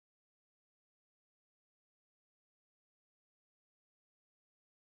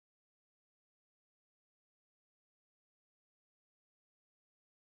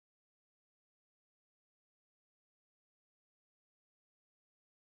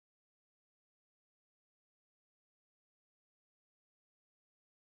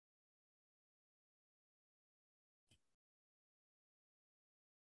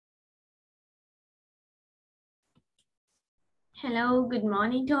Hello, good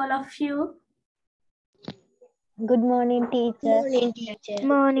morning to all of you. Good morning, teacher. Morning, teacher.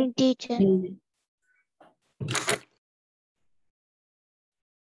 Morning, teacher.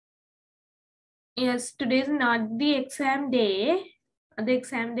 Yes, today is not the exam day. The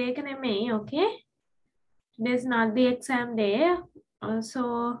exam day can I make, okay? Today is not the exam day.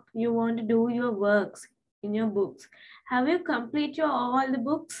 So you want to do your works in your books. Have you completed all the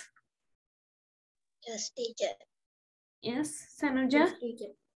books? Yes, teacher. Yes, Sanuja?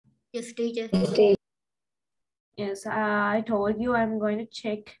 Yes, teacher. Yes, teacher. Yes, I told you I'm going to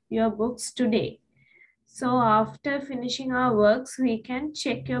check your books today. So after finishing our works, we can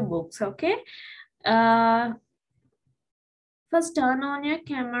check your books, okay? First turn on your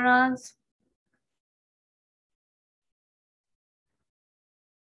cameras.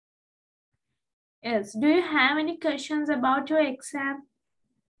 Yes, do you have any questions about your exam?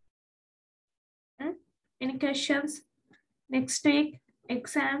 Any questions? Next week,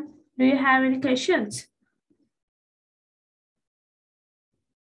 exam, do you have any questions?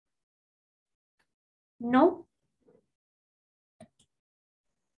 No?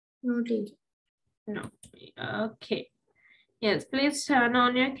 No, teacher. No. Okay. Yes, please turn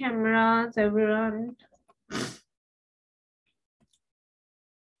on your cameras, everyone.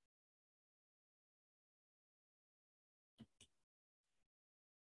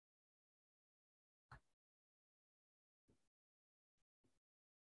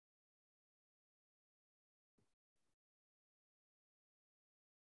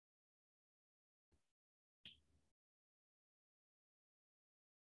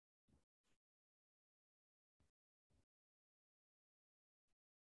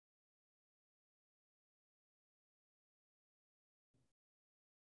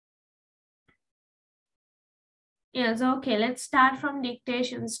 Yes, okay, let's start from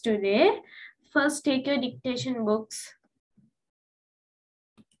dictations today. First, take your dictation books.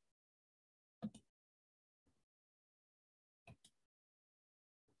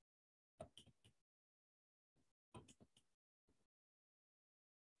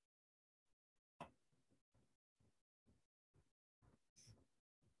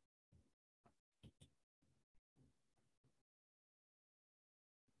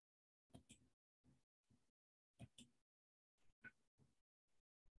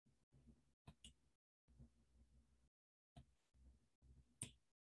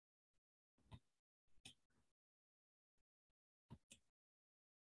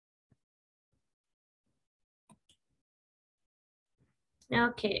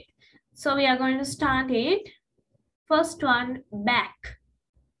 Okay, so we are going to start it. First one, back,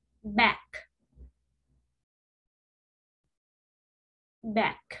 back,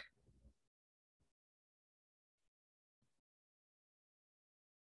 back.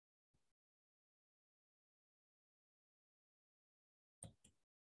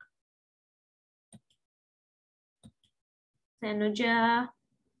 Sanuja.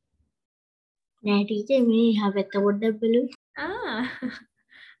 No, teacher, me have a thought balloon. Ah,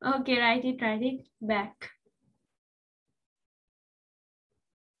 okay, write it, back.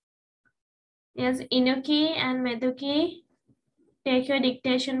 Yes, Inuki and Meduki, take your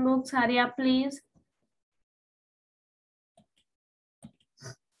dictation books, hurry up, please.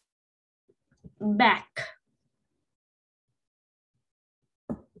 Back.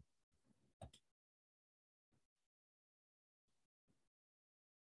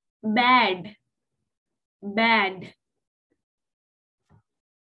 Bad, bad.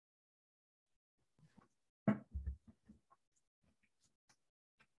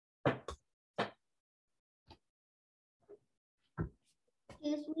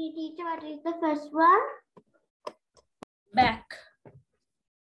 Excuse me, teacher, what is the first one? Back.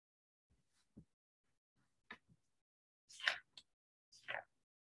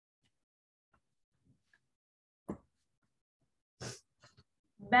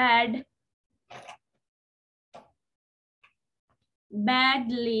 Bad.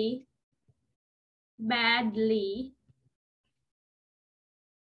 Badly. Badly.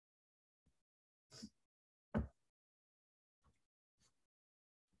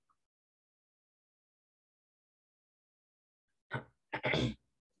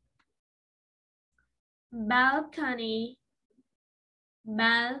 Balcony.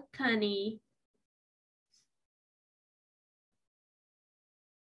 Balcony.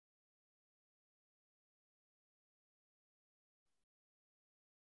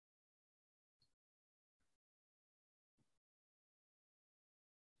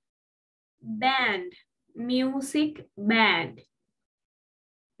 Band. Music band.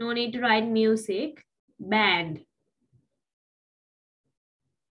 No need to write music. Band.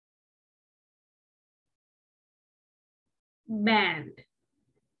 band.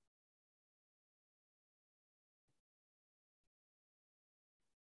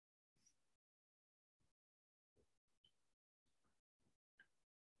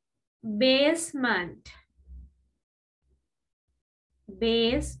 Basement.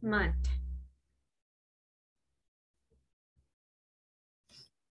 Basement.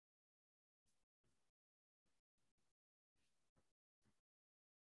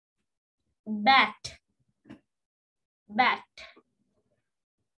 Bat. Bat.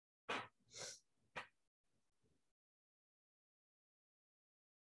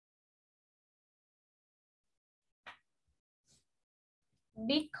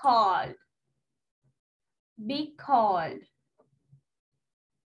 Be called. Be called.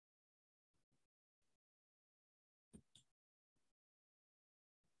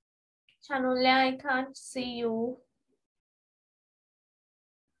 Chanulya, I can't see you.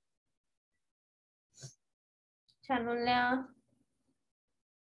 Chanulya.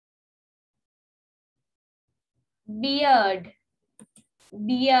 Beard.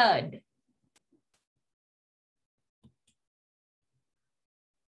 Beard.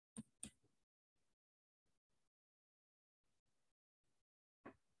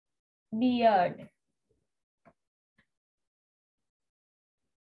 Beard.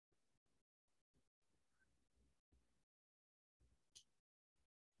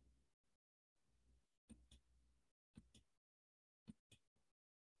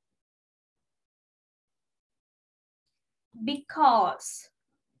 Because.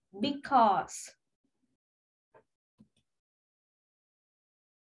 Because.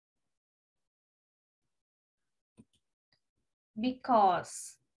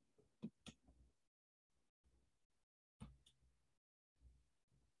 Because.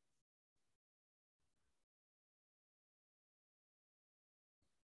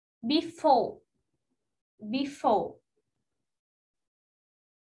 Before. Before.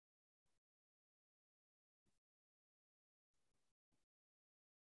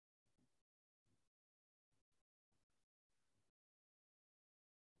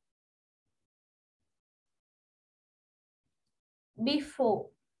 Before.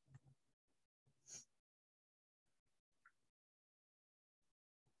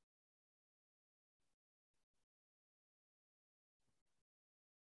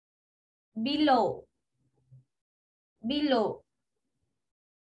 Below. Below.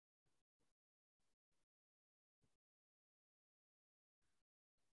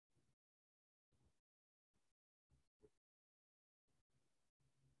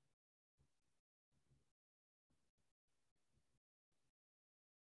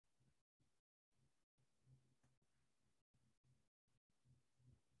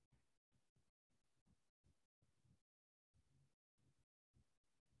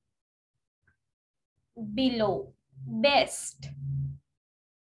 Below. Best.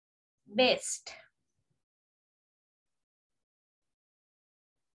 Best.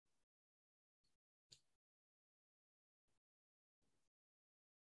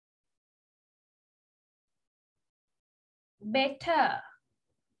 Better.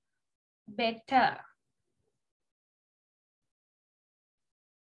 Better.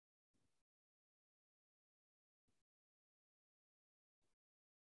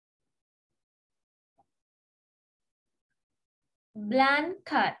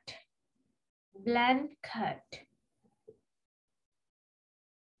 Blanket. Blanket.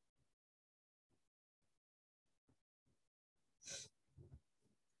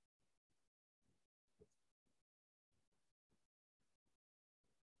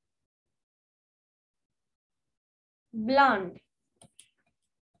 Blonde.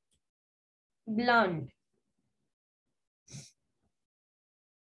 Blonde.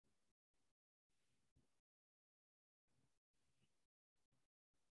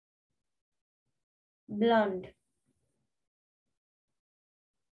 Blonde.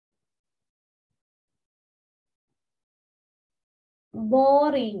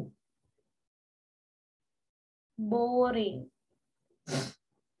 Boring. Boring.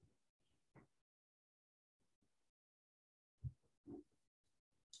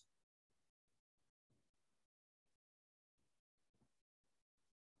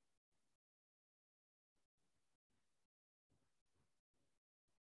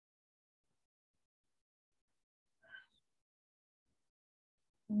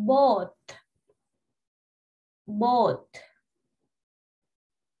 Both. Both.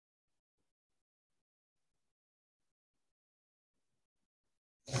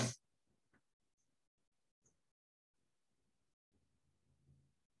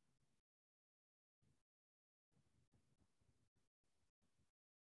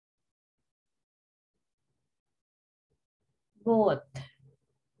 Both.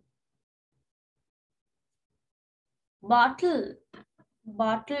 Bottle.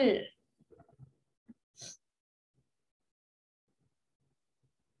 Bottle.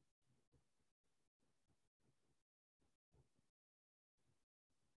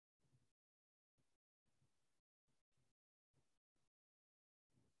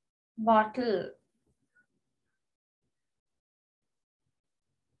 Bottle.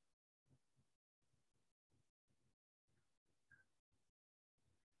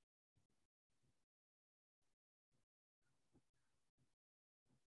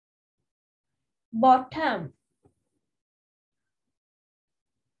 Bottom.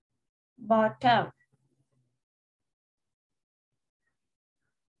 Bottom.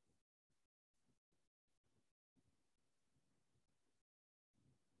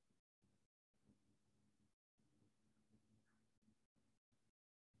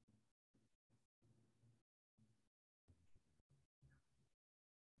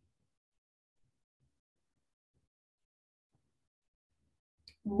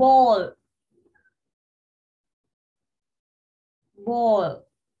 Ball. Ball.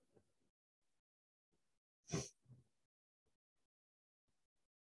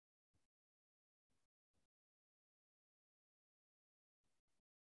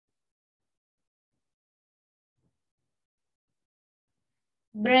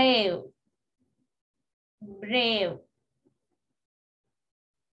 Brave. Brave.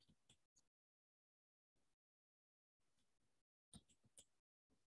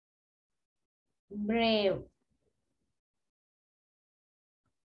 Brave.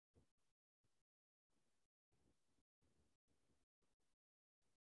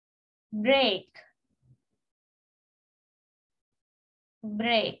 Break.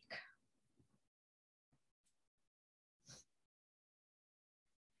 Break.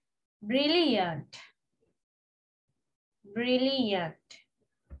 Brilliant. Brilliant.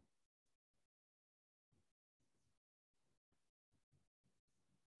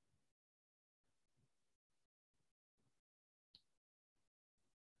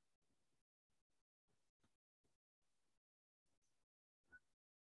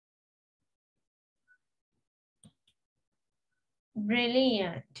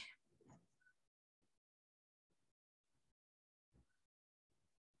 Brilliant.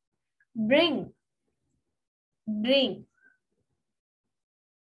 Bring. Bring.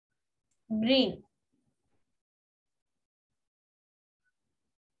 Bring.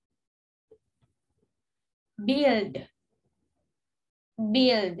 Build.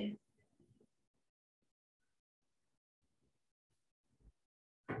 Build.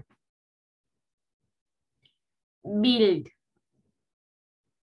 Build.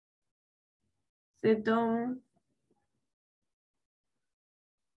 So तुम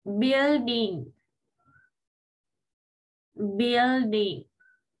building. Building.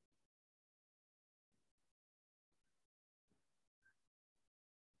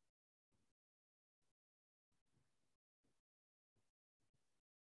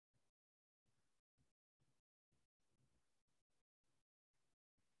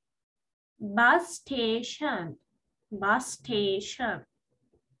 Bus station. Bus station.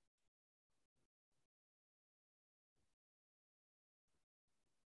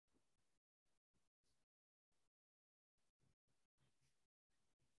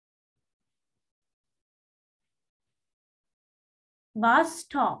 Bus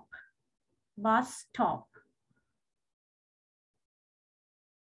stop. Bus stop.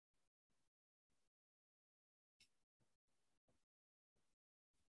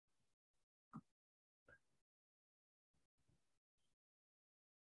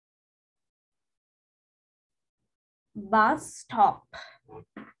 Bus stop.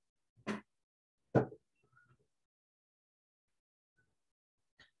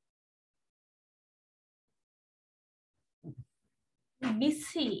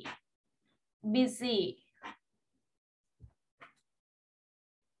 Busy. Busy.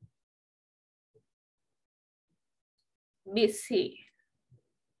 Busy.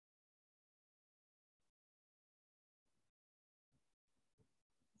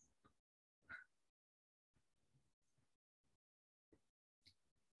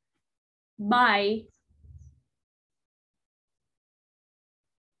 Buy.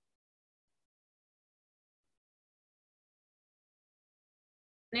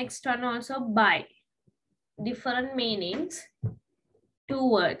 Next one also buy. Different meanings.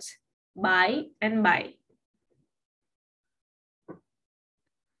 Two words. Buy and buy.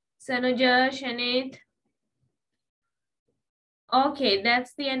 Sanuja, Shanit. Okay,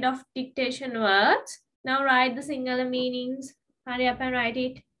 that's the end of dictation words. Now write the singular meanings. Hurry up and write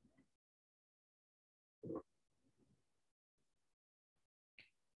it.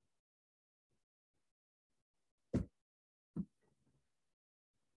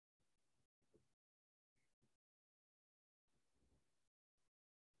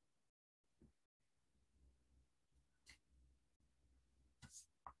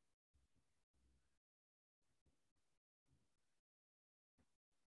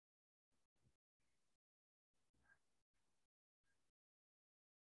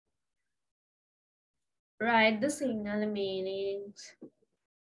 Write the single meanings.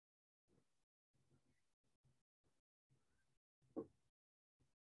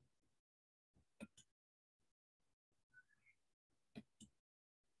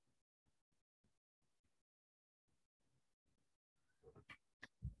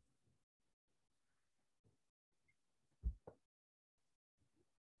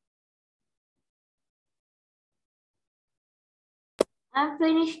 I'm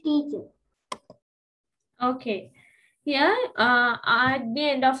finished, teacher. Okay. Here, at the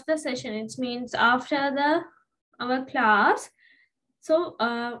end of the session, it means after our class. So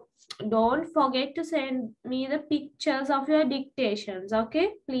don't forget to send me the pictures of your dictations.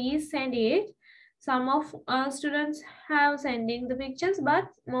 Okay, please send it. Some of students have sending the pictures, but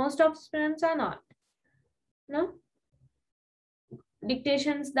most of students are not. No.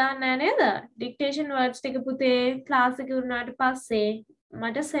 Dictations දාන්න නේද? Dictation words ටික පුතේ class එක උනාට පස්සේ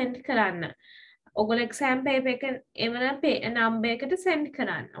මට send කරන්න. ඔගොල්ලෝ exam paper එක එවන number එකට send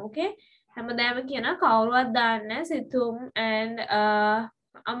කරන්න. Okay? හැමදාම කියනවා කවුරුවත් දාන්න සිතුම් and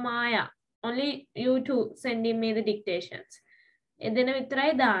Amaya. Only you two sending me the dictations. එදෙන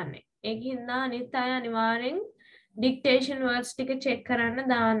විතරයි දාන්නේ. ඒකින්ද අනිත් අය අනිවාර්යෙන් dictation words ටික check කරන්න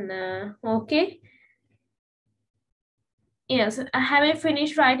දාන්න. Okay? Yes, have I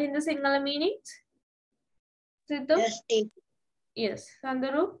finished writing the singular meanings? Sidhu? Yes, teacher. Yes,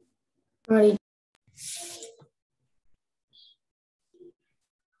 Sandaru? Right.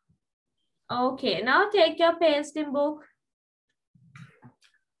 Okay, now take your pasting book.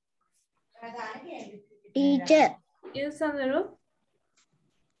 Teacher, Yes, Sandaru?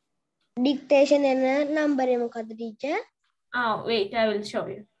 dictation and number මොකක්ද teacher? Oh, wait, I will show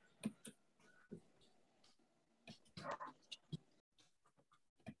you.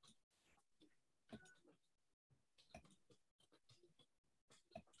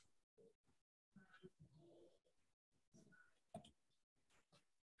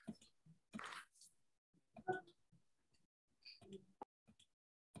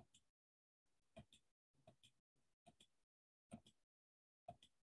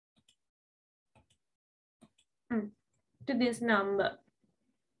 To this number.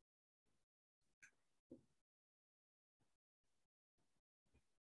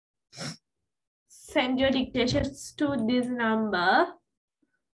 Send your dictations to this number.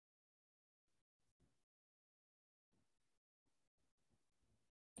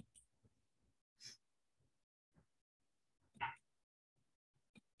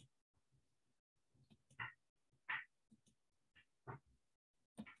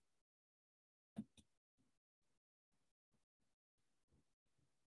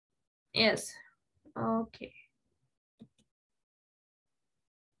 Yes. Okay.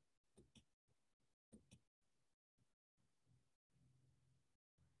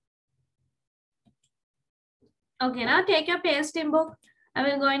 Okay, now take your pasting book. I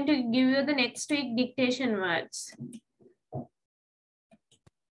will going to give you the next week dictation words.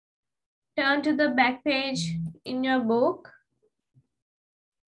 Turn to the back page in your book.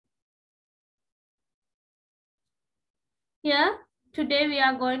 Here, today we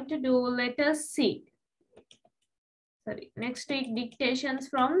are going to do letter C. Sorry, next week dictations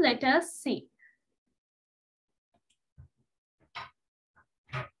from letter C.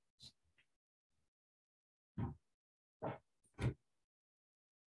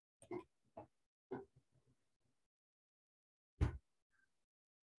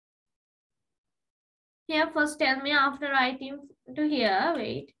 Here, first tell me after writing to here,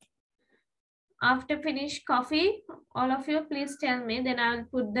 wait. After finish coffee, all of you please tell me, then I will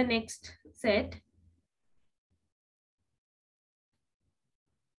put the next set.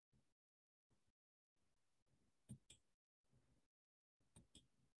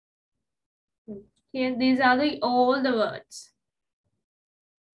 Here, these are all the words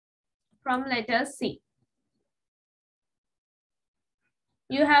from letter C.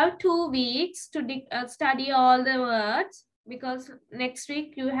 You have 2 weeks to study all the words because next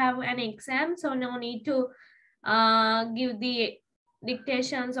week you have an exam, so no need to give the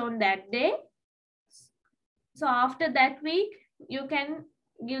dictations on that day. So after that week, you can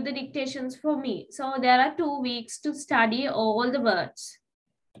give the dictations for me. So there are 2 weeks to study all the words.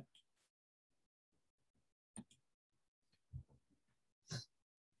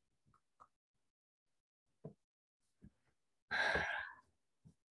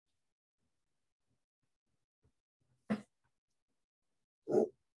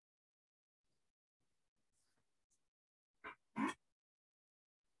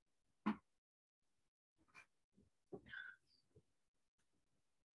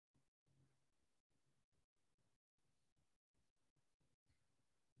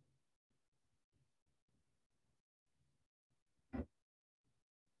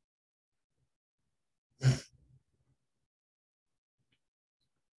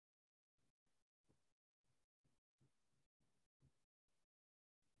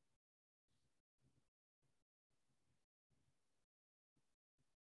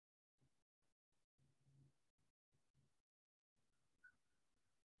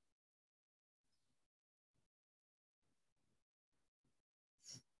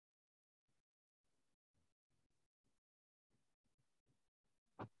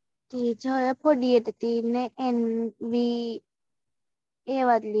 Teacher ඔය පොඩියට තියෙන්නේ NV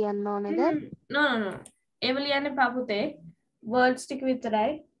ඒවත් ලියන්න ඕනේද? No, no, no. ඒව ලියන්න එපා පුතේ. words ටික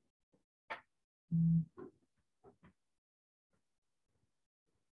විතරයි.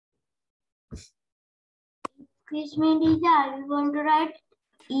 Excuse me, teacher. Are you going to write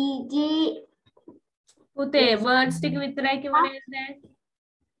EJ? පුතේ words ටික විතරයි කිව්වේ නේද දැන්?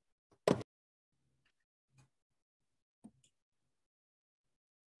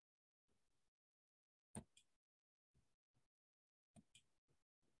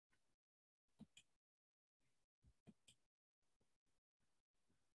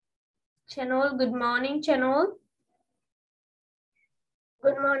 Chanol, good morning, Chanol.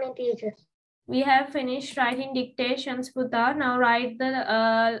 Good morning, teacher. We have finished writing dictations, Puta. Now write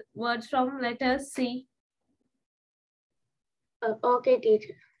the words from letters C. Okay,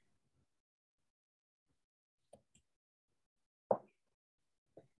 teacher.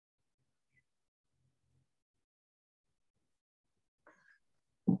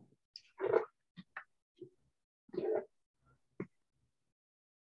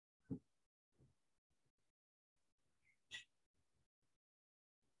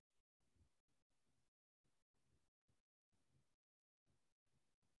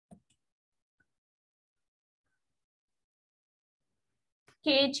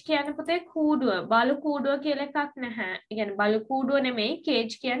 Cage කියන්නේ පුතේ කූඩුව. බලු කූඩුව කියලා එකක් නැහැ. ඒ කියන්නේ බලු කූඩුව නෙමෙයි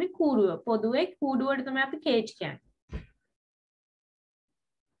cage කියන්නේ කූඩුව. පොදුවේ කූඩුවට තමයි අපි cage කියන්නේ.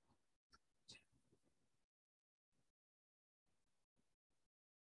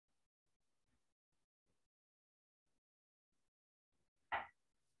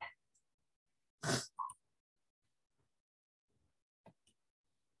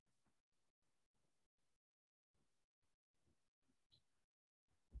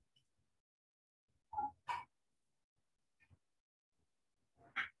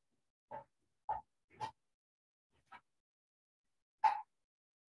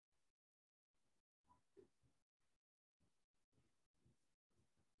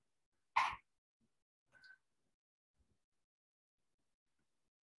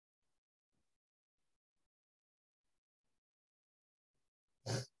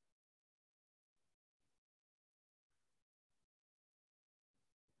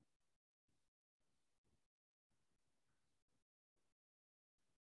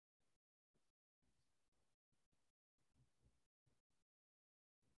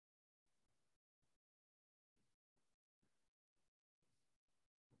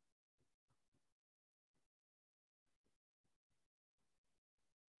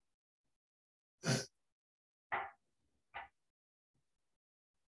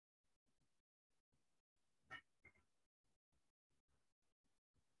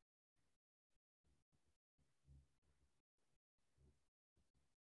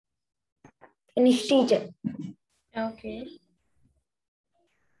 Finish teacher. Okay.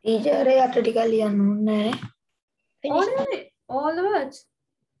 Teacher යට ටිකක් ලියන්න ඕනේ නෑ. All the words.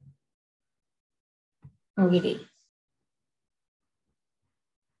 Okay.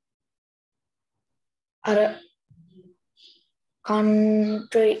 අර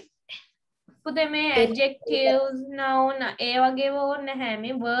country පුතේ මේ adjectives noun ඒ වගේව ඕනේ නැහැ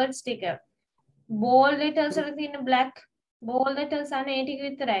මේ words ටික. bold letters වල තියෙන black bold letters අනේ ඒ ටික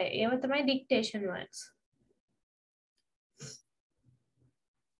විතරයි. ඒව තමයි dictation words.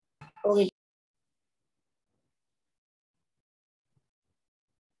 okay.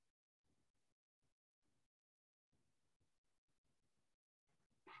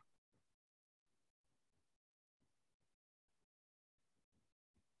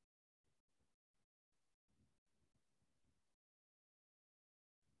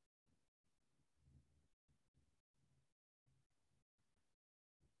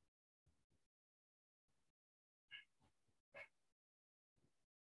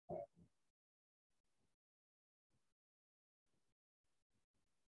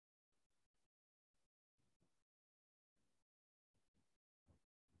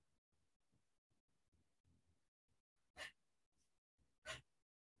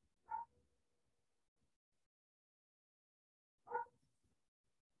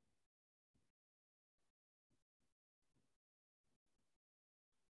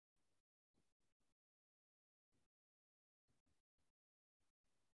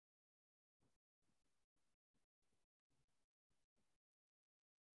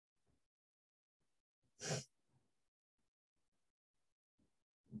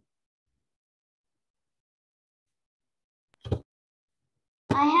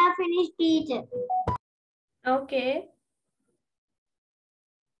 I have finished, teacher. Okay.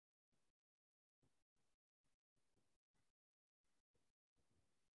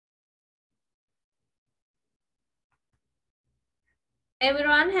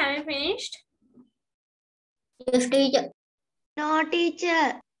 Everyone, have you finished? Yes, teacher. No,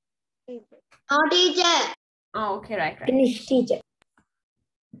 teacher. No, teacher. Oh, okay, right. Finish, teacher.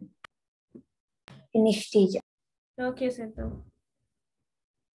 Finish, teacher. Okay, Sidhu.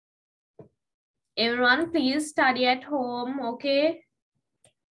 Everyone, please study at home, okay?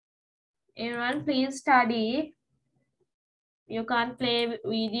 Everyone, please study. You can't play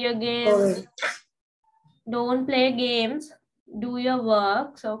video games. Don't play games. Do your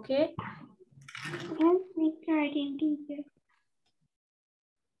works, okay? Don't speak writing, teacher.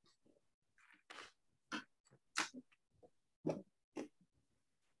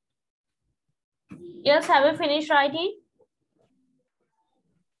 Yes, have you finished writing?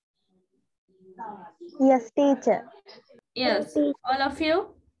 Yes, teacher. Yes, all of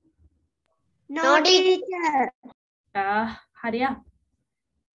you? No, teacher. Hurry up.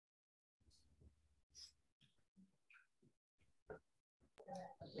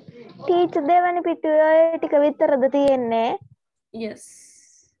 Teacher දෙවනි පිටුවේ ටික විතරද තියෙන්නේ? Yes.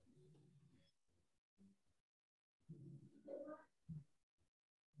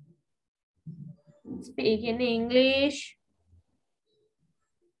 Speak in English.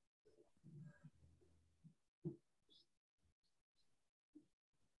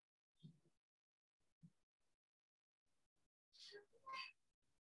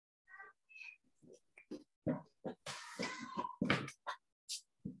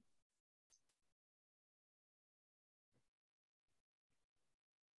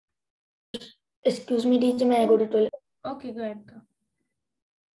 Excuse me, teacher. May I go to toilet? Okay, go ahead. Go.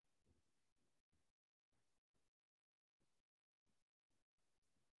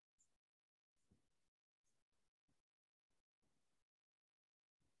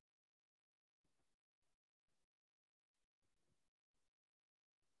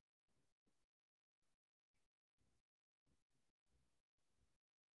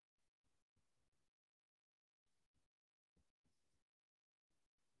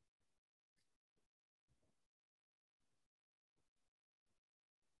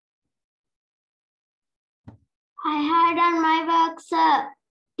 I had done my work, sir.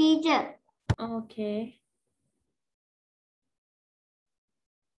 Teacher. Okay.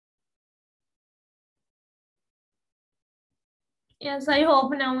 Yes, I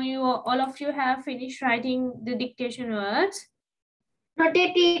hope now all of you have finished writing the dictation words. Not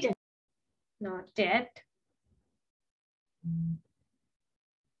a teacher. Not yet.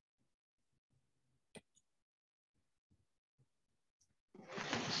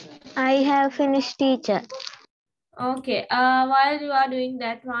 I have finished, teacher. Okay. While you are doing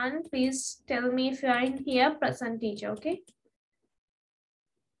that one, please tell me if you are in here, present teacher. Okay.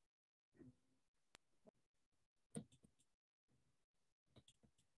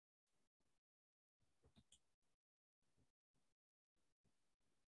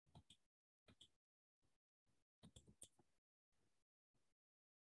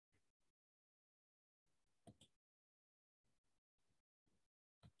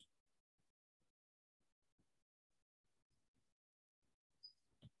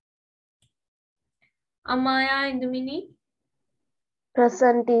 Amaya Indumini,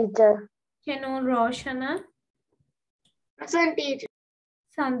 Present, teacher. Kenul Roshana, Present teacher.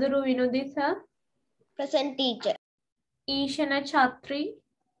 Sanduru Vinoditha, Present teacher. Ishana Chatri,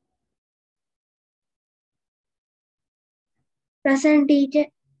 Present teacher.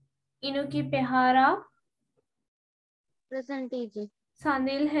 Inuki Pehara, Present, teacher.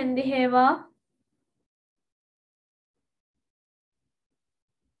 Sanil Hendiheva,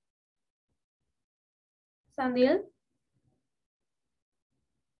 Sandil,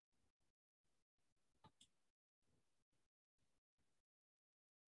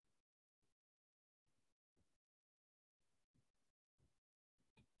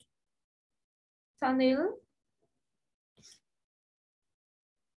 Sandil,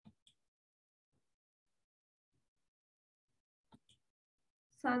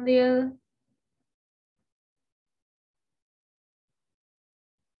 Sandil,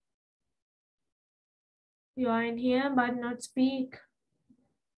 you are in here but not speak.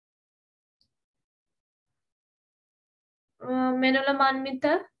 Menula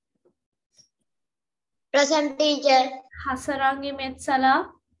Manmita, Present teacher. Hasarangi Metsala,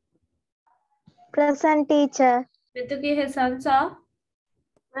 Present, teacher. Metuki Hesansa,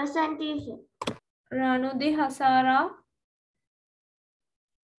 Present teacher. Ranudi Hasara,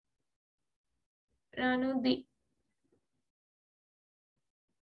 Ranudi,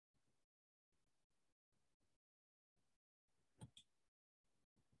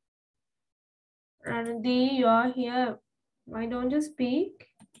 Ranudi, you are here. Why don't you speak?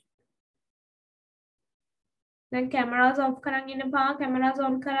 Then cameras off කරන් ඉන්නපා. Cameras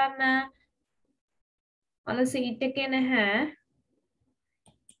on කරන්න. ඔල seat එකේ නැහැ.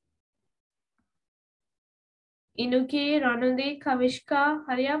 Inuki, Ranundi, Kavishka,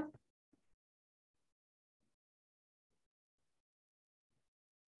 hurry up.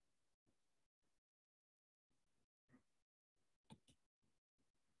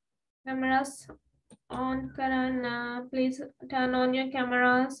 Cameras on Karana. Please turn on your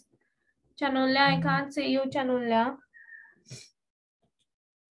cameras. Chanulya, I can't see you, Chanulya.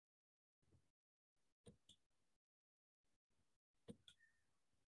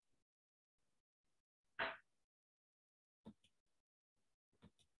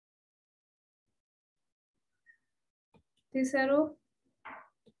 Tisaru.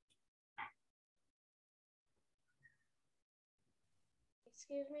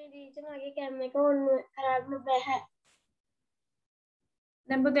 Excuse me, teacher, මගේ camera එක on කරන්න බැහැ.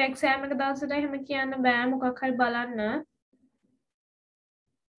 දැන් පුතේ exam එක දවසට එහෙම කියන්න බෑ මොකක් හරි බලන්න.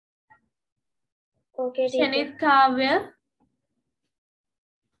 Okay, teacher. Shanit Kavya.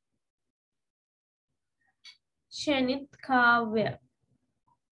 Shanit Kavya.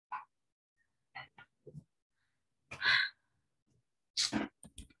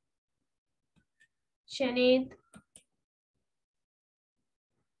 Shanit.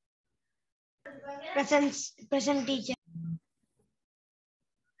 Present teacher.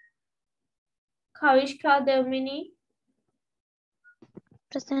 Kavishka Devmini.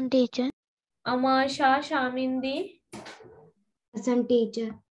 Present teacher. Amasha Shamindi. Present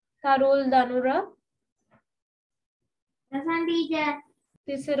teacher. Tarul Danura. Present teacher.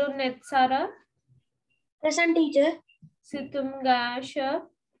 Tisiru Netsara. Present teacher. Situm Gasha.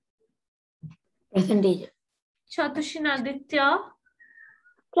 Present teacher. Chatushin Aditya.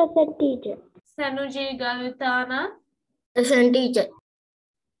 Present teacher. Sanuji Galvitana. Present teacher.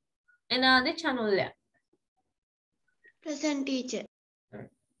 Enadi Chanulya. Present teacher.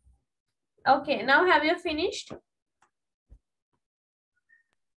 Okay, now have you finished?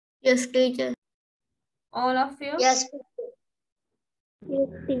 Yes, teacher. All of you? Yes, teacher. Yes,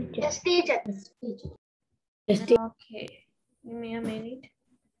 teacher. Yes, teacher. Yes, teacher. Okay, give me a minute.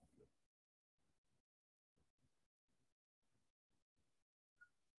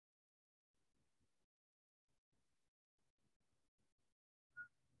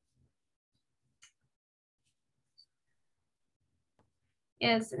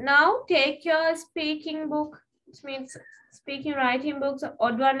 Yes, now take your speaking book, which means speaking writing books,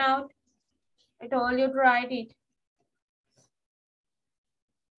 odd one out. I told you to write it.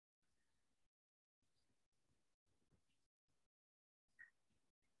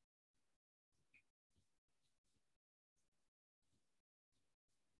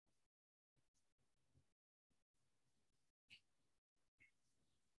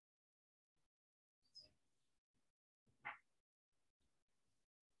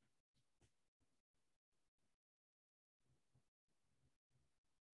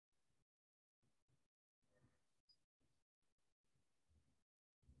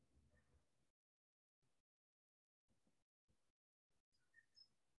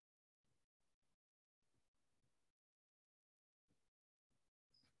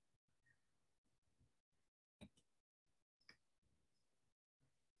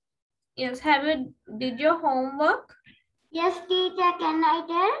 Yes, have you did your homework? Yes, teacher. Can I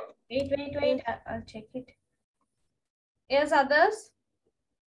tell? Wait. I'll check it. Yes, others?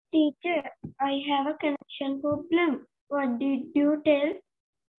 Teacher, I have a connection problem. What did you tell?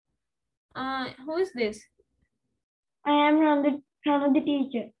 Who is this? I am Ranudi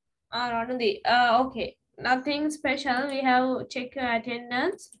teacher. Ranundi. Okay, nothing special. We have check your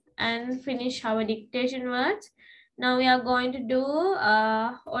attendance and finish our dictation words. Now we are going to do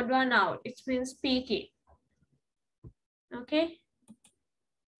odd one out. It means speaking. Okay.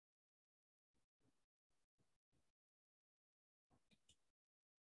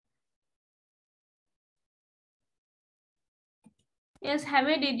 Yes, have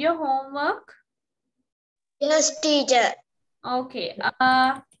you did your homework? Yes, teacher. Okay.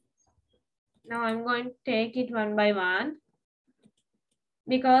 Now I'm going to take it one by one.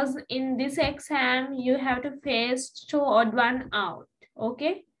 Because in this exam, you have to face 2 odd one out.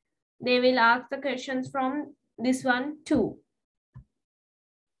 Okay. They will ask the questions from this one too.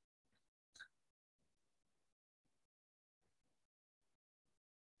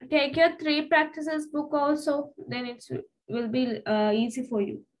 Take your 3 practices book also, then it will be easy for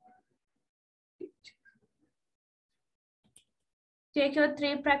you. Take your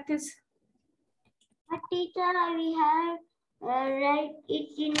 3 practice. But teacher, we have write it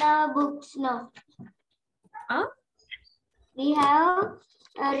in our books now. Huh? We have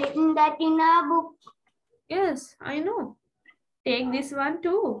written that in our book. Yes, I know. Take this one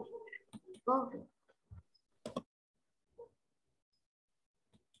too. Okay.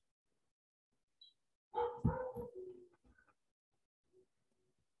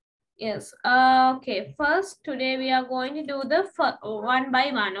 Yes. Okay. First, today we are going to do the one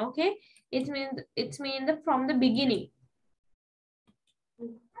by one. Okay. It's mean the from the beginning.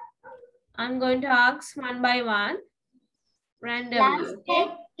 I'm going to ask one by one randomly. Last Okay.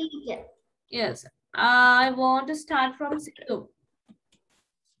 page, teacher. Yes. I want to start from Situ.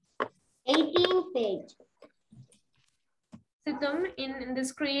 18th page. Situm, in the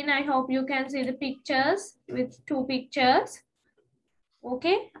screen, I hope you can see the pictures with two pictures.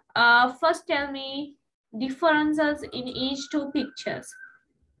 Okay. First, tell me differences in each two pictures.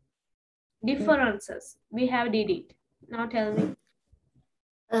 Differences. We have did it. Now tell me.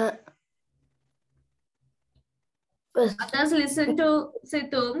 First, Others listen to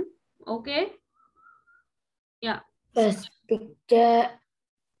Situm. Okay. Yeah. first picture.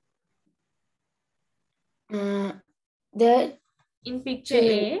 The In picture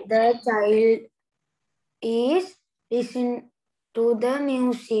A. child is listening to the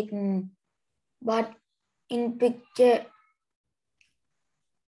music, but in picture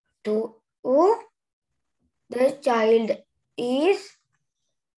 2, the child is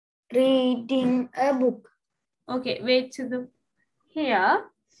reading a book. Okay. Wait to the here.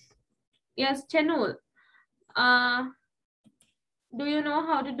 Yes, Chanul. Do you know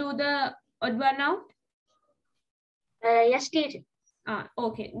how to do the odd one out? Yes, teacher.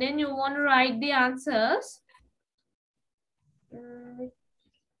 Okay. Then you want to write the answers.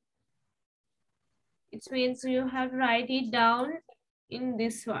 It means you have to write it down in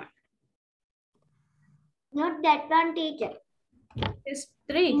this one. Not that one, teacher. This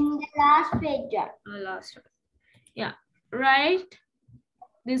 3. In the last page. Last one. Yeah. Write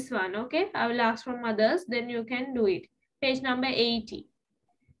this one. Okay. I will ask from others. Then you can do it. Page number 80.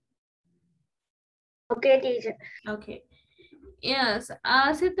 Okay, teacher. Okay. Yes.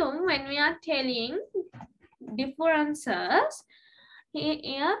 Situm, when we are telling differences,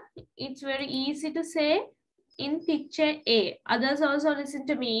 here it's very easy to say in picture A. Others also listen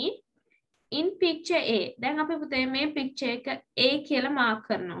to me. In picture A. Then අපි පුතේ මේ picture එක A කියලා mark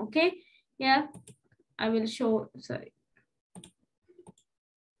කරනවා. Okay? Yeah. I will show. Sorry.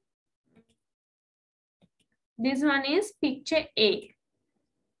 This one is picture A.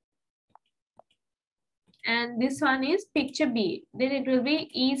 And this one is picture B. Then it will be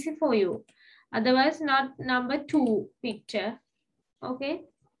easy for you. Otherwise, not number 2 picture. Okay.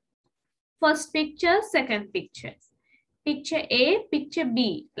 First picture, second picture. Picture A, picture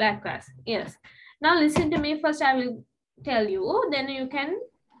B, likewise. Yes. Now listen to me. First, I will tell you. Then you can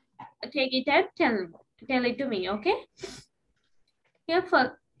take it and tell it to me. Okay. Here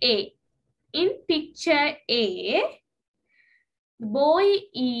for A. In picture A, the boy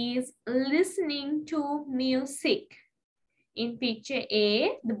is listening to music. In picture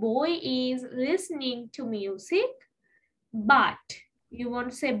A, the boy is listening to music, but, you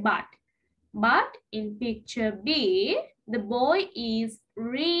want to say but in picture B, the boy is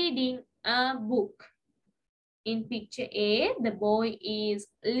reading a book. In picture A, the boy is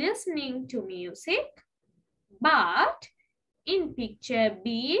listening to music, but in picture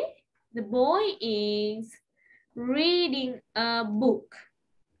B, the boy is reading a book.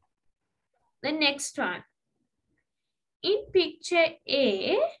 The next one. In picture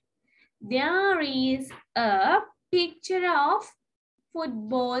A, there is a picture of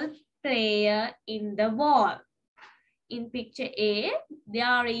football player in the wall. In picture A,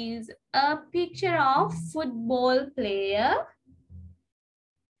 there is a picture of football player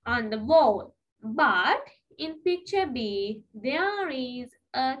on the wall. But in picture B, there is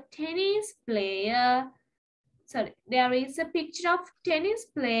a tennis player. Sorry, there is a picture of tennis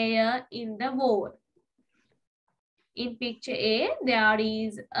player in the wall. In picture A, there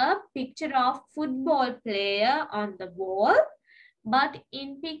is a picture of football player on the wall. But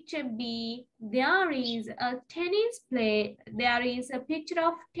in picture B, there is a picture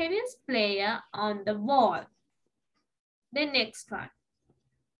of tennis player on the wall. The next one.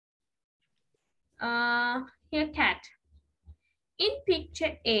 Here, cat. In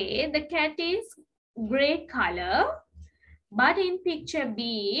picture A, the cat is gray color. But in picture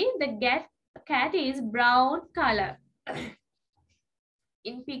B, the cat is brown color.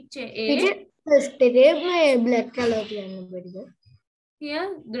 In picture A, black color.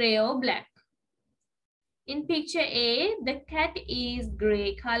 here, gray or black. In picture A, the cat is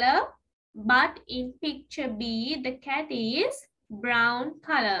gray color. But in picture B, the cat is brown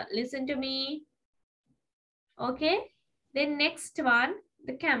color. Listen to me. Okay. Then next one,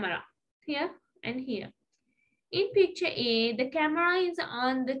 the camera. Here and here. In picture A, the camera is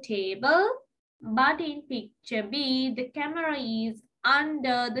on the table, but in picture B, the camera is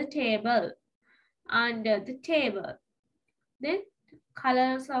under the table. Under the table. Then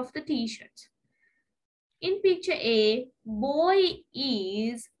colors of the t-shirts. In picture A, boy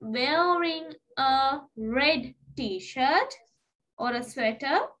is wearing a red t-shirt or a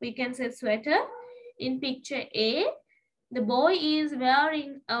sweater. We can say sweater. In picture A, the boy is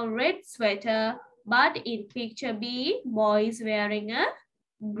wearing a red sweater, but in picture B, boy is wearing a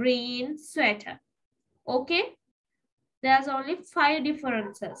green sweater. Okay? There's only 5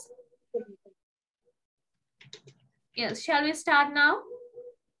 differences. Yes, shall we start now?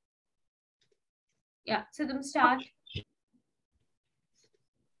 Yeah, so them start.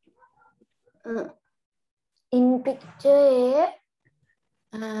 In picture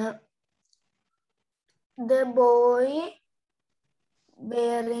A, the boy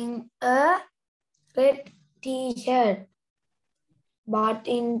wearing a red t-shirt, but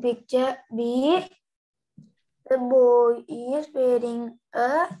in picture B, the boy is wearing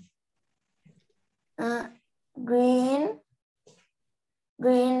a green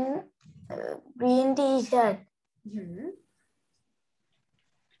t-shirt.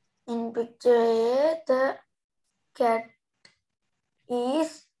 In picture A, the cat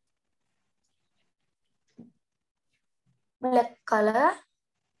is black color,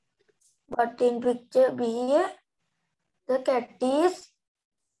 but in picture B, the cat is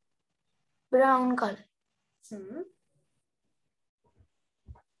brown color.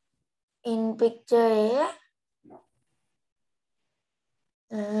 In picture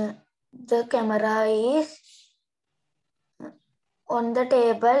A, the camera is on the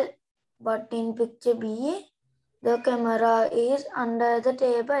table, but in picture B, the camera is under the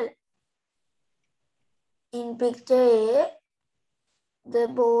table. In picture A, the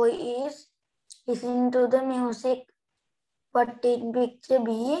boy is listening to the music, but in picture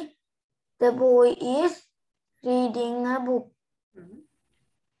B, the boy is reading a book.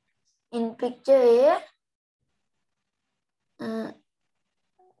 In picture A,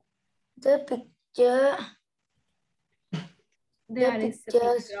 there is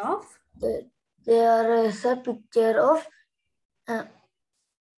a picture of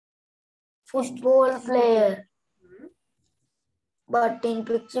football player, but in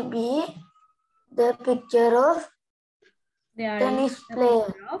picture B, the picture of tennis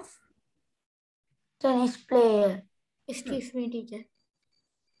player. Excuse me, teacher.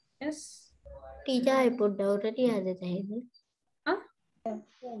 Yes. Teacher, I put down the other side. Huh?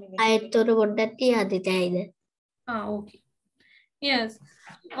 I thought about that the other side. Okay. Yes.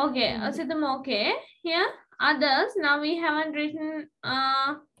 Okay. Asitam, okay. Here, others. Now we haven't written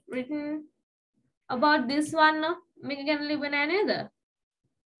about this one. No, we can live in another.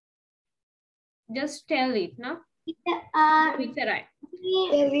 Just tell it, no? Picture, right?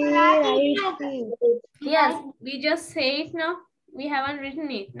 Yes, we just say it now. We haven't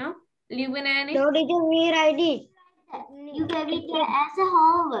written it, no? Live in any. No, teacher, we write it. You gave it as a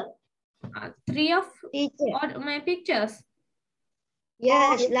homework. 3 of Teacher. or my pictures.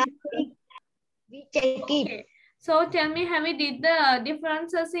 Yes, last week we check it. Okay. So tell me, have you did the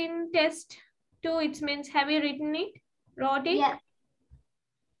differences in test 2? It means have you written it? Wrote it? Yeah.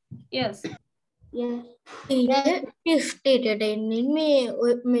 Yes. Yeah. Teacher, stated in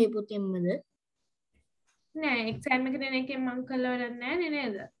me put him mother. නෑ exam එක දෙන එකෙන් මං කළා වැඩක් නෑනේ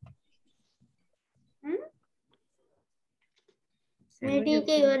නේද? මේ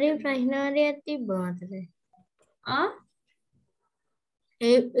ටීචර් ඉවරින් ප්‍රශ්නාවලියක් තිබ්බාද? ඒ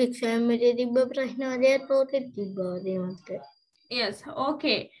එක්සෑම් එකේ තිබ්බ ප්‍රශ්නාවලියක් පොතේ තිබ්බාද මට? Yes,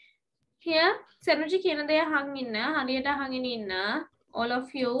 okay. Here, සෙනුජි කියන දේ අහන් ඉන්න, හරියට අහගෙන ඉන්න. All of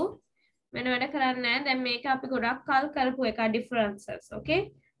you වෙන වැඩ කරන්නේ නැහැ. දැන් මේක අපි ගොඩක් කල් කරපු එක differences, okay?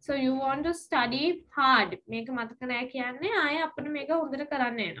 So you want to study hard. මේක මතක නැහැ කියන්නේ ආයෙ අපිට මේක හොඳට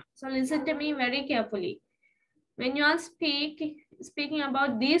කරන්න වෙනවා. So listen to me very carefully. When you are speaking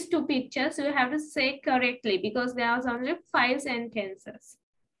about these 2 pictures, you have to say correctly because there are only 5 sentences.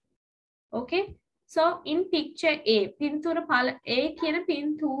 Okay? So in picture A, pintura pala A කියන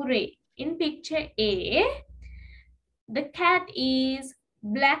pinture. In picture A, the cat is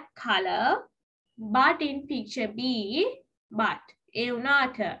black color, but in picture B,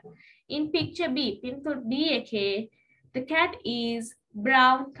 in picture B, pintur B එකේ, the cat is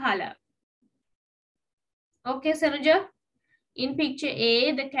brown color. Okay, Sanuja? In picture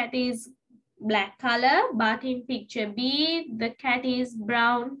A, the cat is black color, but in picture B, the cat is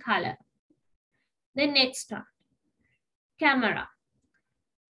brown color. The next one, camera.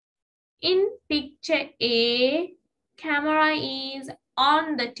 In picture A, camera is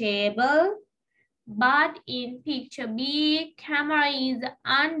on the table, But in picture B, camera is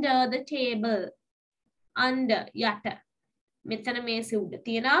under the table. Under, yata. Metana mese udda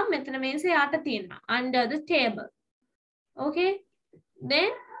තියෙනවා. Metana mese යට තියෙනවා. Under the table. Okay.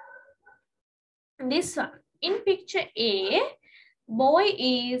 Then this one. In picture A, boy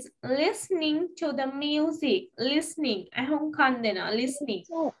is listening to the music. Listening. අහුම්කන් දෙනවා. Listening.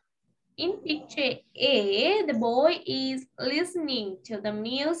 In picture A, the boy is listening to the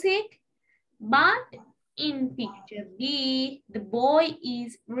music. But in picture B, the boy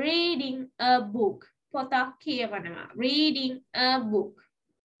is reading a book. පොතක් කියවනවා. Reading a book.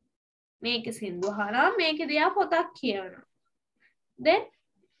 මේක සින්දු අහලා මේක දිහා පොතක් කියවනවා. Then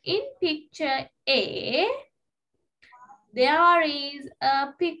in picture A, there is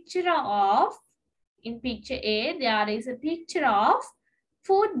a picture of, in picture A, there is a picture of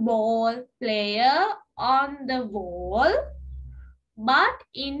football player on the wall. But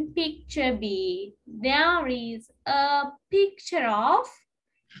in picture B, there is a picture of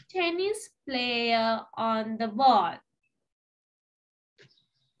tennis player on the wall.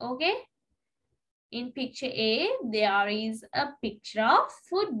 Okay. In picture A, there is a picture of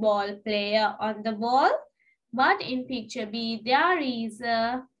football player on the wall. But in picture B, there is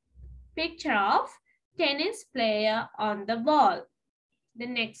a picture of tennis player on the wall. The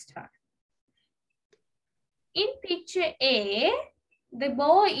next one. In picture A, the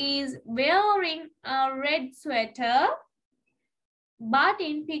boy is wearing a red sweater. But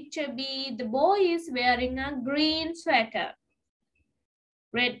in picture B, the boy is wearing a green sweater.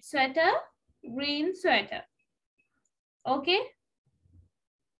 Red sweater, green sweater. Okay?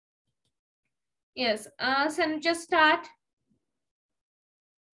 Yes, so just start.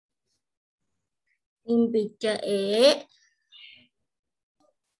 In picture A,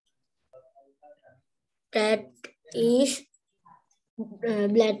 cat is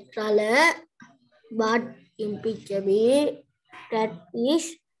black color, but in picture B, cat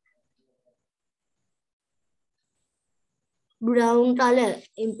is brown color.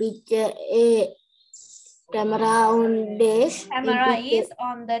 In picture A, camera on desk. Camera is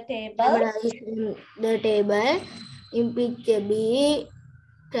on the table. Camera is on the table. In picture B,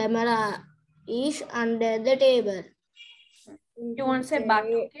 camera is under the table. You want to say but,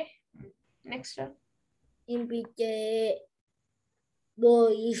 okay? Next one. In picture A,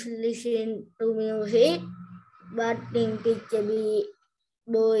 boy is listening to music, but in picture B,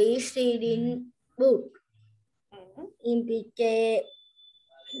 boy is reading book. In picture A,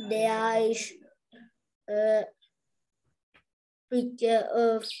 there is a picture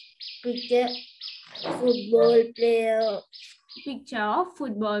of football player Picture of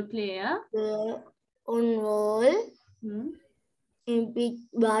football player. on wall. Hmm.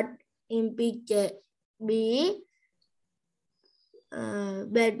 But in picture B,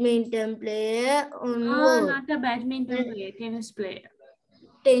 badminton player on wall. Not a badminton player, tennis player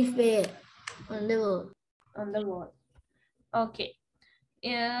Tennis player on the wall. on the wall. Okay.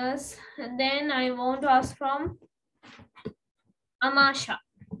 Yes. And then I want to ask from Amasha.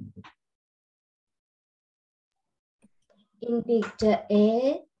 In picture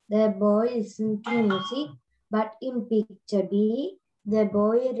A, the boy listens to music, but in picture B, the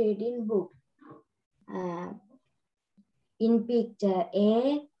boy reading book. In picture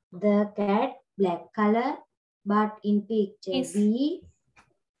A, the cat black color, but in picture Is. B,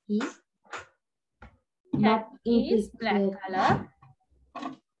 is. Cat But in is black picture color.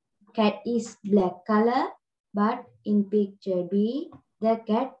 cat is black color, but in picture B, the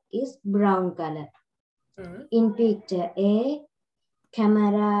cat is brown color. In picture A,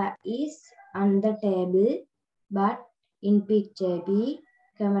 camera is on the table, but in picture B,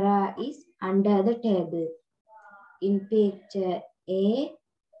 camera is under the table. In picture A,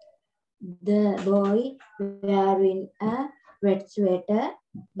 the boy wearing a red sweater,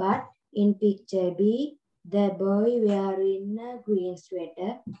 but in picture B, the boy wearing a green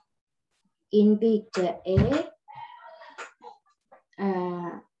sweater. In picture A,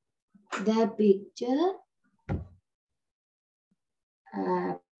 the picture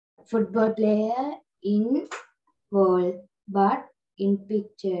football player in wall, but in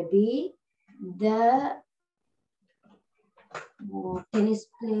picture B, the tennis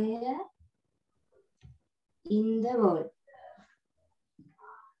player in the wall.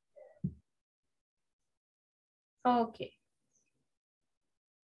 Okay.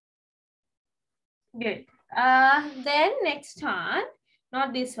 Good. Then next one,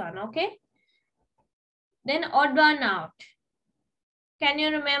 not this one, okay? Then odd one out. Can you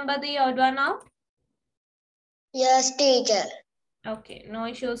remember the odd one out? Yes, teacher. Okay, no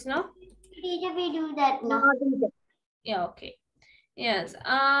issues now? Teacher, we do that now. Yeah, okay. Yes.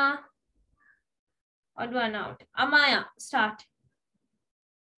 Odd one out. Amaya, start.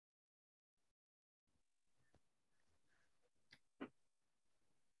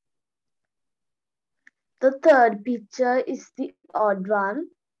 The third picture is the odd one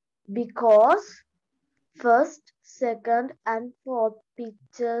because first, second, and fourth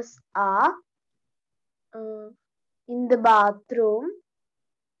pictures are in the bathroom,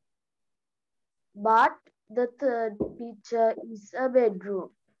 but the third picture is a bedroom.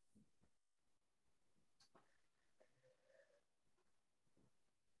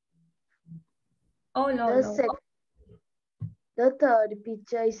 Oh, no. The third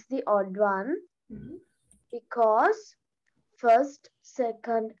picture is the odd one because first,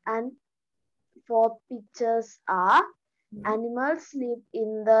 second, and fourth pictures are animals live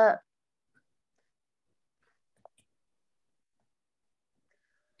in the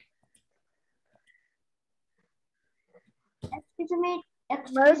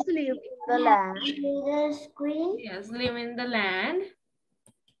animals live in the land. The screen. Yes, live in the land.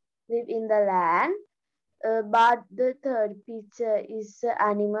 Live in the land. But the third picture is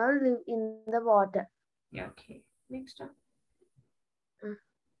animal live in the water. Yeah, okay. Next one.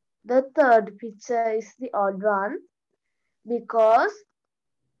 The third picture is the odd one because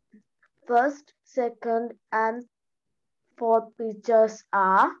first, second, and fourth pictures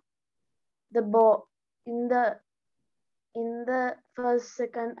are the in the first,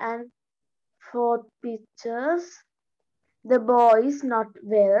 second, and fourth pictures. The boy is not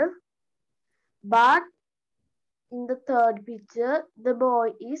well, but in the third picture, the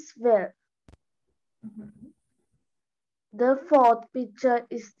boy is well. The fourth picture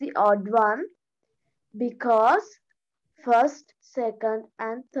is the odd one because first, second,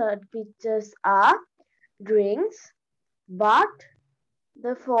 and third pictures are drinks, but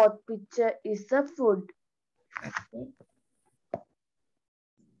the fourth picture is the food. Okay.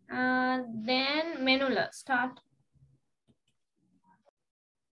 Then Menula, start.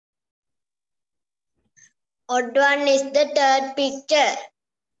 Odd one is the third picture.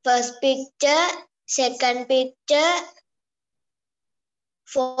 First picture, second picture,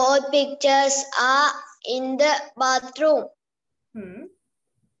 fourth pictures are in the bathroom.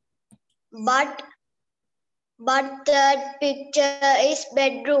 But third picture is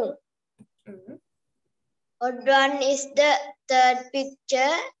bedroom. Odd one is the third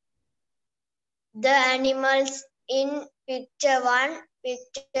picture. The animals in picture 1,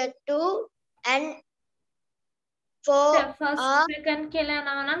 picture 2, and 4 first, are second කියලා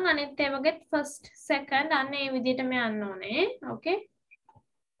යනවා නම් අනිත් ඒවාගෙත් first, second අන්න ඒ විදිහටම යන්න ඕනේ. Okay?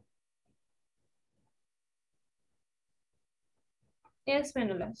 Yes,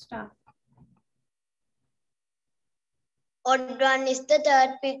 Menula, start. odd one is the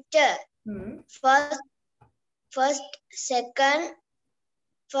third picture. First, second,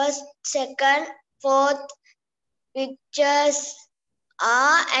 fourth pictures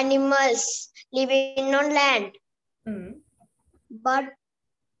are animals living on land. But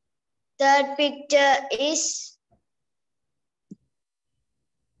third picture is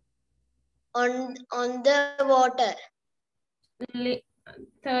on the water.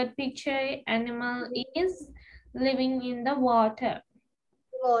 Third picture, animal is living in the water.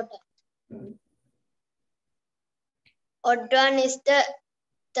 Odd one is the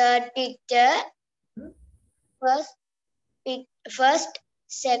third picture. First,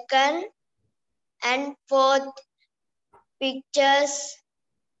 second, and fourth pictures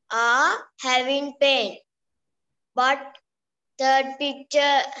are having pain. But third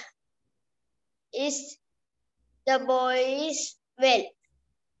picture is the boy is well.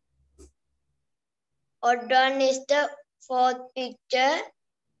 Odd one is the fourth picture.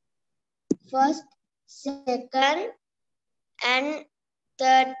 First, second, and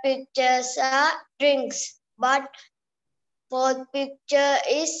third pictures are drinks. But fourth picture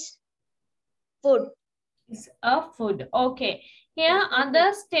is food. It's a food. Okay. Here,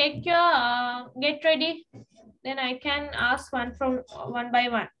 others take your get ready. Then I can ask one by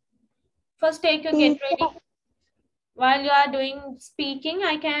one. First, take your get ready. While you are doing speaking,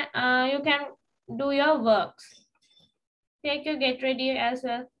 you can do your works. Take your get ready as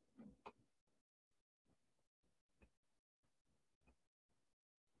well.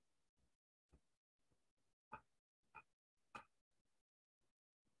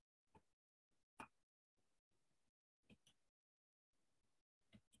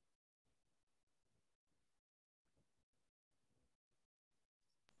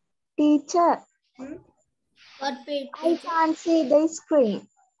 Teacher, What I can't see the screen.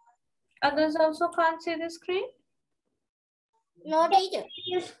 Others also can't see the screen? No, teacher.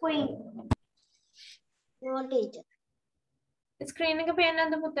 Screen. No, teacher. Screen එක පේන්නේ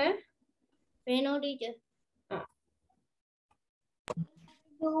නැද්ද පුතේ? Say no, teacher. Oh.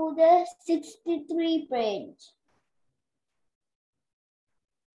 Do the 63 page.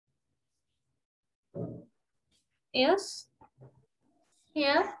 Yes.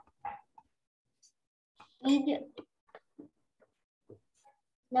 Here.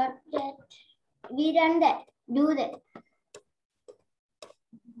 Not that. We done that. Do that.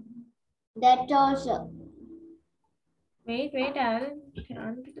 That also. Wait, I'll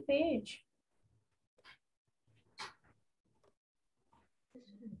turn to the page.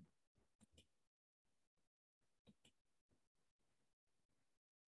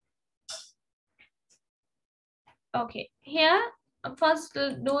 Okay, here, first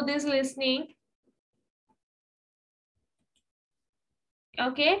do this listening.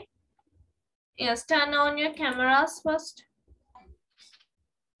 Okay. Yes, turn on your cameras first.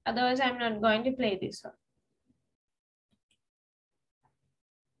 Otherwise, I'm not going to play this one.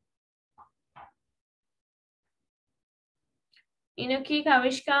 Inuki,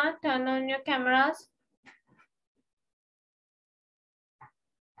 Kavishka, turn on your cameras.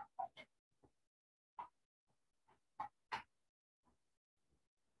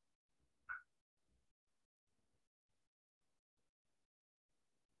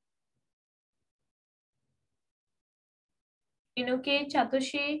 Inuki,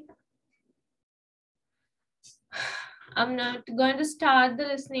 Chatushi. I'm not going to start the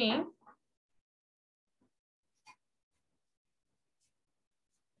listening.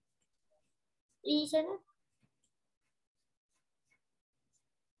 Reason.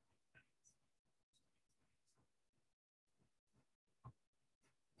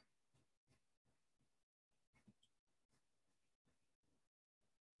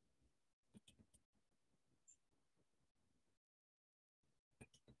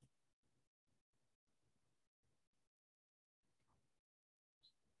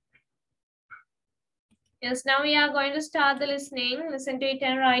 Yes, now we are going to start the listening. Listen to it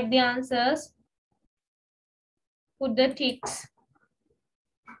and write the answers. Put the ticks.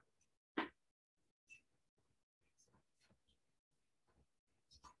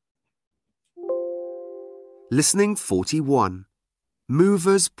 Listening 41.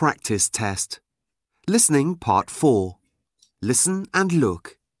 Movers Practice Test. Listening Part 4. Listen and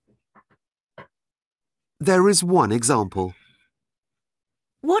look. There is one example.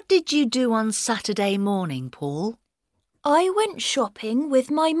 What did you do on Saturday morning, Paul? I went shopping with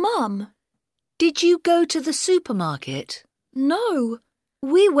my mum. Did you go to the supermarket? No,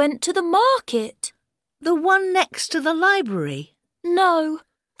 we went to the market. The one next to the library? No,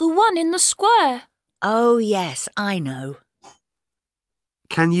 the one in the square. Oh, yes, I know.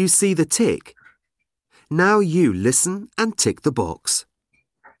 Can you see the tick? Now you listen and tick the box.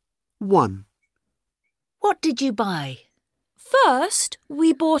 1. What did you buy? First,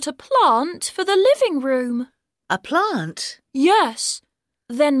 we bought a plant for the living room. A plant? Yes.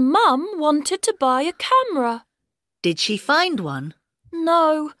 Then Mum wanted to buy a camera. Did she find one?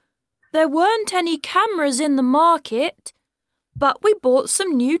 No, there weren't any cameras in the market, but we bought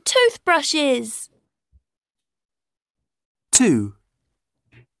some new toothbrushes. 2.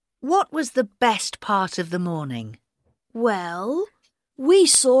 What was the best part of the morning? Well, we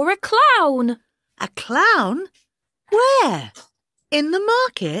saw a clown. A clown? Where? In the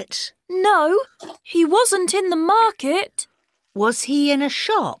market? No, he wasn't in the market. Was he in a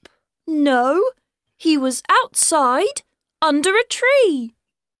shop? No, he was outside, under a tree.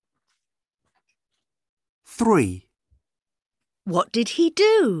 3. What did he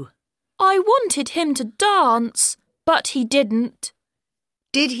do? I wanted him to dance, but he didn't.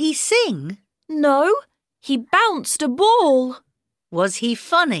 Did he sing? No, he bounced a ball. Was he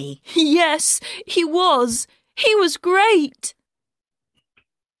funny? Yes, he was. He was great.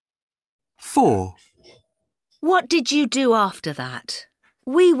 4. What did you do after that?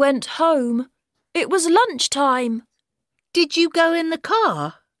 We went home. It was lunchtime. Did you go in the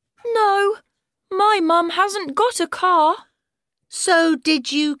car? No, my mum hasn't got a car. So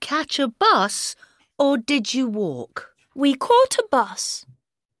did you catch a bus or did you walk? We caught a bus.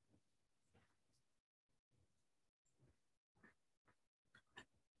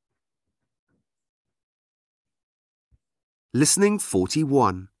 Listening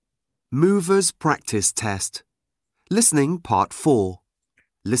 41. Movers Practice Test. Listening Part 4.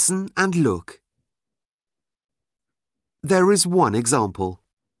 Listen and look. There is one example.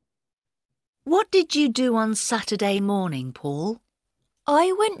 What did you do on Saturday morning, Paul?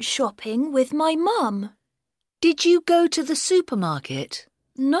 I went shopping with my mum. Did you go to the supermarket?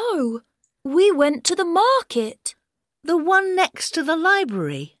 No, we went to the market. The one next to the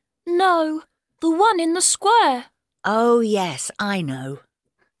library? No, the one in the square. Oh, yes, I know.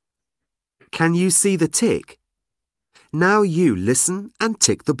 Can you see the tick? Now you listen and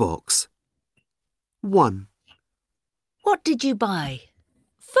tick the box. 1. What did you buy?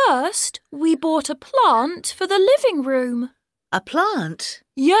 First, we bought a plant for the living room. A plant?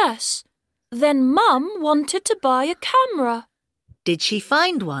 Yes. Then Mum wanted to buy a camera. Did she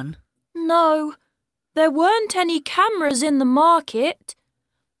find one? No, there weren't any cameras in the market,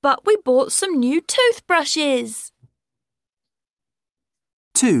 but we bought some new toothbrushes.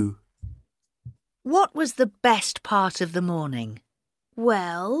 2. What was the best part of the morning?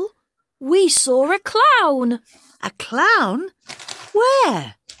 Well, we saw a clown. A clown?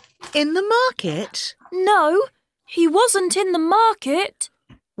 Where? In the market? No, he wasn't in the market.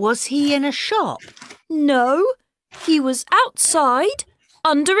 Was he in a shop? No, he was outside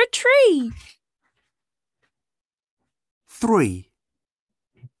under a tree. 3.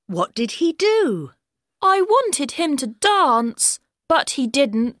 What did he do? I wanted him to dance, but he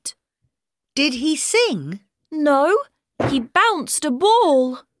didn't. Did he sing? No, he bounced a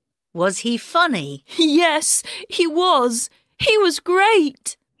ball. Was he funny? Yes, he was. He was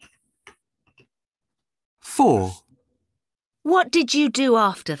great. 4. What did you do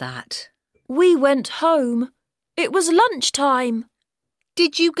after that? We went home. It was lunchtime.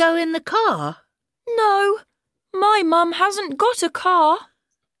 Did you go in the car? No, my mum hasn't got a car.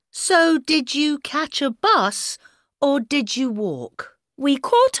 So did you catch a bus or did you walk? We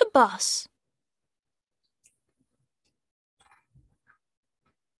caught a bus.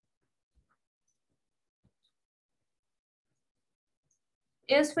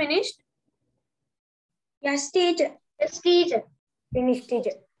 Is finished? Yes, teacher. Yes, teacher. Finish,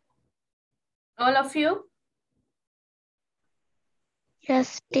 teacher. All of you?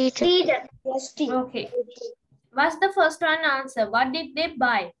 Yes, teacher. Teacher. Yes, teacher. Okay. What's the first one answer? What did they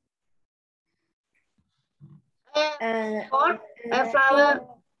buy? A flower.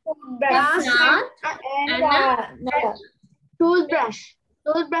 A plant and a... Toothbrush.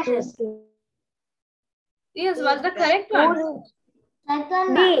 Toothbrushes. Yes, what's the correct one?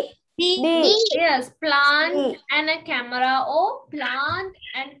 B. Yes, plant and a camera or plant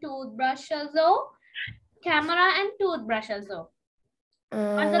and toothbrushes or camera and toothbrushes or.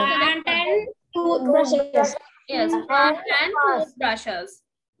 What's the correct one? Toothbrushes. Yes, plant and toothbrushes.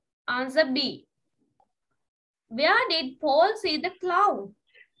 Answer B. Where did Paul see the clown?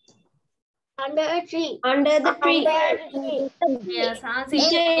 Under a tree. Under the tree. Yes, answer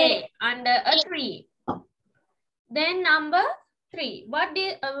A. Under a tree. Then number 3. What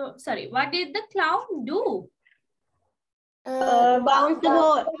did the clown do? Bounce the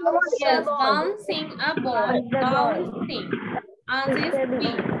ball. Yes, bouncing a ball. Bouncing. Answer is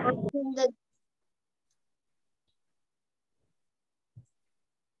B.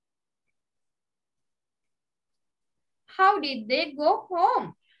 How did they go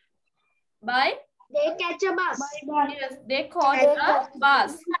home? By? They catch a bus. Yes, they caught a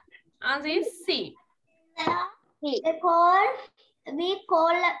bus. Answer is C. They call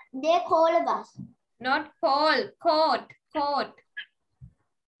a bus. Not call, caught, caught.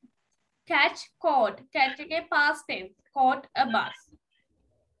 Catch, caught. Catch के past tense. Caught a bus.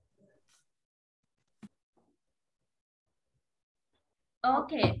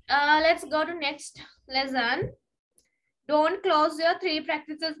 Okay, let's go to next lesson. Don't close your 3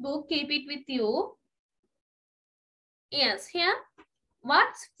 practices book. Keep it with you. Yes, here.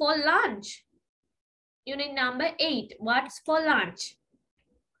 What's for lunch? Unit number 8. What's for lunch?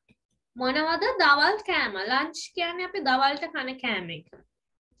 මොනවද දවල් කෑම? lunch කියන්නේ අපි දවල්ට කන කෑම එක.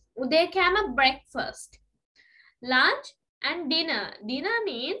 උදේ කෑම breakfast. Lunch and dinner. Dinner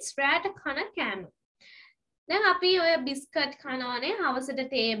means රාට කන කෑම. දැන් අපි ඔය බිස්කට් කනවනේ, හවසට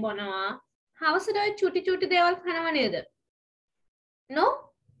තේ බොනවා. හවසට ඔය චුටි චුටි දේවල් කනව නේද? No?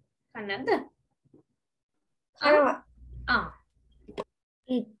 කන්නද? කනවා.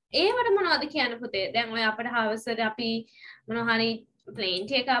 ඒවට මොනවද කියන්න පුතේ? දැන් ඔය අපිට හවසට අපි මොනවා හරි ප්ලේන්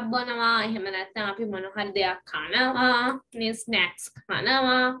එකක් බොනවා, එහෙම නැත්නම් අපි මොනවා හරි දෙයක් කනවා, නේ ස්නැක්ස්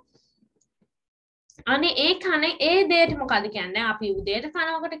කනවා. අනේ ඒ කන ඒ දෙයට මොකද කියන්නේ? අපි උදේට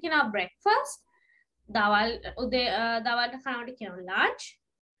කනවකට කියනවා breakfast, දවල්ට කනවට කියනවා lunch,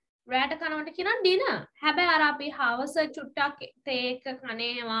 රාට කනවට කියනවා dinner. හැබැයි අර අපි හවස චුට්ටක් තේ එක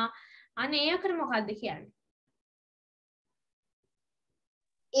කනේවා, අනේ ඒකට මොකද්ද කියන්නේ?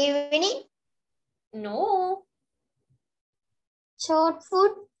 Evening. No. Short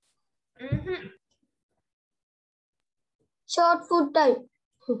food. Short food time.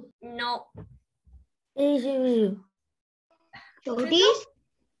 No. Easy. Cookies.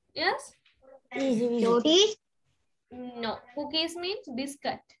 Yes? Cookies. No. Cookies means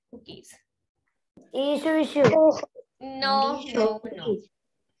biscuit. Cookies. Easy. No.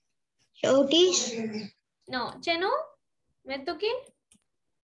 Otis. No. Chenu? Metuki?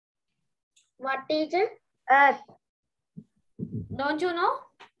 What teacher? Earth. Don't you know?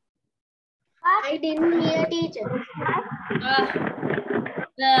 I didn't hear teacher.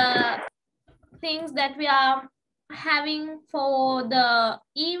 The things that we are having for the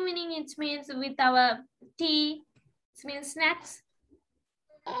evening, it means with our tea, it means snacks.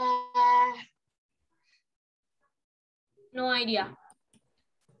 No idea.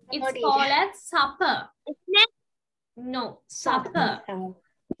 It's called as supper. No, supper.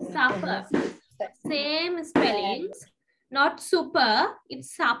 Supper. Same spellings. Not super,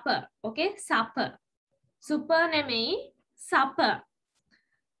 it's supper. Okay, supper. Super නෙමෙයි, supper.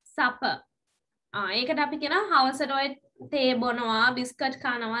 Supper. ඒකට අපි කියන හවසට ඔය තේ බොනවා, biscuit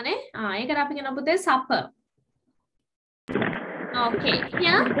කනවානේ. ඒකට අපි කියන පුතේ supper. Okay,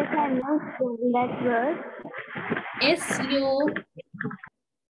 here. That word. SU.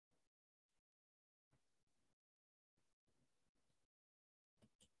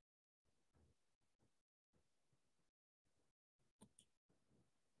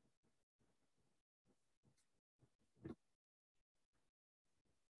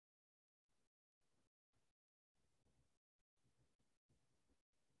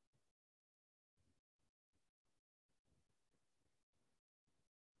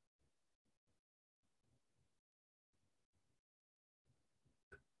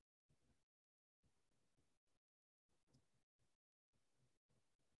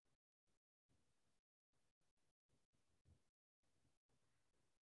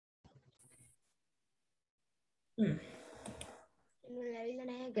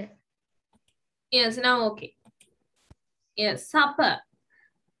 Yes, now okay. Yes, supper.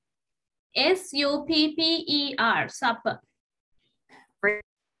 SUPPER, supper.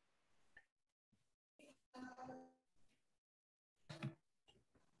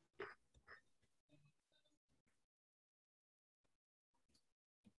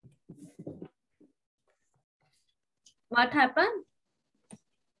 What happened?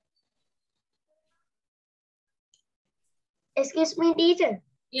 Excuse me, teacher.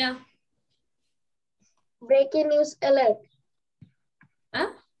 Yeah. Breaking news alert. Huh?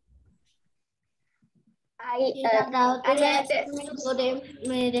 I heard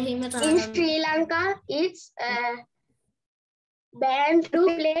in Sri Lanka, it's banned to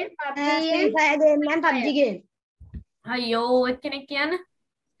play PUBG and PUBG game. Ayo, what can I can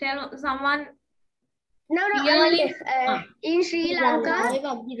tell someone? No, Really? in Sri Lanka,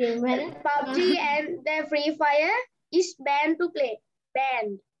 PUBG and the Free Fire is banned to play.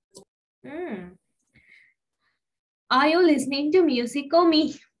 Banned. Are you listening to music or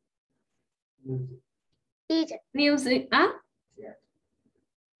me? Teacher. Music, huh?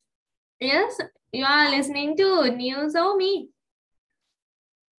 Yes, you are listening to news or me?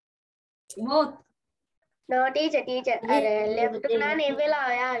 Both. No, teacher. Left to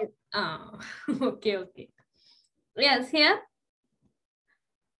Okay. Yes, here.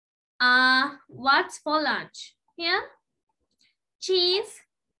 What's for lunch? Here, cheese,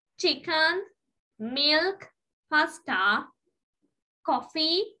 chicken, milk, pasta,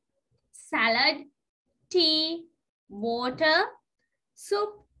 coffee, salad, tea, water,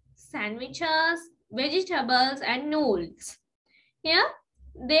 soup, sandwiches, vegetables, and noodles. Here,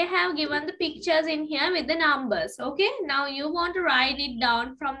 they have given the pictures in here with the numbers. Okay, now you want to write it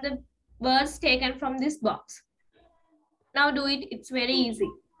down from the words taken from this box. Now do it, it's very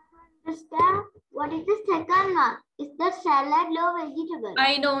easy. What is the second one? Is the salad or vegetable?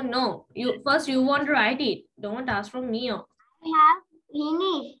 I don't know. You want to write it. Don't ask from me. I have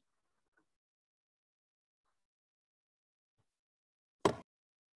finished.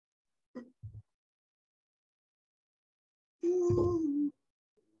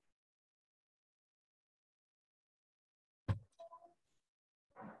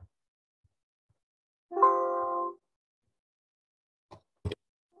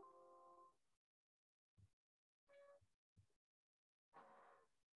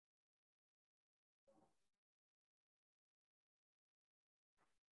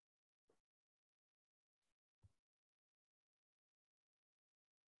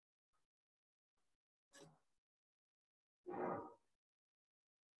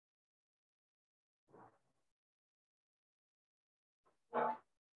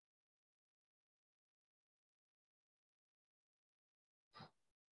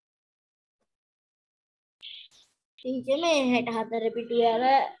 Teacher මේ 64 පිටියල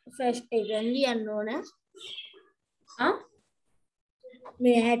first එකෙන් ලියන්න ඕන.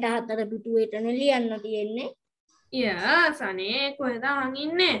 මේ 64 පිටුවේටනේ ලියන්න තියෙන්නේ. Yes, අනේ කොහෙද අහන්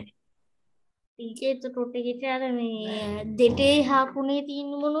ඉන්නේ? ටීචර් එතකොට ටීචර් මේ දෙටේ හාකුනේ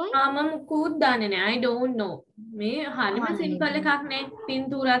තියෙන මොනවයි? මම මුකුත් දන්නේ නැහැ. I don't know. මේ හරිම සිම්පල් එකක් නේ.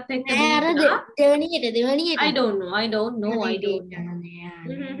 පින්තූරත් එක්ක නෑ අර දීලා. දෙවණියට I don't know. I don't know. Write it.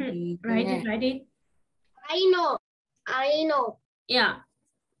 Write it. I know. Yeah.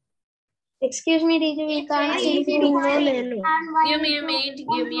 Excuse me, teacher, we can't see the yellow. Give me a minute.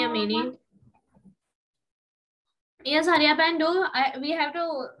 Give me a minute. Yes, hurry up and do. We have to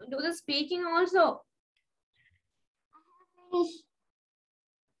do the speaking also.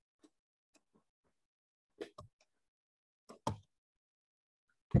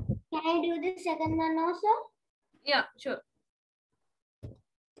 Can I do the second one also? Yeah, sure.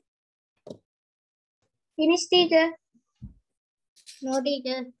 Finish, teacher. No,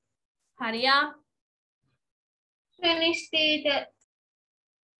 teacher. Hurry up. Finish, teacher.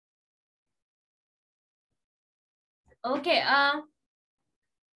 Okay.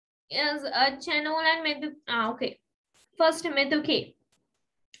 Yes, Chanul and Medu. Okay. First, Meduki.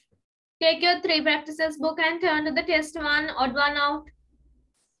 Take your 3 practices book and turn to the test 1, odd one out.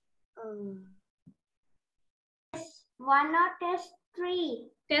 1 or test 3?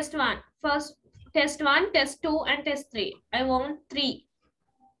 Test 1. First, test 1, test 2, and test 3. I want 3.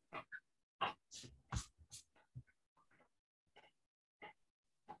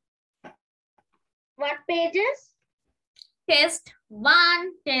 What pages? Test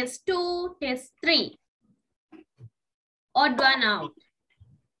 1, test 2, test 3. Odd one out.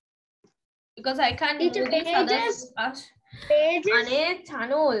 Because I can't do Teacher, these others. Pages? Ane,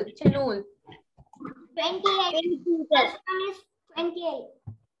 Chanul. 28. First one is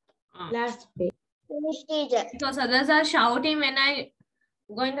 28. Last page. Finish, teacher. Because others are shouting when I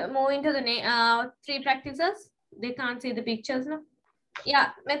going to move into the 3 practices. They can't see the pictures now.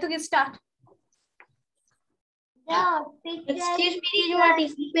 Yeah, Methuki, start. The picture. Excuse me, teacher, what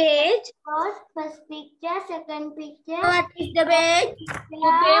is the page? First picture, second picture. What is the page?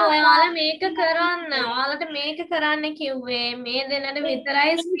 පුතේ ඔයාලා මේක කරන්න. ඔයාලට මේක කරන්න කිව්වේ. මේ දෙන්නට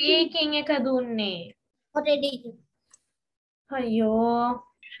විතරයි ස්පීකින් එක දුන්නේ. Okay, teacher. අයියෝ.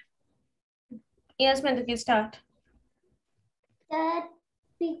 Yes, Methuki, start. Third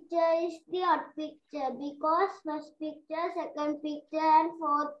picture is the odd picture because first picture, second picture, and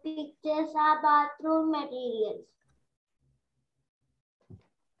fourth pictures are bathroom materials.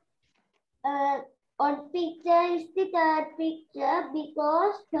 Odd picture is the third picture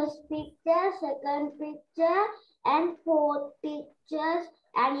because first picture, second picture, and fourth pictures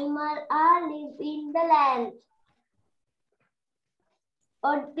animals are live in the land.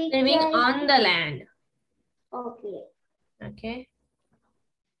 Odd picture Living is on the land. okay. Okay.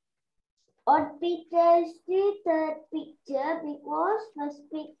 Odd picture is the third picture because first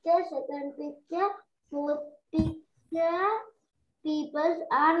picture, second picture, fourth picture, people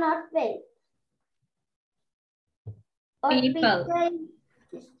are not well. Odd People. picture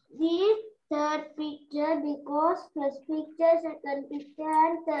is the third picture because first picture, second picture,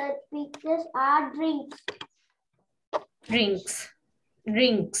 and third pictures are drinks.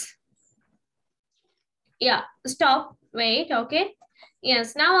 Drinks. Yeah, stop. Wait, okay.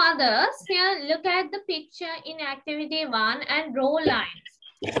 Yes, now others. Here, look at the picture in activity 1 and draw lines.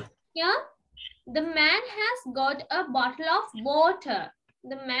 Here, the man has got a bottle of water.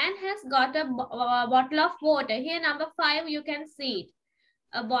 The man has got a bottle of water. Here, number 5, you can see it.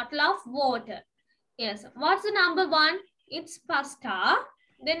 A bottle of water. Yes. What's the number 1? It's pasta.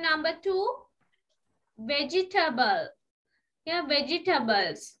 Then number 2, vegetable. Here,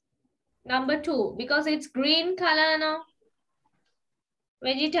 vegetables. Number 2, because it's green color now.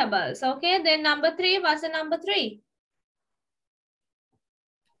 Vegetables. Okay. Then number 3, what's the number 3?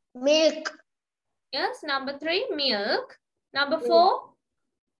 Milk. Yes, number 3, milk. Number 4,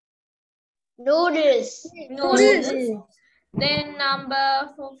 Noodles. noodles. Then number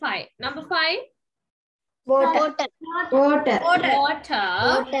 5. Number 5, Water.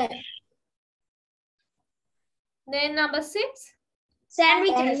 water. Then number 6,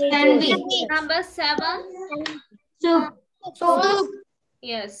 Sandwiches. number 7, Soup.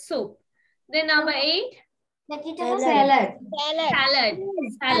 yes, soup. Then number 8, Salad.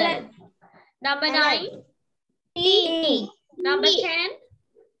 salad. Number 9, Tea. number 10,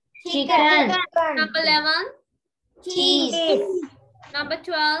 Chicken. number 11, Cheese. number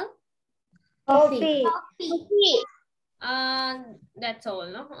 12. Coffee. That's all,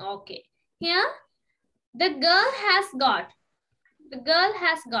 no? Okay. Here, the girl has got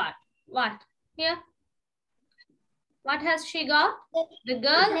what? Here, what has she got? The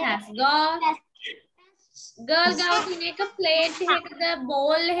girl has got. Girl ගාව එක plate එකකද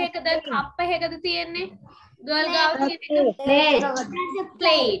bowl එකකද cup එකකද තියෙන්නේ? Girl ගාව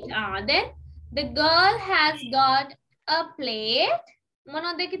plate. Then The girl has got a plate.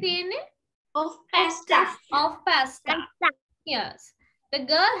 මොනවද එකේ තියෙන්නේ? Of pasta. Of pasta. Yes. The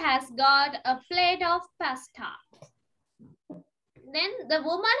girl has got a plate of pasta. Then the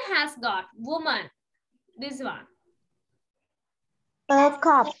woman has got, woman, this one. A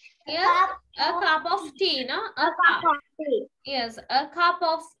cup. Yes, a cup of tea, no? A cup. Yes, a cup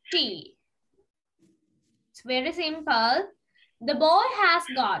of tea. It's very simple. The boy has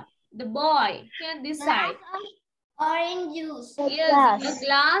got, the boy, here this side. Orange juice. Yes, a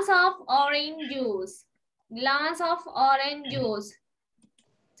glass of orange juice. Glass of orange juice.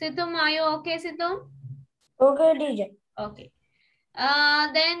 Situm, are you okay, Situm? Okay, teacher. Okay.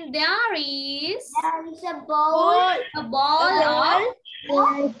 Then there is A bowl. a ball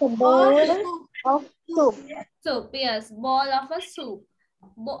Like a bowl of soup. of soup. Yes, ball of a soup.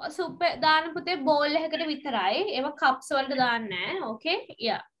 Soup දාන්න පුතේ bowl එකකට විතරයි. ඒවා cups වලට දාන්න නැහැ. Okay?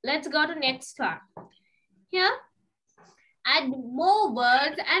 Yeah. Let's go to next one. Here. Add more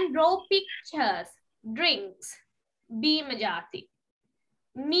words and draw pictures. Drinks. B majati.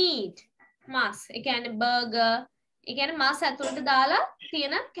 Meat. Mas. ඒ කියන්නේ burger. ඒ කියන්නේ මස් ඇතුළට දාලා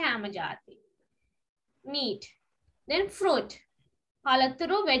තියෙන කෑම ಜಾති. Meat. Then fruit.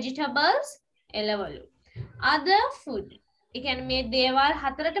 පළතුරු, vegetables, එළවලු. Other food. ඒ කියන්නේ මේ දේවල්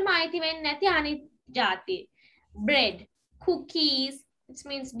හතරටම අයිති වෙන්නේ නැති අනිත් ಜಾති. Bread, cookies, it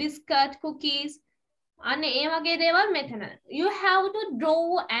means biscuit, cookies. අන්න ඒ වගේ දේවල් මෙතන. You have to draw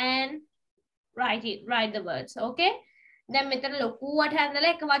and write the words, okay? දැන් මෙතන ලොකුවට හැඳලා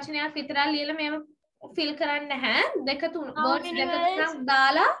එක වචනයක් විතරක් ලියලා මේව fill කරන්න නැහැ. දෙක තුන words දෙක තුනක්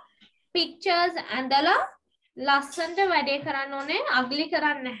දාලා pictures ඇඳලා ලස්සනට වැඩේ කරන්න ඕනේ. ugly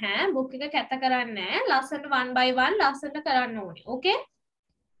කරන්න නැහැ. book එක කැත කරන්න නැහැ. ලස්සනට one by one ලස්සනට කරන්න ඕනේ. Okay?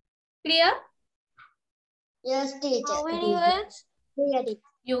 Clear? Yes, teacher. How many words?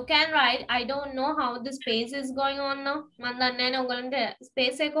 You can write. I don't know how the space is going on now. මම දන්නේ නැහැ ඔයගලන්ට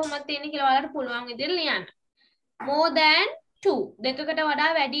space එක කොහොමද තියෙන්නේ කියලා ඔයාලට පුළුවන් විදිහට ලියන්න. More than 2. දෙකකට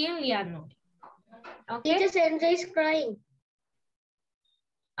වඩා වැඩියෙන් ලියන්න ඕනේ. Okay? Teacher, Sandra is crying.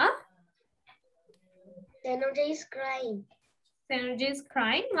 Huh? Sandra is crying. Senuja is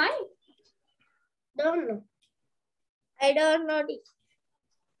crying. Why? Don't know. I don't know.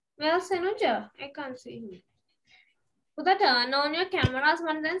 Well, Senuja, I can't see him. Puta, turn on your cameras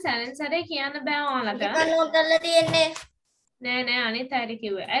one then silence are කියන්න බෑ ඔයාලට. note කරලා තියෙන්නේ. නෑ නෑ අනිත් අයට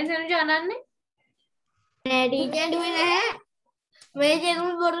කිව්වේ. ඇයි Senuja අනන්නේ? නෑ teacher දුවේ නැහැ. මේ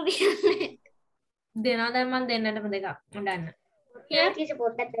ජෙනුල් බොරු කියන්නේ. දෙනවා දැන් මම දෙන්නටම දෙකක් උඩන්න. teacher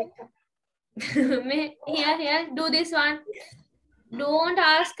පොඩ්ඩක් දැක්කා. Here, do this one. Don't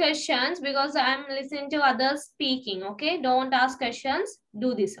ask questions because I'm listening to others speaking, okay? Don't ask questions.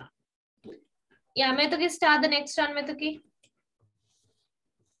 Do this one. Yeah, Metuki, start the next one, Metuki.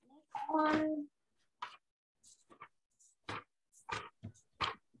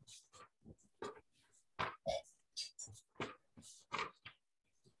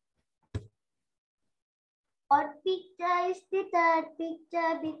 What picture is the third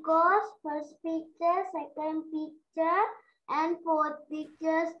picture because first picture, second picture, and fourth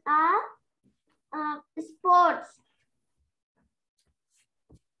pictures are sports.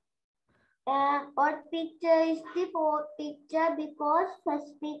 What picture is the fourth picture because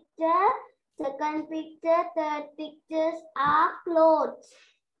first picture, second picture, third pictures are clothes.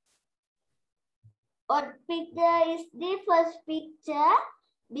 What picture is the first picture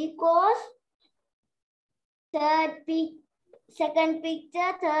because second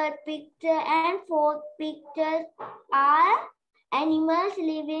picture, third picture, and fourth pictures are animals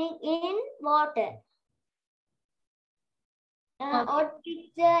living in water. What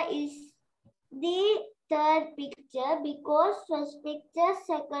picture is the third picture because first picture,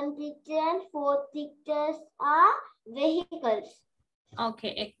 second picture, and fourth pictures are vehicles.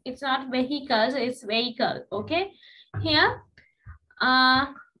 Okay, it's not vehicles, it's vehicle, okay? Here,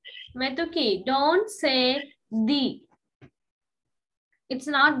 Metuki, don't say the. It's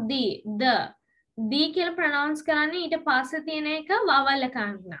not the. The කියලා pronounce කරන්නේ ඊට පස්සේ තියෙන එක vowel එක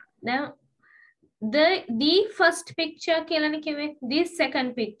ගන්න. Then the first picture කියලානේ කිව්වේ. The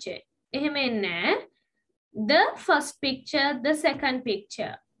second picture. එහෙම එන්නේ. The first picture, the second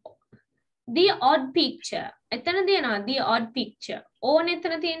picture. The odd picture. එතන තියෙනවා the odd picture. ඕන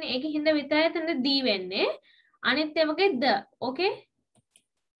එතන තියෙන ඒකේ හින්දා විතරයි එතන the වෙන්නේ. අනිත් ඒවාගේ the. Okay?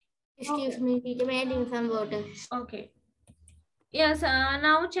 Excuse me, teacher, may I drink some water? Okay. Yes,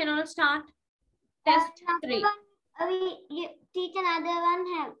 now channel start. Test 3. Teach another one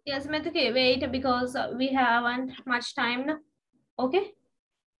have. Yes, Metuki, wait because we haven't much time now. Okay?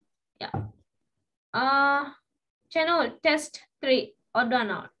 Yeah. Channel test 3 or done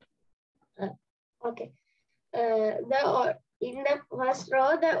not. Okay. In the first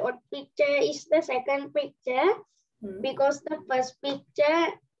row, the odd picture is the second picture because the first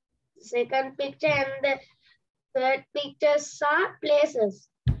picture, second picture, and the third pictures are places.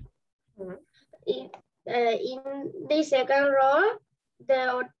 In the second row, the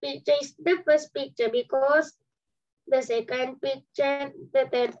odd picture is the first picture because the second picture, the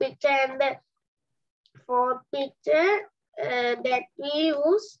third picture, and the fourth picture that we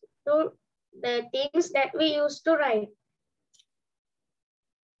use to the things that we use to write.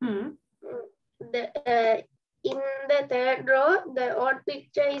 In the third row, the odd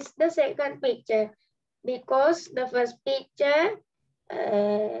picture is the second picture because the first picture,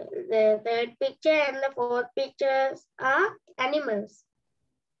 the third picture, and the fourth pictures are animals.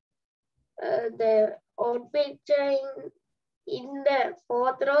 The odd picture in the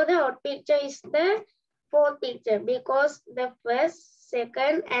fourth row, the odd picture is the fourth picture because the first,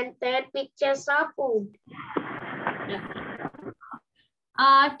 second, and third pictures are food.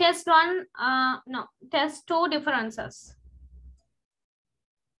 Test 1, no, test 2 differences.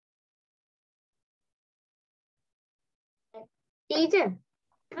 Teacher,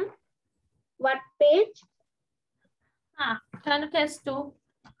 what page? Turn to test 2.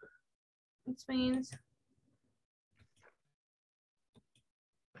 Which means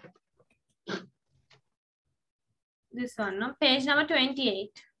this one, no? Page number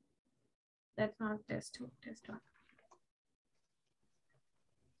 28. That's not test 2, test 1.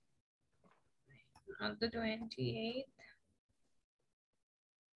 Not the 28th.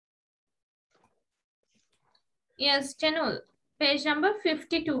 Yes, Chenul. Page number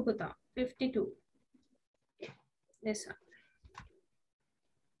 52. 52. This one.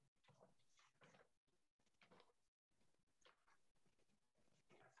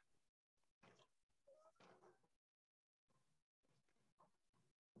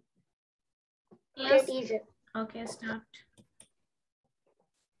 Yes. Okay, teacher. Okay, start.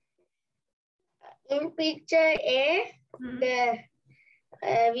 In picture A,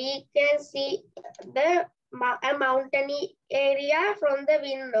 we can see a mountainy area from the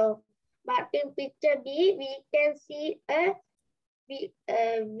window. But in picture B, we can see a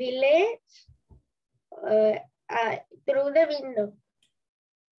village through the window.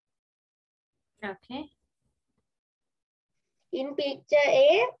 Okay. In picture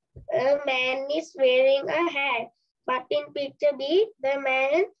A man is wearing a hat. But in picture B, the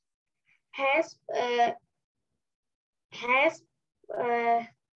man has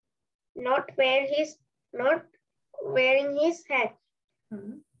not wearing his hat.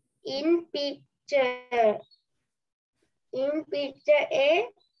 In picture A,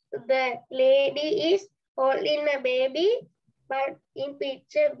 the lady is holding a baby, but in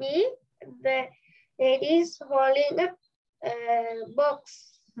picture B, the lady is holding a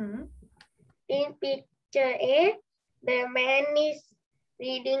box. In picture A, the man is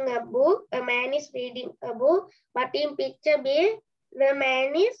reading a book. A man is reading a book, but in picture B, the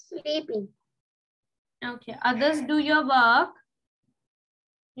man is sleeping. Okay, others, do your work.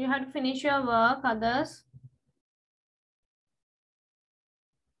 You have to finish your work, others.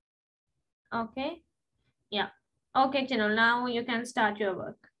 Okay. Yeah. Okay, Chinul, now you can start your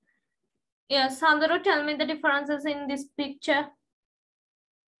work. Yes, Sandro, tell me the differences in this picture.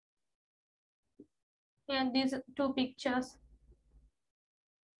 Yeah, these 2 pictures.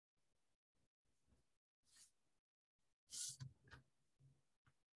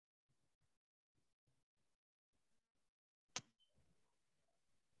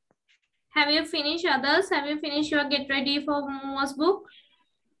 Have you finished, others? Have you finished your get ready for Momo's book?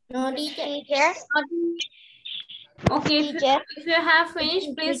 No, teacher. Okay, if you have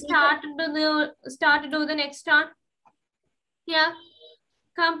finished, please start to do the next one. Yeah,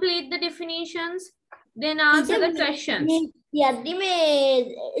 complete the definitions, then answer the questions.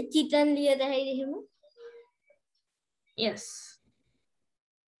 Yes.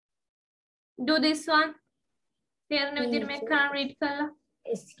 Do this one. Read color.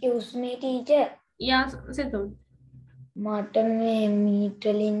 Excuse me, teacher. Yeah, Siddhu. මට මේ meet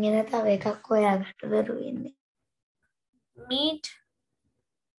වලින් එන තව එකක් හොයාගන්න බැරුවෙන්නේ. Meat.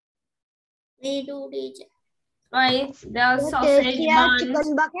 Me too, teacher. Right, there's sausage buns.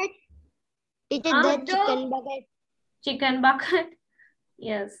 Chicken bucket. Teacher, the chicken bucket. Chicken bucket.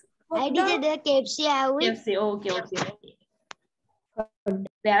 Yes. I did the KFC. KFC. Okay.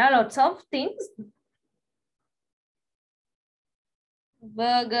 There are lots of things.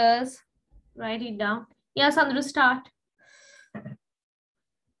 Burgers. Write it down. Yes, Sandru, start.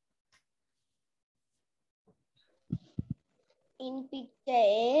 In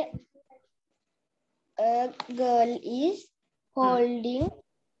picture A girl is holding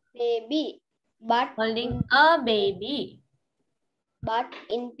baby. But Holding a baby. But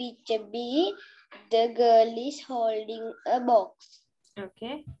in picture B, the girl is holding a box.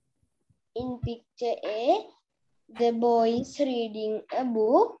 Okay. In picture A, the boy is reading a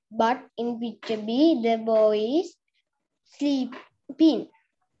book. But in picture B, the boy is sleeping.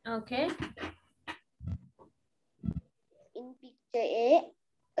 Okay. In picture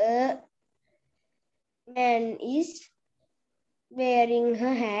a man is wearing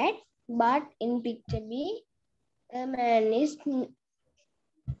a hat. But in picture B, a man is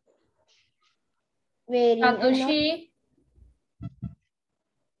wearing Satushi.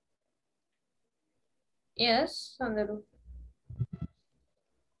 Yes, Sandaru.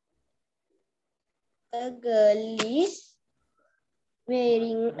 a girl is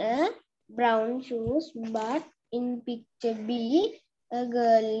wearing a brown shoes, but in picture B, a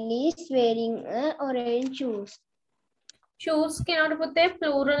girl is wearing a orange shoes. Shoes කෙනවට පුතේ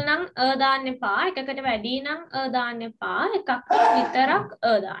plural නම් දාන්න එපා. එකකට වැඩි නම් දාන්න එපා. එකක් විතරක්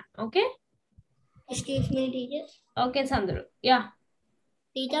දාන්න. Okay? Excuse me, teacher. Okay, Sandaru. Yeah.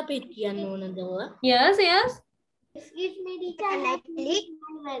 Teacher, පිට කියන්න ඕනද ඔය? Yes, yes. Excuse me, teacher.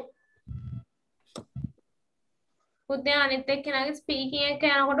 පුතේ අනිත් එක්කෙනාගේ ස්පීකින් එක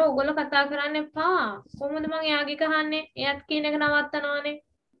යනකොට ඕගොල්ලෝ කතා කරන්න එපා. කොහොමද මං එයාගේ කහන්නේ? එයාත් කියන එක නවත්තනවානේ.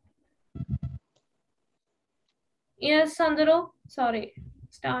 Yes, Sandaru. Sorry.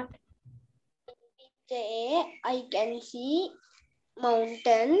 Start. Picture A, I can see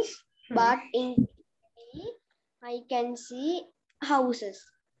mountains, but in B, I can see houses.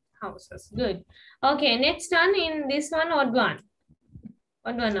 Houses. Good. Okay, next one in this one, odd one.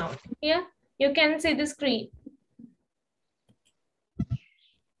 Odd one out. Here, you can see the screen.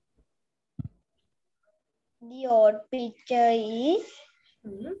 The odd picture is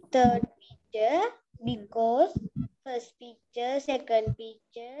third picture because first picture, second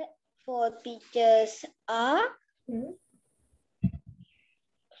picture, fourth pictures are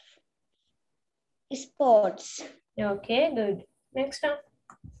sports. Okay, good. Next one.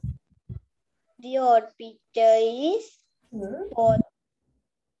 The odd picture is fourth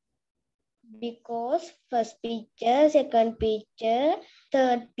because first picture, second picture,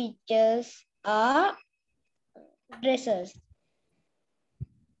 third pictures are dresses.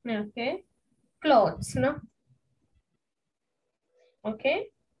 Okay. Clothes, no? Okay.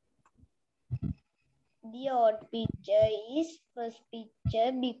 The odd picture is first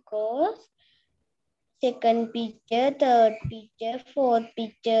picture because second picture, third picture, fourth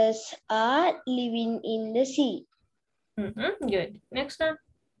pictures are living in the sea. Good. Next one.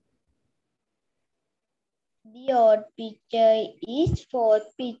 The odd picture is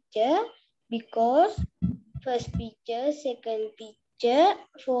fourth picture because first picture, second picture,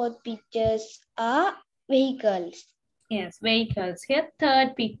 fourth pictures are vehicles. Yes, vehicles. Here,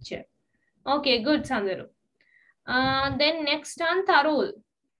 third picture. Okay, good, Sandaru. Then next one, Tarul.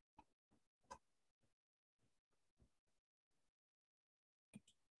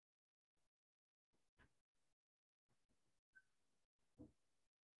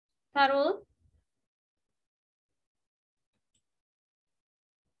 Tarul.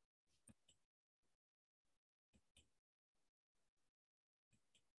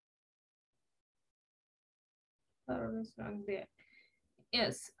 Tarul is not there.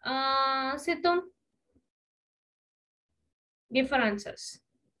 Yes. Situm. Differences.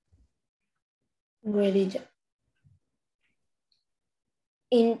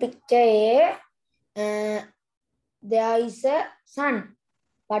 In picture A, there is a sun,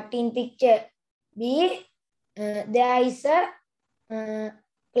 but in picture B, there is a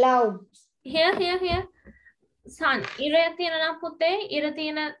clouds. Here. Sun. ඉරය තියෙන නම් පුතේ ඉර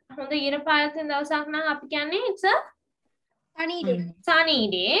තියෙන හොඳ ඉර පාය තියෙන දවසක් නම් අපි කියන්නේ it's a Sunny day. sunny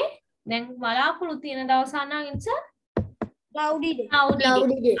day. දැන් බලාකුළු තියෙන දවසක් නම් it's a Cloudy day.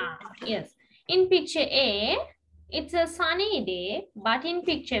 cloudy day. Yes. In picture A, it's a sunny day, but in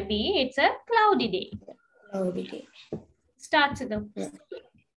picture B, it's a cloudy day. Cloudy day. Start with them.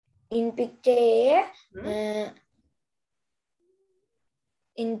 In picture A,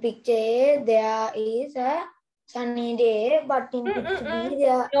 there is a sunny day, but in picture B,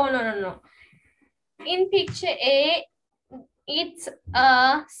 there... No. In picture A, it's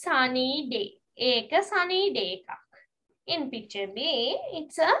a sunny day. Ek a sunny day එකක්. In picture B,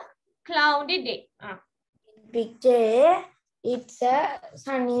 it's a cloudy day. In picture A, it's a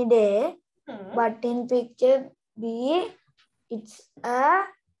sunny day, but in picture B, it's a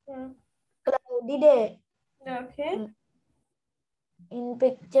cloudy day. Okay. In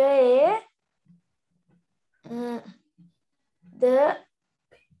picture A,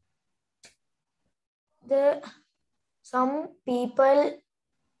 some people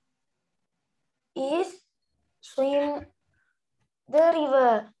is swim the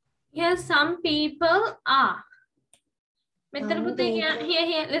river. Yes, some people are. Some people.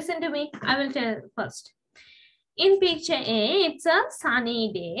 Here, listen to me. I will tell first. In picture A, it's a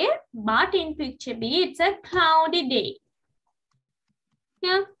sunny day, but in picture B, it's a cloudy day.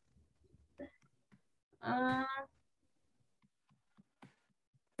 Yeah.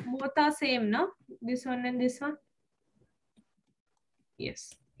 Both are same, no? This one and this one.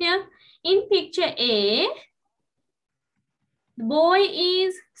 Yes. Here, in picture A, the boy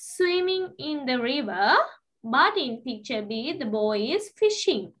is swimming in the river, but in picture B, the boy is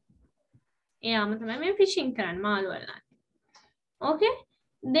fishing. Fishing. Okay.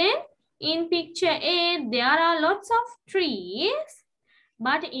 Then in picture A, there are lots of trees,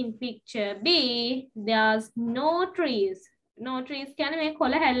 but in picture B, there's no trees. No trees.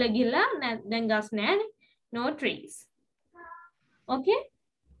 No trees. Okay.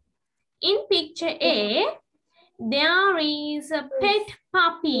 In picture A, there is a pet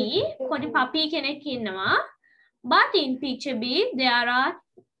puppy. But in picture B, there are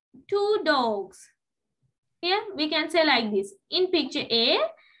 2 dogs. Here we can say like this. In picture A,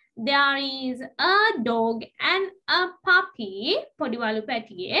 there is a dog and a puppy. But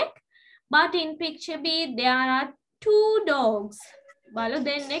in picture B, there are 2 dogs.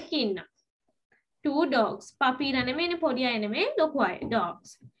 2 dogs. Puppy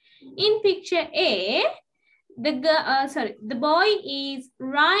dogs. In picture A, the boy is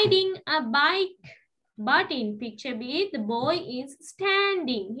riding a bike. But in picture B, the boy is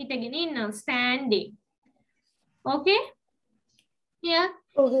standing. Standing. Okay? Here,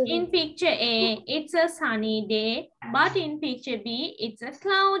 in picture A, it's a sunny day. But in picture B, it's a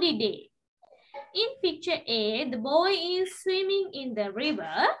cloudy day. In picture A, the boy is swimming in the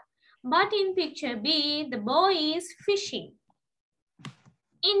river. But in picture B, the boy is fishing.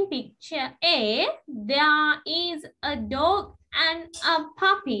 In picture A, there is a dog and a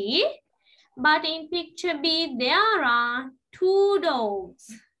puppy. But in picture B, there are 2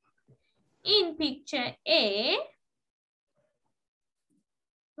 dogs. In picture A,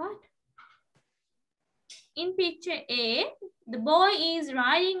 what? In picture A, the boy is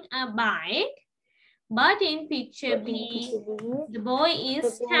riding a bike. But in picture B, the boy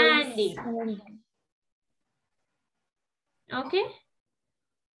is standing. Okay?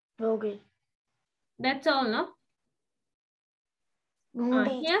 Okay. That's all, no?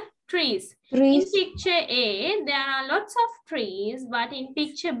 Here, trees. Trees. In picture A, there are lots of trees, but in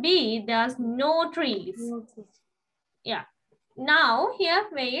picture B, there's no trees. Yeah. Now, here,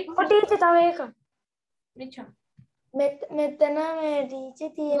 wait. Which one?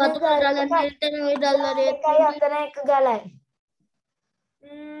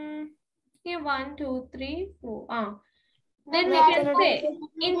 Here, 1, 2, 3, 4. Then we can say,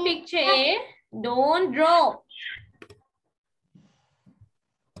 in picture A, don't draw.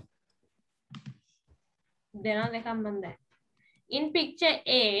 In picture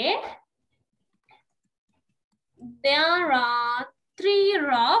A, there are 3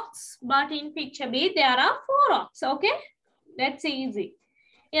 rocks, but in picture B, there are 4 rocks. Okay? That's easy.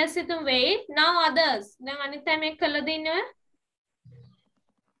 Yes, it wait. Now others. Then Anita make color dinner.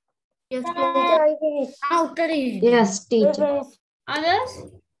 Yes, teacher. Others?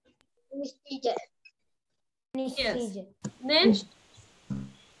 Teacher. Yes. Then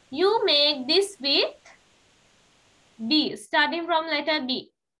you make this with B, starting from letter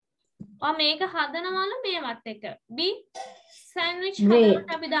B. Or make a hadanawalu me matteka. B sandwich hadana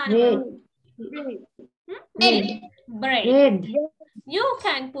abidana. Bread. You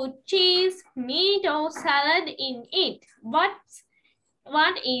can put cheese, meat, or salad in it. What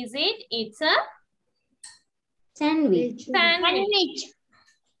is it? It's a Sandwich. sandwich.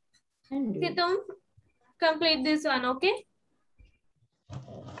 Situm, complete this one, okay?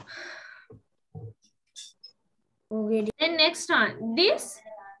 Okay. Then next one, this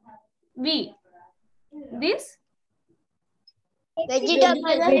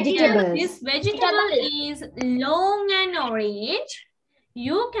Vegetables. This vegetable is long and orange.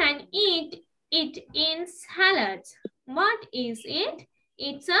 You can eat it in salads. What is it?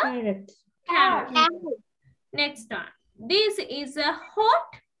 It's a carrot. Next one. This is a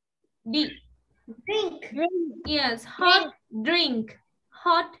hot drink. Yes, hot drink.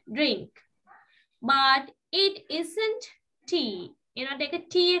 Hot drink. But it isn't tea. You know, take a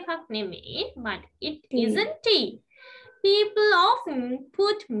tea, but it isn't tea. People often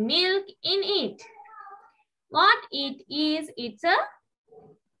put milk in it. What it is, it's a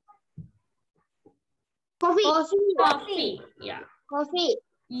coffee. Yeah. Coffee.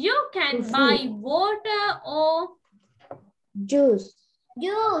 You can buy water or Juice.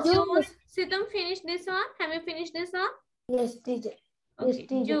 Sitam, finish this one. Have you finished this one? Yes, teacher. Okay.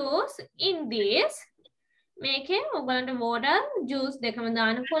 Juice in this. Make it water. Juice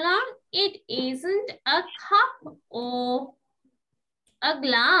it isn't a cup or a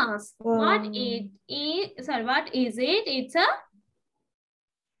glass. What it is? Sorry, what is it? It's a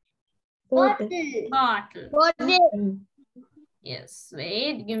Bottle. bottle. Bottle. Yes.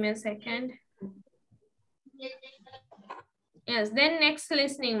 Wait. Give me a second. Yes. Then next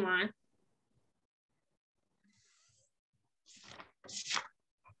listening one.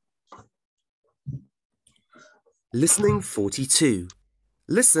 Listening 42.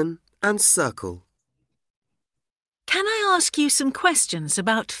 Listen and circle. Can I ask you some questions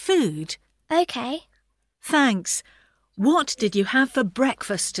about food? Okay. Thanks. What did you have for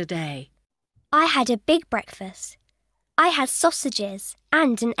breakfast today? I had a big breakfast. I had sausages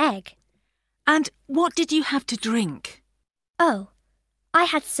and an egg. And what did you have to drink? Oh, I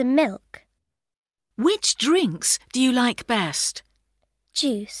had some milk. Which drinks do you like best?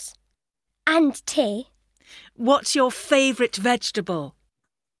 Juice. And tea. What's your favourite vegetable?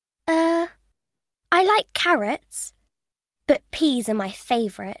 I like carrots, but peas are my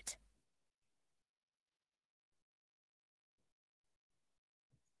favourite.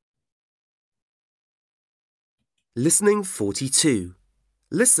 Listening 42.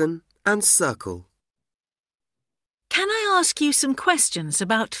 Listen and circle. Can I ask you some questions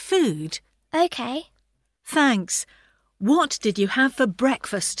about food? Okay. Thanks. What did you have for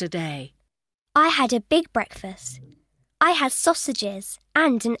breakfast today? I had a big breakfast. I had sausages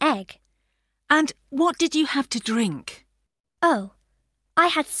and an egg. And what did you have to drink? Oh, I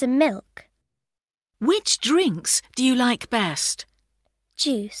had some milk. Which drinks do you like best?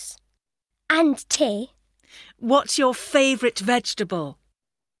 Juice. And tea. What's your favourite vegetable?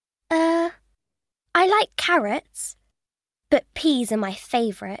 I like carrots, but peas are my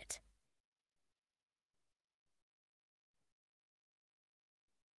favourite.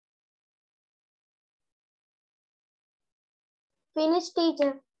 Finish,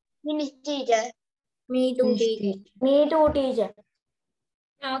 teacher. Finish, teacher. Me too, teacher. Me too, teacher.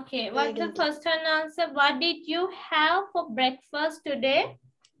 Okay. What's the first one answer? What did you have for breakfast today?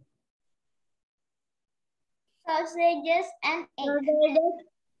 Sausages and egg.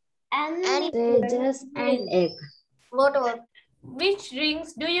 Sausages and egg. What? Which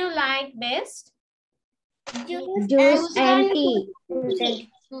drinks do you like best? Juice and tea.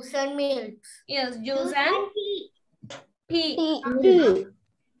 Juice and milk. Yes, juice and tea. Tea.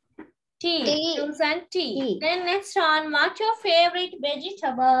 Juice and tea. Tea. Then next one, what's your favorite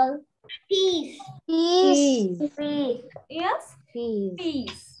vegetable? Peas. Peas. Yes? Peas.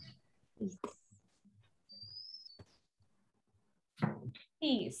 Peas.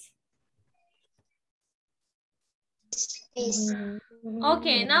 Peas. Peas.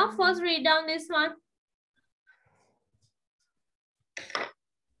 Okay, now first read down this one.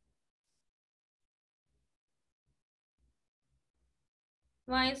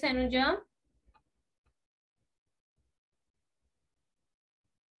 Why, Sanuja?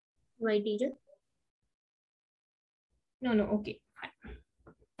 Why, teacher? No, okay. Fine.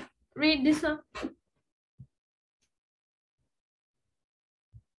 Read this one.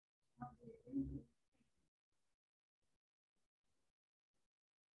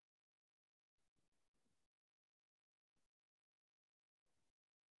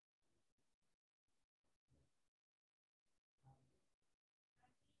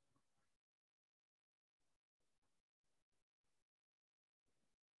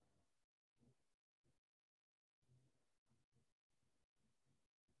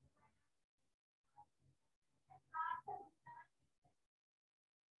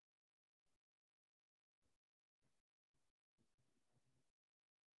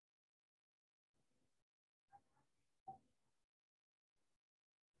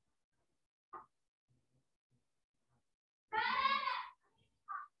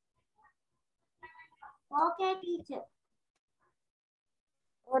 Okay, teacher.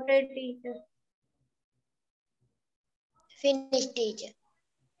 Okay, teacher. Finish, teacher.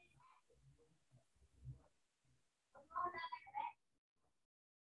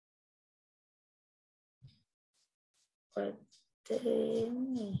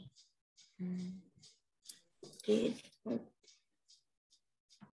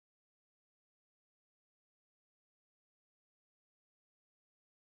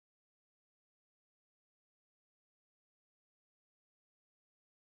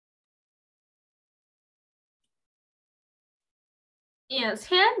 Yes,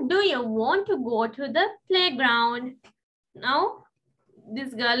 here, do you want to go to the playground? Now,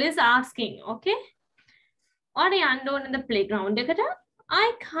 this girl is asking, okay? Or you unknown in the playground. I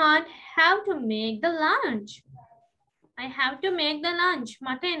can't have to make the lunch. I have to make the lunch.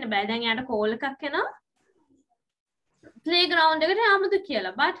 මට එන්න බෑ. දැන් යාට call එකක් එනවා. Playground එකට යමුද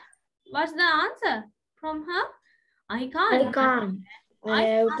කියලා. But what's the answer from her? I can't. I can't. I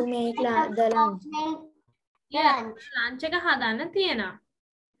have to make the lunch. Yeah, lunch එක හදන්න තියෙනවා.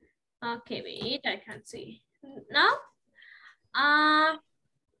 Okay, wait, I can see. Now, I'm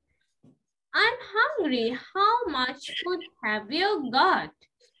hungry. How much food have you got?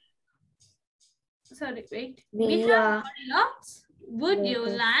 Sorry, wait. We have lots. Would you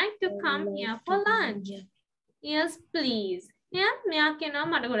like to come here for lunch? Yes, please. Yeah, මෙයා කියනවා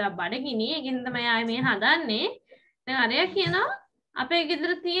මට ගොඩක් බඩගිනි. ඒකින් තමයි ආයේ මේ හදන්නේ. දැන් අරයා කියනවා අපේ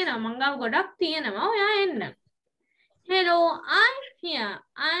ගෙදර තියෙනවා. මං ගාව ගොඩක් තියෙනවා. ඔයා එන්න. Hello, I'm here.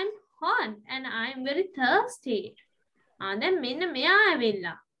 I'm hot and I'm very thirsty. දැන් මෙන්න මෙයා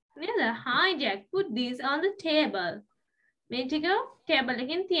ඇවිල්ලා. නේද? Hi Jack, put these on the table. මේ ටික table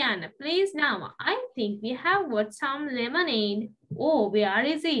එකකින් තියන්න. Please now. I think we have got some lemonade. Oh, where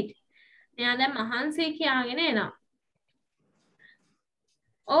is it? මෙයා දැන් මහන්සි කියාගෙන එනවා.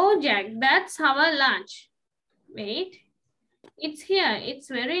 Oh Jack, that's our lunch. Wait. It's here. It's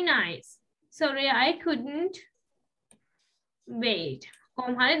very nice. Sorry, I couldn't wait.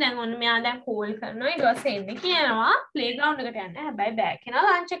 කොහොම හරි දැන් ඔන්න මෙයා දැන් කෝල් කරනවා. ඊට පස්සේ එන්න කියනවා ප්ලේග්‍රවුන්ඩ් එකට යන්න. හැබැයි බෑග් එක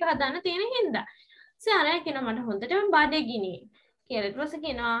ලන්ච් එක හදන්න තියෙන හින්දා. සරයා කියනවා මට හොඳටම බඩගිනි. කියලා ඊට පස්සේ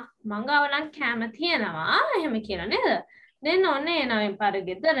කියනවා මං ගාව නම් කැම තියෙනවා. එහෙම කියලා නේද? දැන් ඔන්න එනවා මේ පාර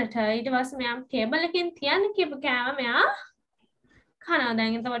ගෙදරට. ඊට පස්සේ මෙයා ටේබල් එකෙන් තියන්න කියපු කෑම මෙයා කනවා.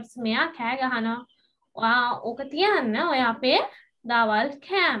 දැන් එතකොට මෙයා කෑ ගහනවා. ඕක තියන්න ඔය අපේ දවල්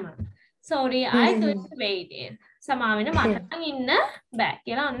කෑම. Sorry, I couldn't wait in. සමාව වෙන මට නම් ඉන්න බෑ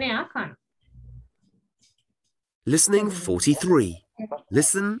කියලා ඔන්න එයා කනවා. Listening 43.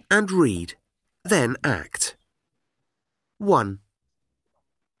 Listen and read. Then act. 1,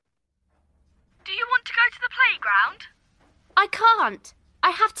 Do you want to go to the playground? I can't.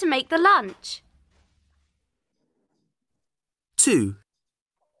 I have to make the lunch. 2,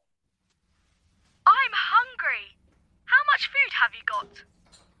 I'm hungry. How much food have you got?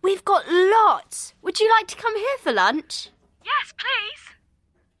 We've got lots. Would you like to come here for lunch? Yes, please.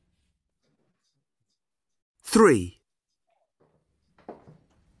 3,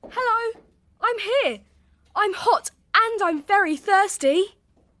 Hello, I'm here. I'm hot and I'm very thirsty.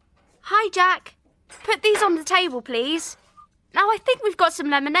 Hi, Jack. Put these on the table, please. Now I think we've got some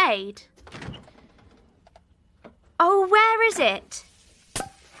lemonade. Oh, where is it?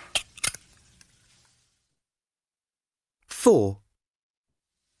 4,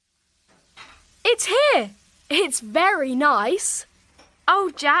 It's here. It's very nice.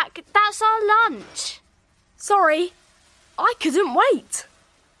 Oh, Jack, that's our lunch. Sorry, I couldn't wait.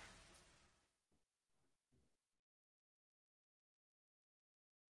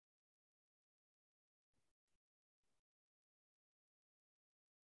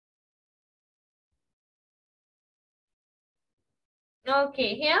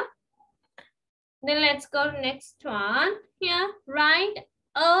 Okay, here. Then let's go to next one. Here, write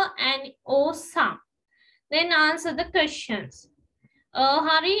a and o sum. Then answer the questions. A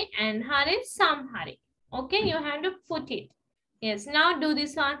hari and hari, some hari. Okay, you have to put it. Yes, now do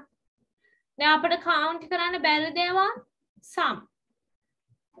this one. Now අපිට count කරන්න බැරි දේවල් sum.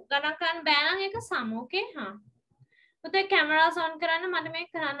 ගණන් කරන්න බෑ නම් ඒක sum, okay? හා. පුතේ cameras on කරන්න මට මේක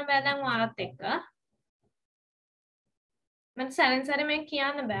කරන්න බෑ දැන් ඔයාලත් එක්ක. මට සැරෙන් සැරේ මේක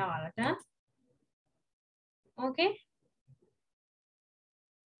කියන්න බෑ ඔයාලට. Okay?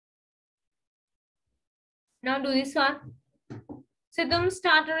 Now do this one. Sidhum,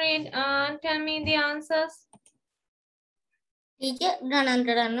 start to read. Tell me the answers. Teacher, ගණන්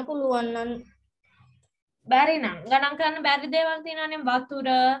කරන්න පුළුවන් නම් බැරි නම් ගණන් කරන්න බැරි දේවල් තියෙනවානේ වතුර,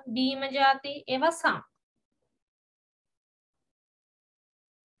 බීම ಜಾති ඒවා සම්.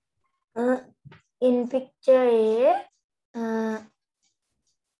 In picture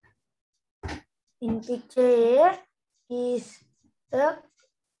A is a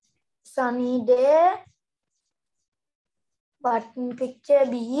sunny day, but in picture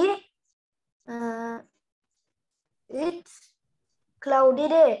B, it's cloudy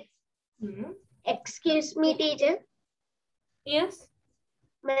day. Excuse me, teacher. Yes.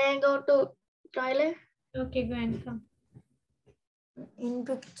 May I go to toilet? Okay, go and come. In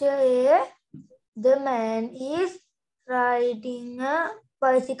picture A, the man is riding a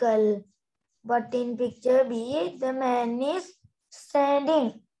bicycle, but in picture B, the man is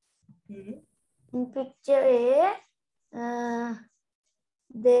standing. In picture A,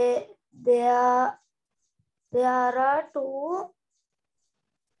 there are two.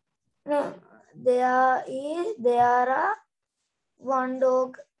 No, there are one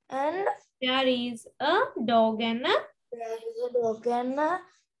dog and there is a dog and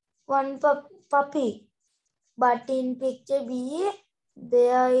one puppy. But in picture B,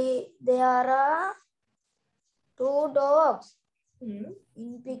 there are two dogs. In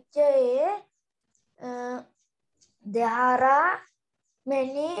picture A, there are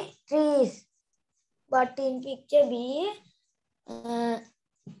many trees. But in picture B,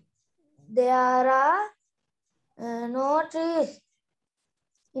 there are no trees.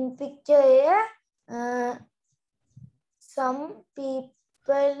 In picture A, some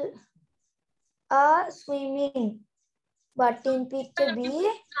people are swimming. But in picture B,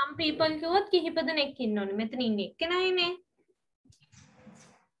 some people කිව්වොත් කිහිප දෙනෙක් ඉන්නෝනේ. මෙතන ඉන්නේ එක්කෙනයිනේ.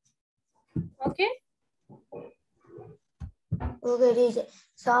 Okay? Okay, teacher.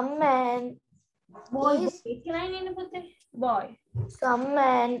 Some man boy is එක්කෙනයිනේ ඉන්නේ පුතේ. Boy. Some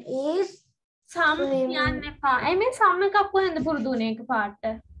man is some swimming. කියන්න එපා. I mean some එකක් කොහෙන්ද පුරුදු වුනේ එක පාට?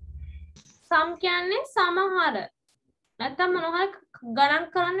 some කියන්නේ සමහර. නැත්තම් මොනවා ගණන්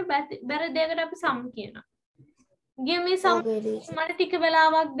කරන්න බැරි දෙයකට අපි some කියනවා. Give me some මට ටික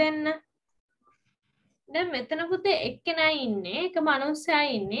වෙලාවක් දෙන්න. දැන් මෙතන පුතේ එක්කෙනයි ඉන්නේ, එක මනුස්සයයි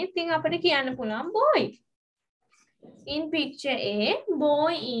ඉන්නේ. ඉතින් අපිට කියන්න පුළුවන් boy. In picture A,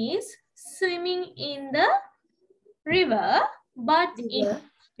 boy is swimming in the river, but in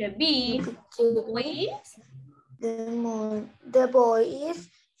picture B, boy is the boy is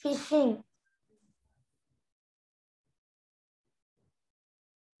fishing.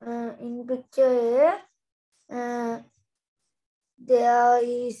 In picture A, there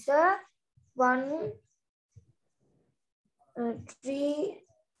is one tree.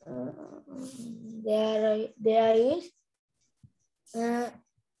 There is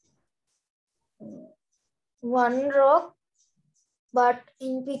one rock, but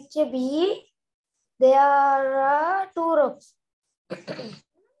in picture B, there are two rocks.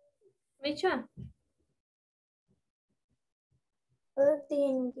 Which one?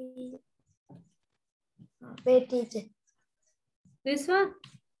 Wait, teacher. This one?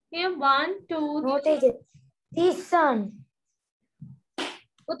 Here, 1, 2, no, teacher. This one.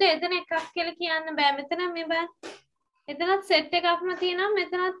 පුතේ එතන එකක් කියලා කියන්න බෑ. මෙතන මේ බෑ. එතනත් සෙට් එකක්ම තියෙනවා,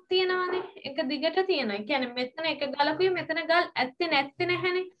 මෙතනත් තියෙනවානේ. එක දිගට තියෙනවා. ඒ කියන්නේ මෙතන එක ගලකුයි මෙතන ගල් ඇත්තේ නැත්තේ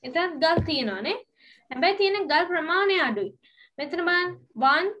නැහැනේ. එතනත් ගල් තියෙනවානේ. හැබැයි තියෙන ගල් ප්‍රමාණය අඩුයි. මෙතන බලන්න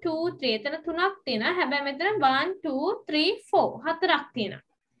 1 2 3 එතන තුනක් තියෙනවා. හැබැයි මෙතන 1 2 3 4 හතරක් තියෙනවා.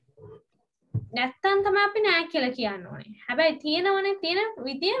 නැත්තම් තමයි අපි නෑ කියලා කියන්න ඕනේ. හැබැයි තියෙනවනේ තියෙන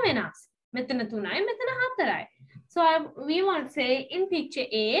විදිය වෙනස්. මෙතන 3යි මෙතන 4යි. So we want to say in picture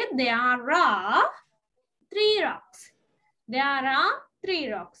A, there are 3 rocks. There are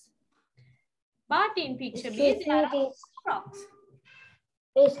 3 rocks. But in picture B, there are 4 rocks.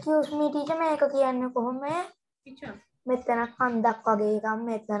 Excuse me, teacher, මේක කියන්නේ කොහොමද? Teacher. මෙතන කන්දක් වගේ එකක්,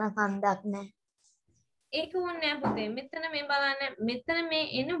 මෙතන කන්දක් නැහැ. ඒක ඕනේ නෑ පුතේ. මෙතන මේ බලන්න. මෙතන මේ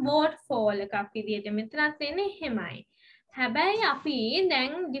එන waterfall එකක් විදියට. මෙතනත් එන්නේ එහෙමයි. හැබැයි අපි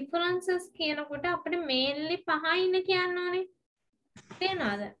දැන් differences කියනකොට අපිට mainly පහයින් කියන්න ඕනේ.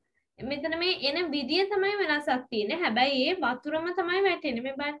 තේනවද? මෙතන මේ එන විදිය තමයි වෙනසක් තියෙන්නේ. හැබැයි ඒ වතුරම තමයි වැටෙන්නේ.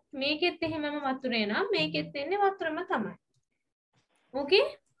 මේ බලන්න මේකෙත් එහෙමම වතුර එනවා. මේකෙත් එන්නේ වතුරම තමයි. Okay?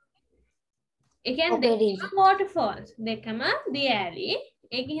 ඒ කියන්නේ දෙකම waterfalls. දෙකම දියැලි.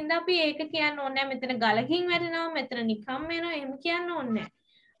 ඒකින් හින්දා අපි ඒක කියන්න ඕනේ නැහැ. මෙතන ගලකින් වැටෙනවා, මෙතන නිකම් වෙනවා. එහෙම කියන්න ඕනේ නැහැ.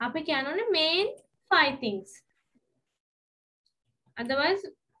 අපි කියන්න ඕනේ main 5 things. Otherwise,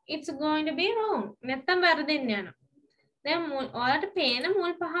 it's going to be wrong. නැත්තම් වැරදෙන්න යනවා. දැන් ඔයාලට පේන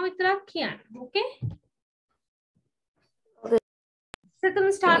මුල් පහ විතරක් කියන්න. Okay? So,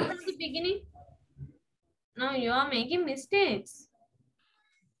 let's start from the beginning. Now you are making mistakes.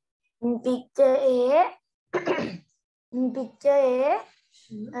 In picture A,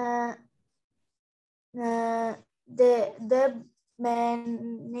 the man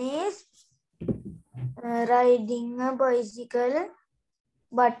is riding a bicycle.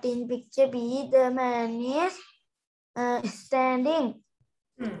 But in picture B, the man is standing.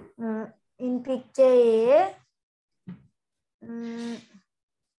 In picture A,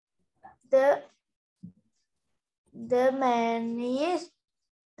 the man is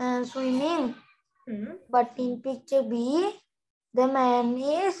swimming. But in picture B, the man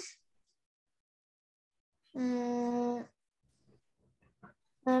is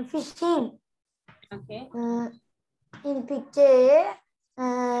fishing. Okay. In picture A,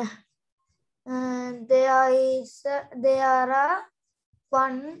 there are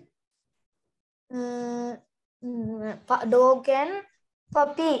one dog and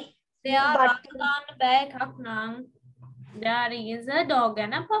puppy. There is a dog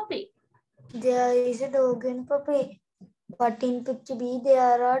and a puppy. There is a dog and puppy. But in picture B,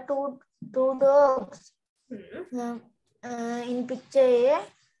 there are two dogs. In picture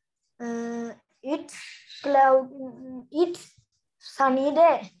A, it's sunny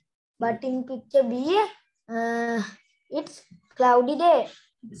day. But in picture B, it's cloudy day.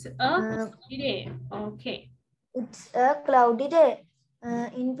 It's a cloudy day. Okay. It's a cloudy day.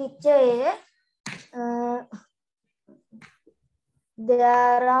 In picture A,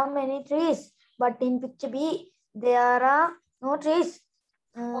 there are many trees. But in picture B, there are no trees.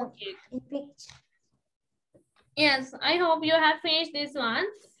 Okay. In picture. Yes, I hope you have finished this one.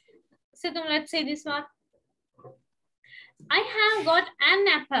 Sidum, let's say this one. I have got an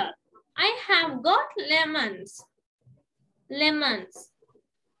apple. I have got lemons. Lemons.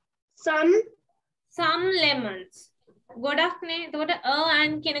 Some lemons. ගොඩක් නේ. එතකොට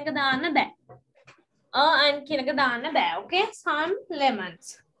and කියන එක දාන්න බෑ. And කියන එක දාන්න බෑ. Okay? Some lemons.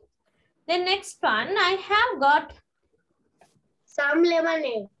 The next one, I have got some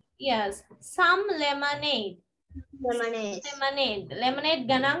lemonade. Yes, some lemonade. Lemonade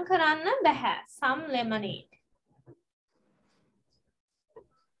ගණන් කරන්න බෑ. Some lemonade.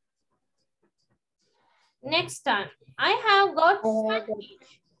 Next one, I have got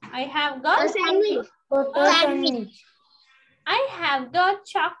sandwich. I have got A sandwich. I have got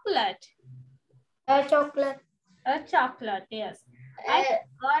chocolate. A chocolate. A chocolate, yes. I have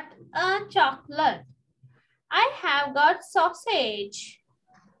got a chocolate. I have got sausage.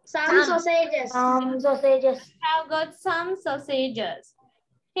 Some sausages. I have got some sausages.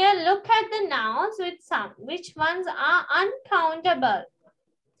 Here, look at the nouns with some. Which ones are uncountable?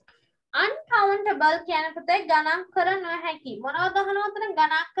 Uncountable කියන පුතේ ගණන් කර නොහැකි. මොනවද අහනවද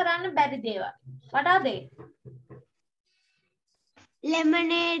ගණන් කරන්න බැරි දේවල්? What are they?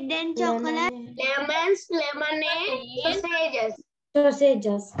 Lemonade and chocolate. Lemons, lemonade,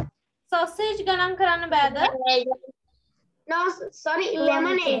 sausages. Sausage ගණන් කරන්න බෑද? No, sorry,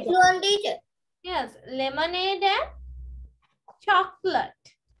 lemonade. Yes, lemonade and chocolate.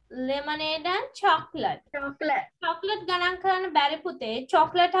 Lemonade and chocolate. Chocolate ගණන් කරන්න බැරි පුතේ.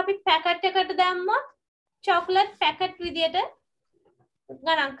 Chocolate අපි පැකට් එකට දැම්මොත් chocolate පැකට් විදියට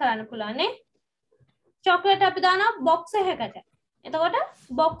ගණන් කරන්න පුළුවන් නේ. Chocolate අපි දානවා box එකකට. එතකොට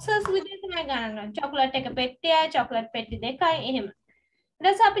boxes විදියට තමයි ගණන් කරන්නේ. Chocolate එක පෙට්ටියයි, chocolate පෙට්ටි දෙකයි එහෙම. ඊට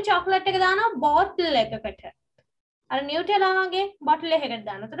පස්සේ අපි chocolate එක දානවා bottle එකකට. අර නිව්ටෙලා වගේ bottle එකකට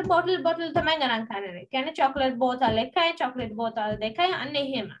දානවා. එතකොට bottle තමයි ගණන් කරන්නේ. කියන්නේ chocolate bottle එකයි, chocolate bottle දෙකයි අන්න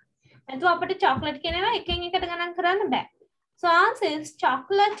එහෙම. නැතුව අපිට chocolate කියනවා එකෙන් එකට ගණන් කරන්න බෑ. So answer is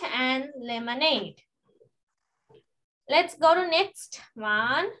chocolate and lemonade. Let's go to next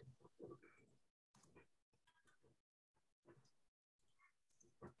one.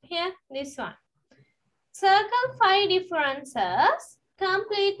 Here, this one. Circle 5 differences.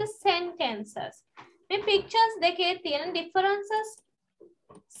 Complete the sentences. මේ pictures දෙකේ තියෙන differences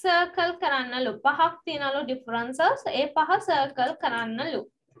circle කරන්නලු. පහක් තියෙනලු differences. ඒ පහ circle කරන්නලු.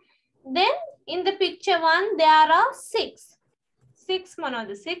 Then in the picture 1 there are 6. 6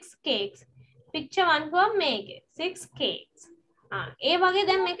 මොනවද? 6 cakes. Picture 1 for make it. 6 cakes. ඒ වගේ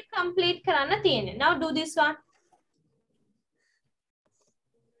දැන් මේක complete කරන්න තියෙන්නේ. Now do this one.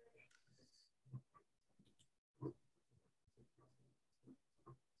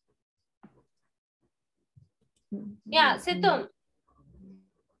 Yeah, Situm.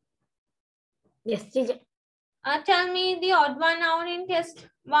 Yes, teacher. Tell me the odd one out in test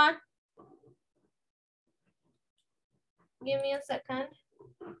 1. Give me a second.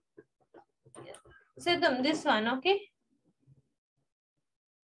 Situm, this one, okay?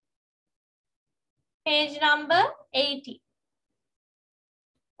 Page number 80.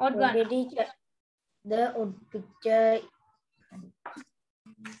 Odd one. Okay, teacher. The odd picture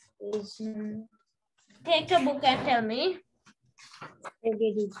is... Take a book and tell me.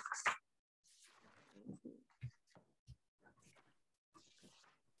 Okay, teacher.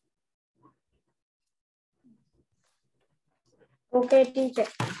 Okay, teacher.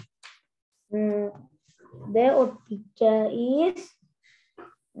 The odd picture is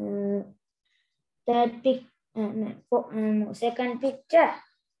second picture,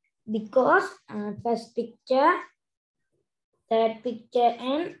 because first picture, third picture,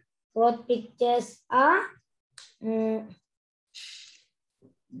 and fourth pictures are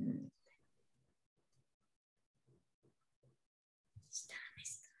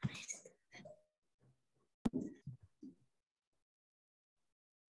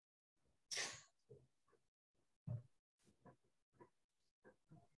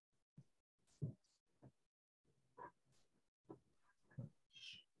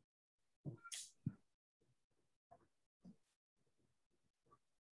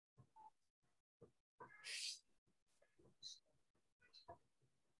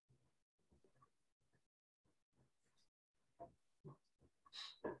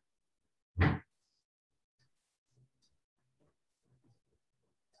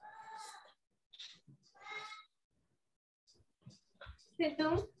Situ?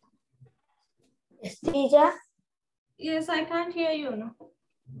 Yes, teacher. Yes, I can't hear you. No.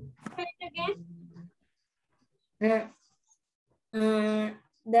 Say it again.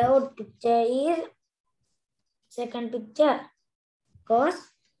 The odd picture is second picture. Because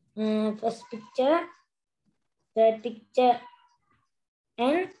first picture, third picture,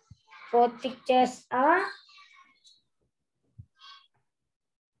 and fourth pictures are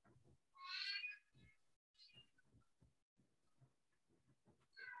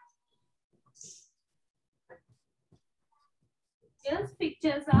Yes,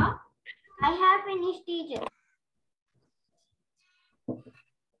 pictures are. I have finished, teacher.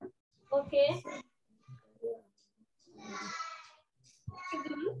 Okay.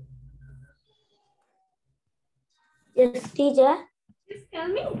 yes, teacher. Just tell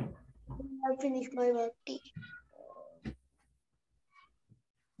me. I finished my work, teacher.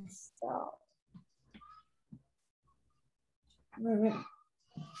 So,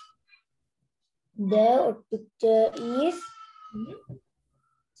 the picture is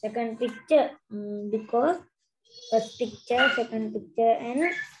second picture because first picture, second picture,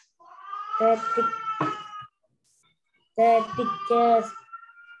 and third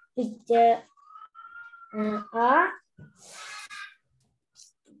picture are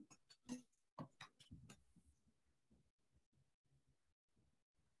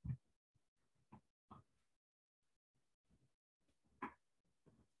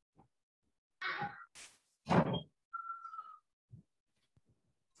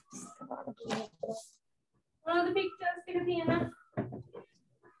What are the pictures?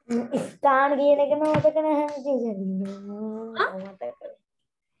 ස්ථාන කියන එක මතක නැහැ teacher.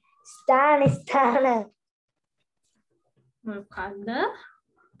 ස්ථාන මොකක්ද?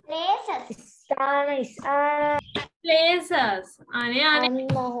 Places. Places. අනේ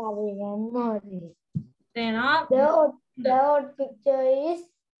The odd picture is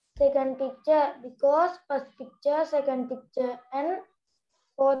second picture because first picture, second picture, and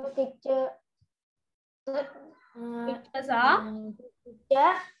fourth picture. Pictures are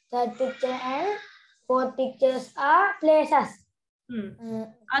Picture, third picture, and fourth pictures are places.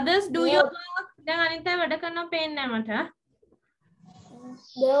 Others do your work. දැන් අනිත් අය වැඩ කරනවා පේන්නේ නැහැ මට.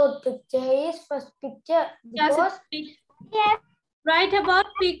 The odd picture is first picture because Write about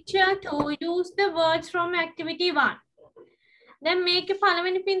picture 2. Use the words from activity 1. දැන් මේකේ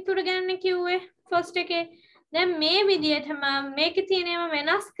පළවෙනි පින්තූර ගැන කිව්වේ first එකේ. දැන් මේ විදිහටම මේකේ තියෙනම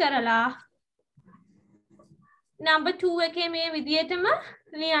වෙනස් කරලා number 2 එකේ මේ විදිහටම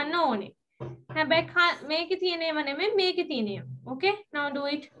ලියන්න ඕනේ. හැබැයි මේකේ තියෙනම නෙමෙයි මේකේ තියෙනම. Okay? Now do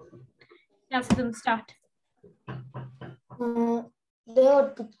it. Let's start. The odd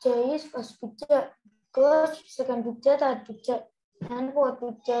picture is first picture because second picture, third picture, and fourth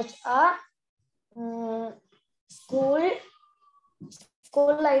pictures are school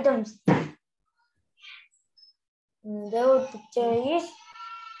items. The odd picture is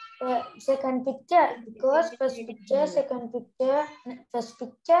second picture because first picture, second picture, first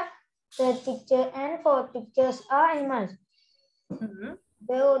picture, third picture, and fourth pictures are animals.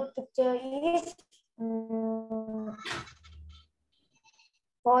 The odd picture is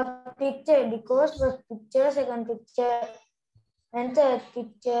fourth picture because first picture, second picture, and third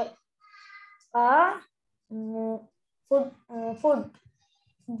picture are food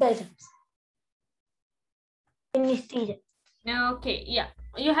items. Finish, teacher. Okay, yeah.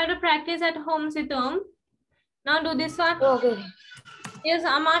 You have to practice at home, Situm. Now do this one. Okay. Yes,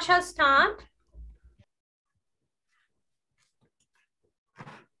 Amasha, start.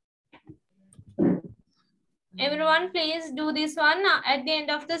 Everyone, please do this one. At the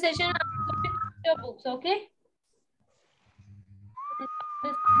end of the session, I'm going to put your books, okay?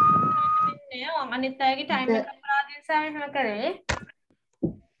 අනිත් අයගේ time එක අපරාධ නිසා මෙහෙම කරේ.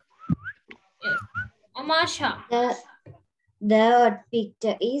 Yes. Amasha. The odd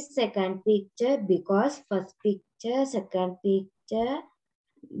picture is second picture because first picture, second picture,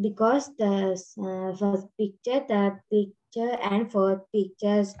 because the first picture, third picture, and fourth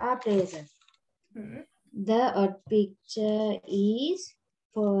pictures are places. The odd picture is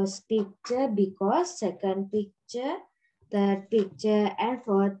first picture because second picture, third picture, and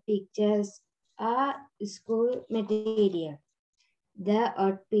fourth pictures are school material. The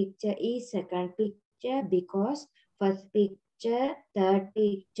odd picture is second picture because first picture, third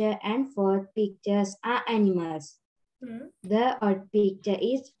picture, and fourth pictures are animals. The odd picture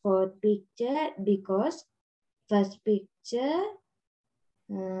is fourth picture because first picture,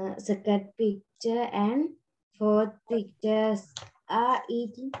 second picture, and fourth pictures are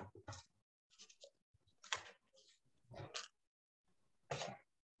eating.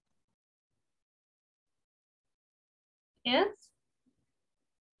 Yes.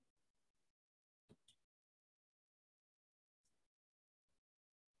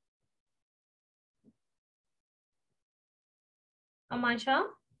 Amasha.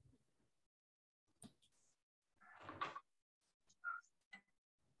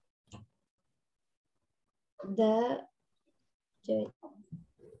 The Third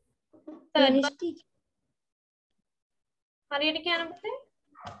finished one. it.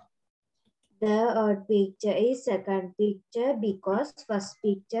 The odd picture is second picture because first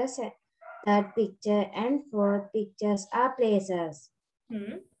picture, third picture, and fourth pictures are places.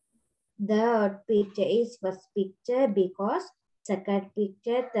 The odd picture is first picture because second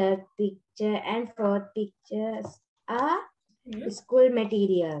picture, third picture, and fourth pictures are school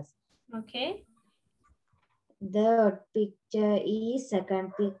materials. Okay. The odd picture is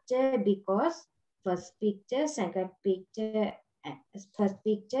second picture because first picture, second picture, first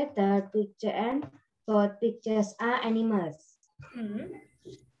picture, third picture, and fourth pictures are animals.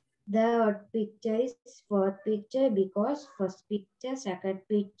 The odd picture is fourth picture because first picture, second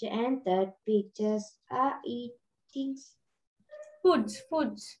picture, and third pictures are eating Foods.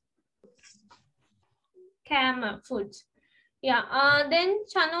 Camel foods. Yeah. Then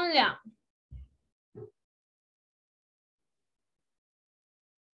Chanulya.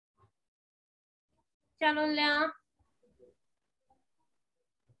 Chanulya.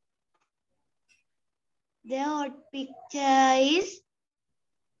 The odd picture is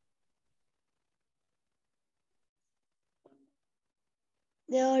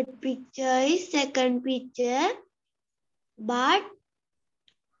second picture, but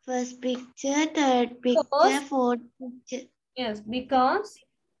first picture, third picture, fourth picture. Yes, because.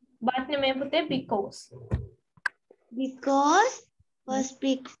 But name pute because. Because first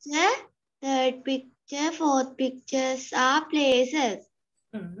picture, third picture, fourth pictures are places.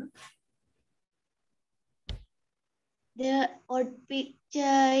 The odd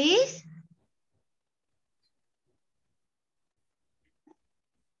picture is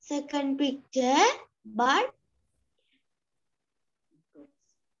second picture, but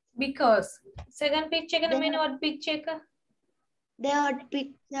Because. Second picture can mean odd picture ka? The odd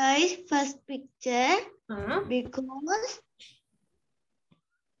picture is first picture because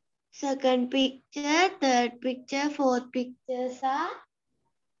second picture, third picture, fourth pictures are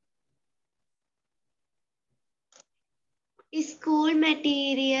school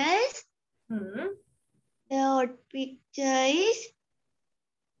materials. The odd picture is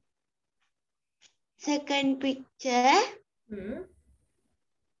second picture.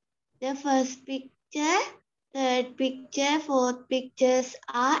 The first picture, third picture, fourth pictures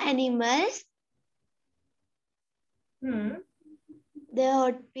are animals. The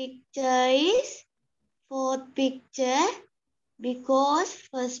odd picture is fourth picture because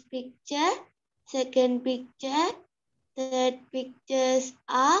first picture, second picture, third pictures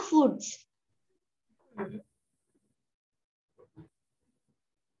are foods.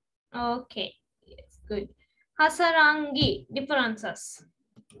 Okay. Yes, good. Hasarangi, differences.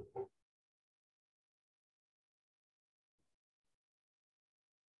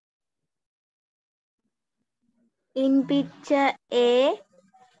 In picture A,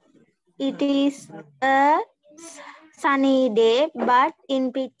 it is a sunny day, but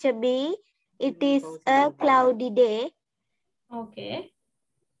in picture B, it is a cloudy day. Okay.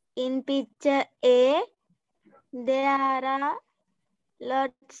 In picture A, there are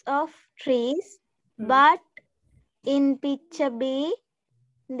lots of trees, but in picture B,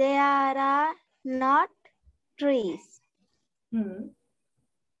 there are not trees.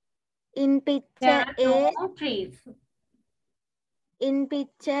 In picture A, no trees. In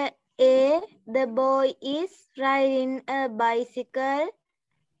picture A, the boy is riding a bicycle,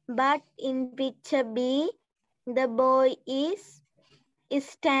 but in picture B, the boy is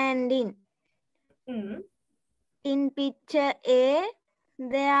standing. In picture A,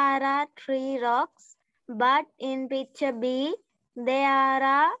 there are 3 rocks, but in picture B, there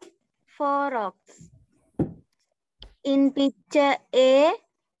are 4 rocks. In picture A,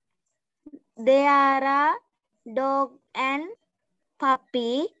 there are dog and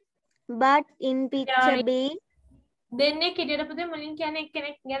puppy, but in picture B, දෙන්නේ කිඩට පුතේ මුලින් කියන්නේ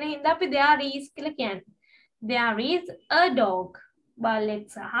කෙනෙක් ගැන හින්දා අපි there is කියලා කියන්නේ. There is a dog. බල්ලෙක්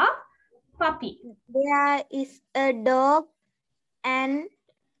සහ puppy. There is a dog and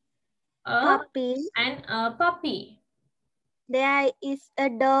puppy. And a puppy. There is a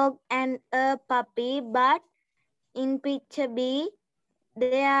dog and a puppy, but in picture B,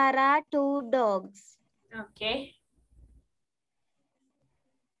 there are 2 dogs. Okay.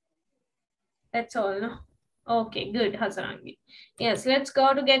 That's all, no? Okay, good, Hasarangi. Yes, let's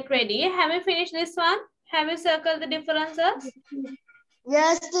go to get ready. Have you finished this one? Have you circled the differences?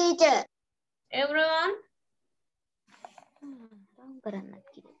 Yes, teacher. Everyone?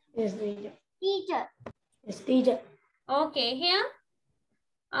 Yes, teacher. Teacher. Yes, teacher. Okay, here.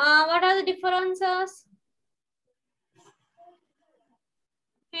 What are the differences?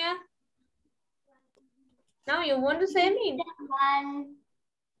 Here. Now you want to say me? One.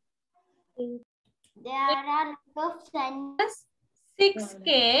 There are lots of sentences. 6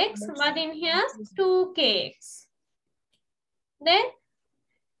 cakes, but in here 2 cakes. Then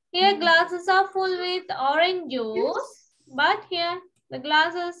here glasses are full with orange juice, but here the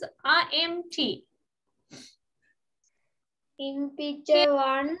glasses are empty. In picture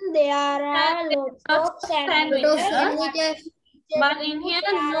 1, there are lots of sandwiches. But in here,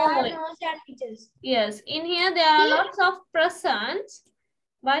 no sandwiches. Yes, in here there are lots of presents,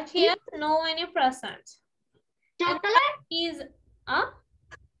 but here no any presents. Chocolate? Is a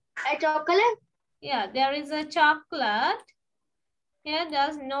chocolate? Yeah, there is a chocolate. Here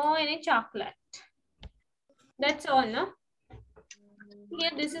there's no any chocolate. That's all, no?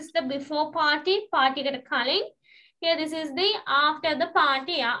 Here this is the before party කට කලින්. Here this is the after the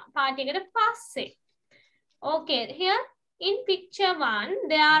party කට පස්සේ. Okay, here in picture 1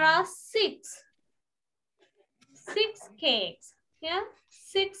 there are 6 cakes. Here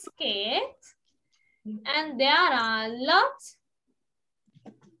 6 cakes and there are lots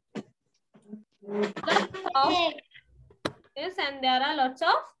of yes, and there are lots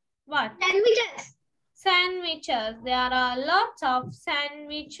of what? Sandwiches. Sandwiches. There are lots of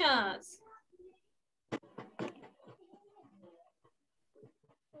sandwiches.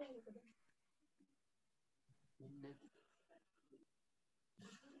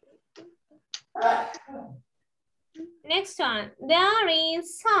 Next one. There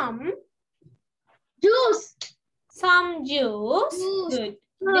is some juice. Some juice. Good.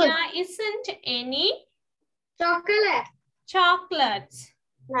 There isn't any chocolate. Chocolates.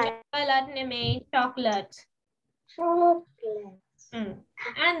 Right. Chocolates. Chocolates.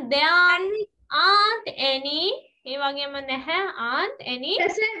 And there aren't any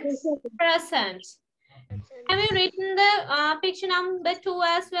presents. Have you written the picture number 2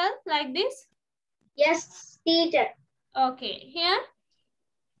 as well, like this? Yes, teacher. Okay, here.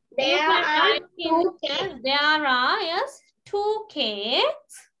 There are 2 cakes. There are, yes, 2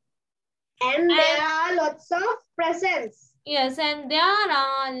 cakes. And there are lots of presents. Yes, and there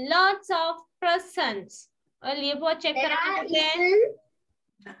are lots of presents. Check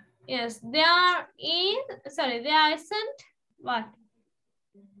yes, there isn't what?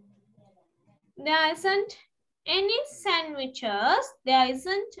 There isn't any sandwiches. There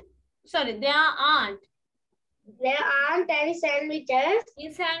aren't. There aren't any sandwiches.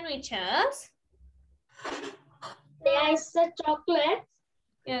 There is a chocolate.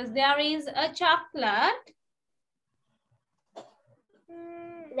 Yes, there is a chocolate.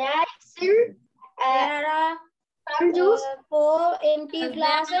 There are some juice. 4 empty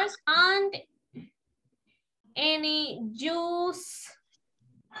glasses. There aren't any juice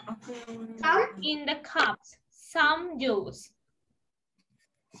in the cups. Some juice.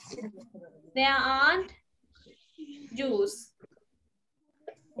 There aren't juice.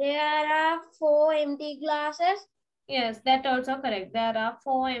 There are 4 empty glasses. Yes, that also correct. There are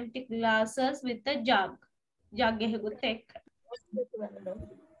 4 empty glasses with a jug.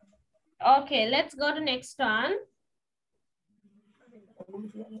 Okay, let's go to next one.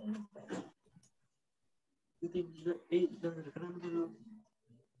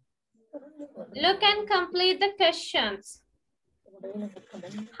 Look and complete the questions.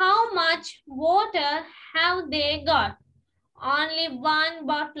 How much water have they got? Only 1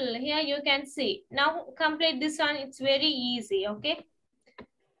 bottle. Here you can see. Now complete this one. It's very easy, okay?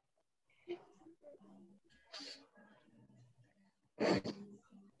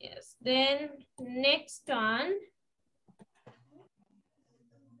 Yes, then next one.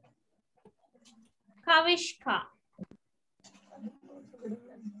 Kavishka.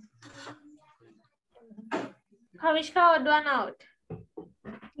 Kavishka, odd one out.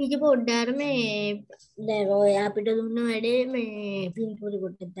 ඊට පොඩ්ඩාර මේ දැන් ඔය අපිට දුන්න වැඩේ මේ පින්තූරෙ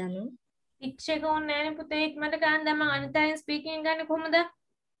කොටක් දානවා. Pitch එක ඕනේ නැනේ පුතේ ඉක්මනට ගන්න දැන් මම අනිතයෙන් ස්පීකින් ගන්න කොහමද?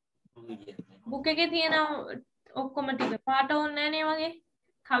 බුක් එකේ තියෙන ඔක්කොම ටික පාට ඕනේ නැනේ වගේ.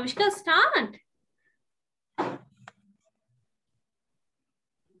 Kavishka start.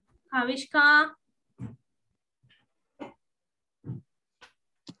 Kavishka.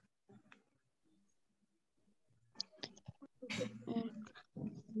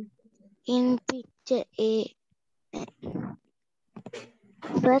 In picture A,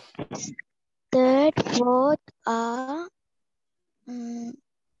 first third, fourth are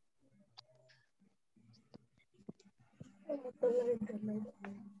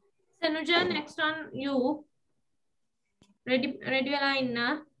Sanuja, next on you. Ready වෙලා ඉන්න.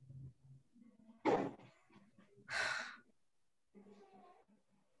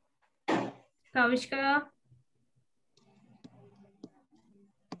 Kavishka.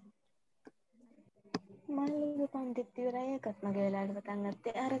 මල්ලි පන්තිත් ඉවරයි එකත් මගේ වෙලාවට පටන්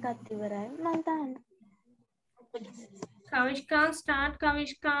ගත්තේ අරකට ඉවරයි මම දාන්න. Kavishka, start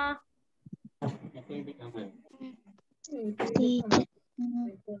Kavishka. Teacher.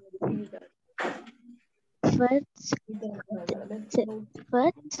 First,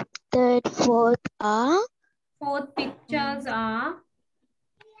 third, fourth are. Fourth pictures are.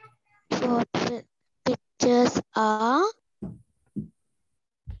 Fourth pictures are.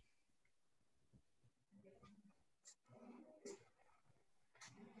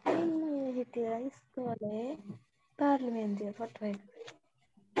 ඉන්නේ හිටියා ඉස්කෝලේ පාර්ලිමේන්තුවේ ෆොටෝ එක.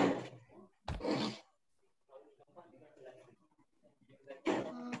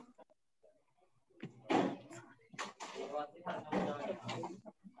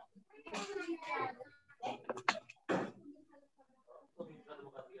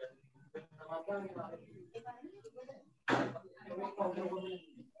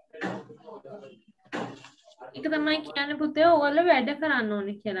 ඒක තමයි කියන්නේ පුතේ ඔයාලා වැඩ කරන්න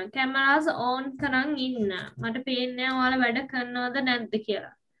ඕනේ කියලා. කැමරාස් on කරන් ඉන්න. මට පේන්නේ නැහැ ඔයාලා වැඩ කරනවද නැද්ද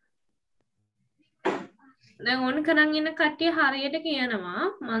කියලා. දැන් on කරන් ඉන්න කට්ටිය හරියට කියනවා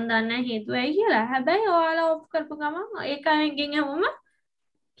මම දන්නේ නැහැ හේතුව ඇයි කියලා. හැබැයි ඔයාලා off කරපු ගමන් ඒක අයින්ගෙන් හැමෝම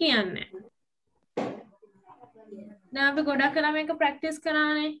කියන්නේ. දැන් අපි ගොඩක් වෙලා මේක ප්‍රැක්ටිස්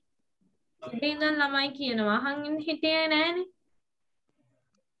කරානේ. ඉතින් දැන් ළමයි කියනවා අහන් හිටියේ නැහනේ.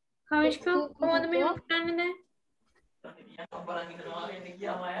 Kavishka, කොහොමද මෙහෙම කරන්නේ දැන්?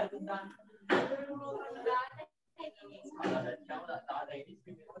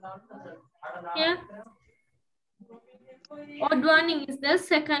 Yeah. Odd one is the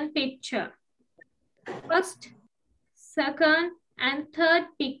second picture. First, second, and third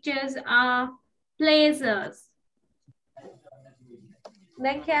pictures are places.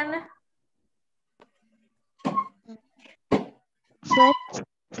 Then can First,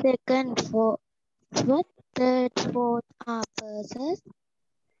 second, fourth, third, fourth are purses.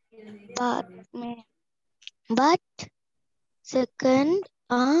 But second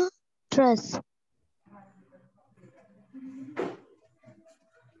are dress.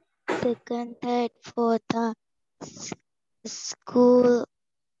 Second, third, fourth are school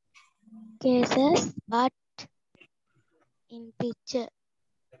cases, but in picture.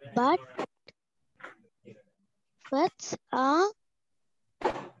 But first are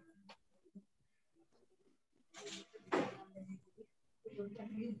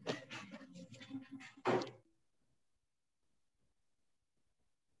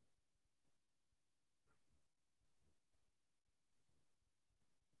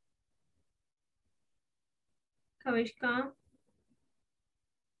Kavishka.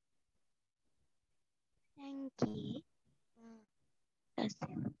 Thank you.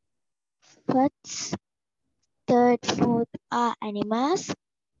 First, third, fourth are animals,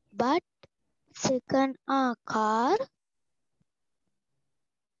 but second are car.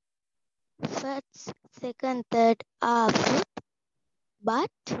 First, second, third are food, but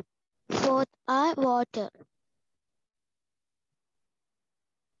fourth are water.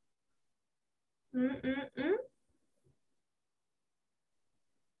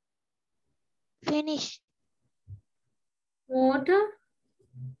 Finish. Water.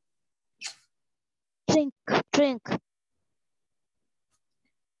 Drink.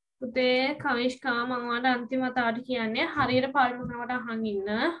 පුතේ කවිෂ්කා මම ඔයාලට අන්තිම වතාවට කියන්නේ හරියට පළමු කරනකොට අහන් ඉන්න.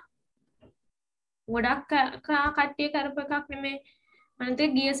 ගොඩක් කට්ටිය කරපු එකක් නෙමෙයි. අනිත්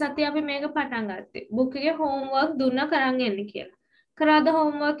ගිය සතියේ අපි මේක පටන් ගත්තේ. බුක් එකේ homework දුන්නා කරන් එන්න කියලා. කරාද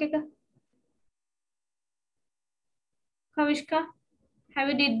homework එක? Kavishka, have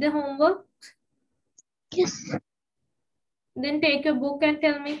you did the homework? Yes. Then take your book and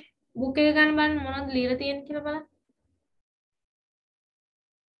tell me. Book එක ගන්න බලන්න මොනවද ලියලා තියෙන්නේ කියලා බලන්න.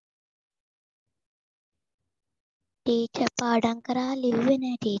 Teacher පාඩම් කරා ලිව්වේ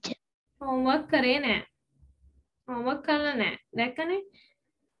නෑ teacher. Homework කරේ නෑ. Homework කරලා නෑ. දැක්කනේ?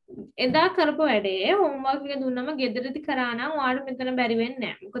 එදා කරපු වැඩේ homework එක දුන්නම ගෙදරදී කරා නම් ඔයාලට මෙතන බැරි වෙන්නේ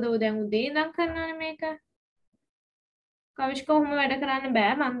නෑ. මොකද ඔය දැන් උදේ ඉඳන් කරනවානේ මේක. කවිෂ්ක ඔහොම වැඩ කරන්න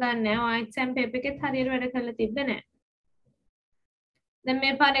බෑ. මම දන්නේ නෑ. ඔයා exam paper එකෙත් හරියට වැඩ කරලා තිබ්බ නෑ. දැන්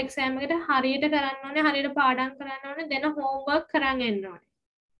මේ පාර exam එකට හරියට කරන්න ඕනේ. හරියට පාඩම් කරන්න ඕනේ. දෙන homework කරන් එන්න ඕනේ.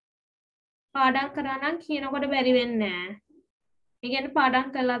 පාඩම් කරා නම් කියනකොට බැරි වෙන්නේ නෑ. ඒ කියන්නේ පාඩම්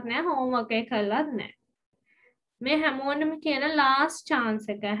කළත් නැහැ, homework එක කළත් නැහැ. මේ හැමෝටම කියන last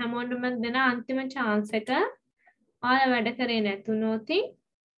chance එක. හැමෝටම දෙන අන්තිම chance එක. ඔයාලා වැඩ කරේ නැතුනොත්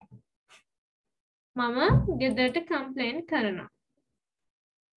මම ගෙදරට කම්ප්ලේන් කරනවා.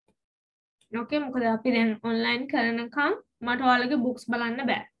 ඕකේ මොකද අපි දැන් ඔන්ලයින් කරනකම් මට ඔයාලගේ බුක්ස් බලන්න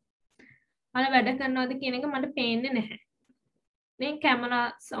බෑ. ඔයාලා වැඩ කරනවද කියන එක මට පේන්නේ නැහැ. මේ කැමරා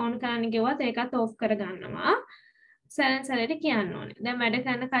ඔන් කරන්න ගියවත් ඒකත් ඔෆ් කරගන්නවා. සැලෙන්සලට කියන්න ඕනේ. දැන් වැඩ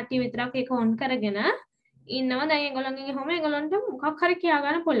කරන කට්ටිය විතරක් ඒක ඔන් කරගෙන ඉන්නවා. දැන් ඒගොල්ලන්ගෙන් ගිහම ඒගොල්ලන්ට මොකක් හරි කියා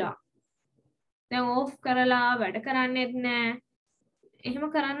ගන්න පුළුවන්. දැන් ඔෆ් කරලා වැඩ කරන්නේත් නැහැ. එහෙම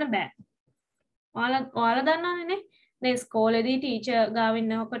කරන්න බෑ. ඔයාලා දන්නවනේ නේ. දැන් ස්කෝලේදී ටීචර් ගාව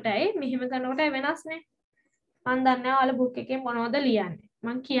ඉන්නකොටයි මෙහෙම කරනකොටයි වෙනස්නේ. මම දන්නේ නැහැ ඔයාලා බුක් එකේ මොනවද ලියන්නේ.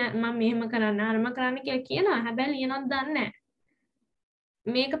 මම මෙහෙම කරන්න අරම කරන්න කියලා කියනවා. හැබැයි ලියනවත් දන්නේ නැහැ.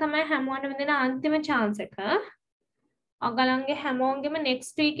 මේක තමයි හැමෝටම දෙන අන්තිම chance එක. ඔයගලන්ගේ හැමෝගෙම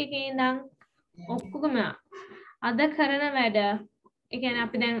next week එකේ ඉඳන් ඔක්කොගම අද කරන වැඩ ඒ කියන්නේ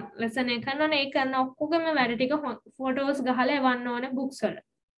අපි දැන් lesson එක කරනවනේ ඒ කරන ඔක්කොගම වැඩ ටික photos ගහලා එවන්න ඕනේ books වල.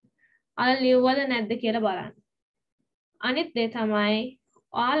 අර ලියුවද නැද්ද කියලා බලන්න. අනිත් දේ තමයි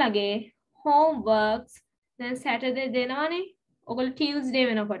ඔයාලගේ homeworks දැන් Saturday දෙනවනේ. ඔයගොල්ලෝ Tuesday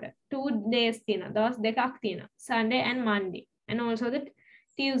වෙනකොට 2 days තියෙනවා. දවස් දෙකක් තියෙනවා. Sunday and Monday and also the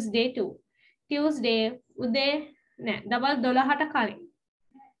Tuesday too. Tuesday උදේ නෑ දවල් 12ට කලින්.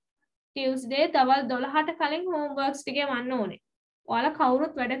 Tuesday දවල් 12ට කලින් homeworks ටික වන්න ඕනේ. ඔයාලා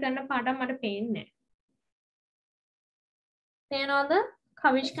කවුරුත් වැඩ කරන පාඩම් මට පේන්නේ නෑ. තේනවද?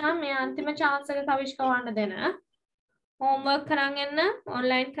 කවිෂ්කා මේ අන්තිම chance එක කවිෂ්කා වන්න දෙන. homework කරන් එන්න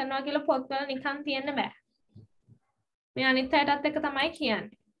online කරනවා කියලා පොත්වල නිකන් තියන්න බෑ. මේ අනිත් අයටත් එක තමයි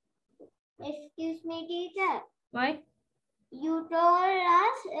කියන්නේ. Excuse me, teacher. Why? You told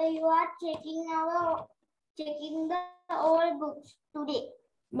us you are checking the old books today.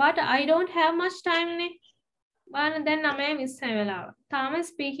 But I don't have much time නේ. බලන්න දැන් 9 මිස් වෙලාව. තාම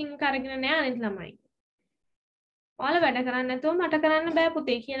ස්පීකින් කරගෙන නෑ අනිත් ළමයි. ඔයාලා වැඩ කරන්නේ නැතුව මට කරන්න බෑ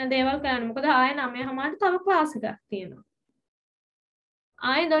පුතේ කියන දේවල් කරන්න. මොකද ආයෙ 9:00ට තව ක්ලාස් එකක් තියෙනවා.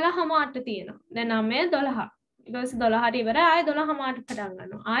 ආයෙ 12:00ට තියෙනවා. දැන් 9:00 12. ඊට පස්සේ 12ට ඉවරයි ආයෙ 12:00ට පටන්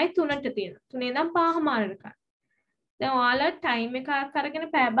ගන්නවා. ආයෙ 3ට තියෙනවා. 3 ඉඳන් 5:00ට. දැන් ඔයාලා ටයිම් එකක් අරගෙන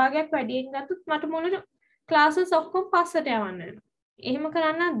පැය භාගයක් වැඩියෙන් ගත්තොත් මට මුළු ක්ලාසස් ඔක්කොම පස්සට යවන්න වෙනවා. එහෙම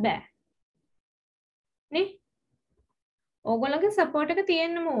කරන්නත් බෑ. නේ? ඕගොල්ලෝගේ සපෝට් එක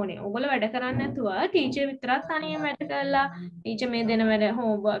තියෙන්න ඕනේ. ඕගොල්ලෝ වැඩ කරන්නේ නැතුව ටීචර් විතරක් තනියම වැඩ කරලා ටීචර් මේ දෙන වැඩ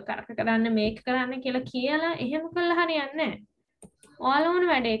හෝම්වර්ක් කරන්න මේක කරන්න කියලා කියලා එහෙම කළා හරියන්නේ නැහැ. ඔයාලා ඕන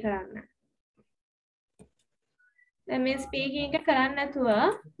වැඩේ කරන්න. දැන් මේ ස්පීකින් එක කරන්නේ නැතුව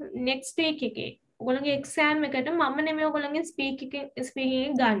next week එකේ ඔයගොල්ලෝගේ එක්සෑම් එකට මම නෙමෙයි ඔයගොල්ලෝගේ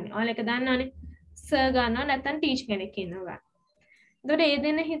ස්පීකින් ගන්න. ඔයාලා ඒක දන්නවනේ. සර් ගන්නවා නැත්නම් ටීචර් කෙනෙක් ඉන්නවා. එතකොට ඒ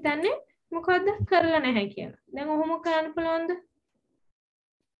දෙන්න හිතන්නේ මොකද්ද කරලා නැහැ කියලා. දැන් ඔහොම කරන්න පුළුවන්ද?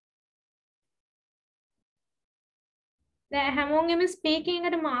 දැන් හැමෝගෙම ස්පීකින්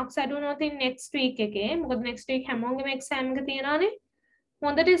එකට මාක්ස් අඩු වුණොත් next week එකේ මොකද next week හැමෝගෙම එක්සෑම් එක තියෙනවානේ.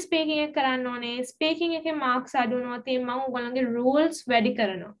 හොඳට ස්පීකින් එක කරන්න ඕනේ. ස්පීකින් එකේ මාක්ස් අඩු වුණොත් මම ඔයගොල්ලන්ගේ rules වැඩි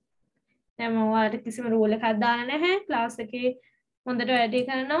කරනවා. දැන් මම ඔයාලට කිසිම rule එකක් දාලා නැහැ. ක්ලාස් එකේ හොඳට වැඩි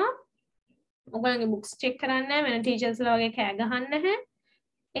කරනවා. ඔයගොල්ලන්ගේ books check කරන්නේ නැහැ. වෙන teachersලා වගේ කෑ ගහන්නේ නැහැ.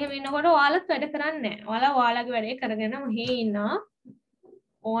 එහෙම ඉන්නකොට ඔයාලත් වැඩ කරන්නේ නැහැ. ඔයාලා ඔයාලගේ වැඩේ කරගෙන මෙහි ඉන්නවා.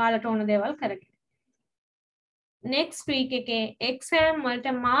 ඔයාලට ඕන දේවල් කරගෙන. next week එකේ exam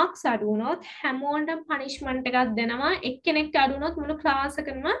වලට marks අඩු වුණොත් හැමෝටම punishment එකක් දෙනවා. එක්කෙනෙක්ට අඩු වුණොත් මුළු class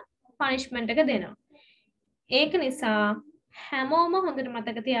එකම punishment එක දෙනවා. ඒක නිසා හැමෝම හොඳට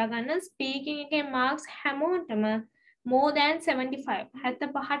මතක තියාගන්න speaking එකේ marks හැමෝටම more than 75.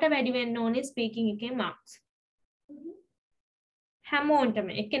 75ට වැඩි වෙන්න ඕනේ speaking එකේ marks.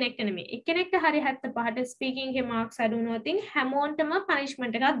 හැමෝටම එක්කෙනෙක්ට නෙමෙයි. එක්කෙනෙක්ට හරි 75ට ස්පීකින් එකේ මාක්ස් අඩු වුණොත් හැමෝටම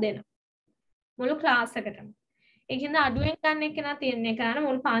පනිෂ්මන්ට් එකක් දෙනවා. මුළු ක්ලාස් එකටම. ඒකින්ද අඩුවෙන් ගන්න එක්කෙනා තියන්නේ කරන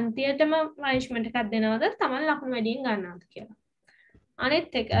මුළු පන්තියටම පනිෂ්මන්ට් එකක් දෙනවද තමයි ලකුණු වැඩියෙන් ගන්නවද කියලා.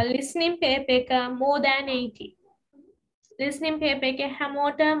 අනිත් එක listening paper එක more than 80. listening paper එකේ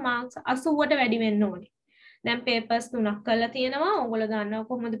හැමෝටම මාක්ස් 80ට වැඩි වෙන්න ඕනේ. දැන් papers 3ක් කරලා තියෙනවා. ඕගොල්ලෝ දන්නවා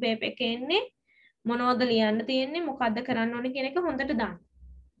කොහොමද paper එක එන්නේ? මොනවද ලියන්න තියෙන්නේ මොකද්ද කරන්න ඕනේ කියන එක හොඳට දාන්න.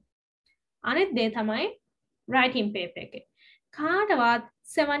 අනිත් දේ තමයි writing paper එකේ. කාටවත්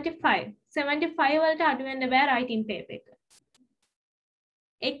 75 වලට අඩු වෙන්න බෑ writing paper එක.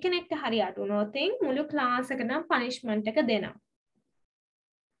 එක්කෙනෙක්ට හරි අඩු වුණොත් මුළු ක්ලාස් එකටම punishment එක දෙනවා.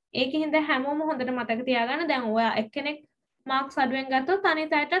 ඒකින්ද හැමෝම හොඳට මතක තියාගන්න දැන් ඔයා එක්කෙනෙක් marks අඩුවෙන් ගත්තොත්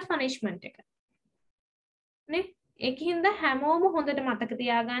අනිත් අයටත් punishment එක. නේ? ඒකින්ද හැමෝම හොඳට මතක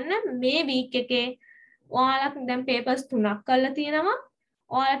තියාගන්න මේ වීක් එකේ ඔයාලත් දැන් papers 3ක් කරලා තියෙනවා.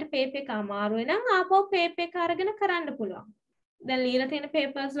 ඔයාලට paper එක අමාරු වෙනම් ආපහු paper එක අරගෙන කරන්න පුළුවන්. දැන් ලියලා තියෙන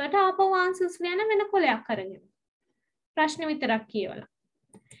papers වලට ආපහු answers ලියන වෙන කොලයක් අරගෙන. ප්‍රශ්න විතරක් කියවලා.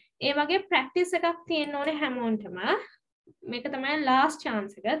 ඒ වගේ practice එකක් තියෙන්න ඕනේ හැමෝටම. මේක තමයි last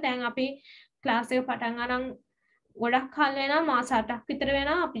chance එක. දැන් අපි class එක පටන් ගන්න ගොඩක් කාල වෙනවා මාස 8ක් විතර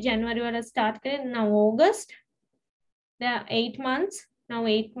වෙනවා. අපි ජනවාරි වල start කරේ now August. There are 8 months. Now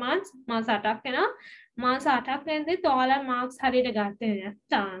 8 months. මාස 8ක් වෙනවා. මාස 8ක් වෙනදී ඔයාලා marks හරියට ගත්තේ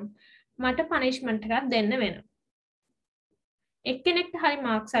නැත්නම් මට punishment එකක් දෙන්න වෙනවා. එක්කෙනෙක්ට හරි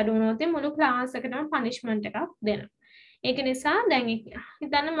marks අඩු වුණොත් මුළු class එකටම punishment එකක් දෙනවා. ඒක නිසා දැන්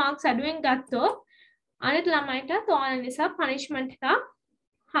හිතන්න marks අඩුවෙන් ගත්තොත් අනිත් ළමයිට ඔයාලා නිසා punishment එකක්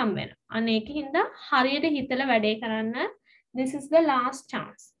හම්බ වෙනවා. අන්න ඒකින්ද හරියට හිතලා වැඩේ කරන්න. This is the last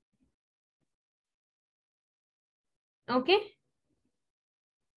chance. Okay?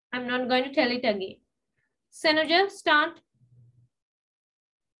 I'm not going to tell it again. Senuja, start.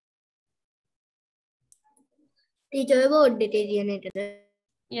 Teacher, board detail.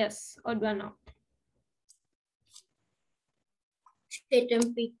 Yes, odd one out.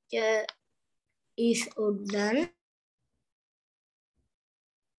 Second picture is odd done.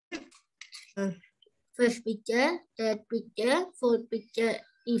 First picture, third picture, fourth picture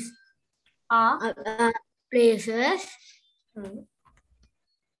is places.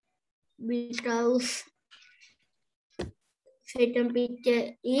 Because second picture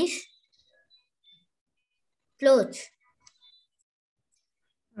is clothes.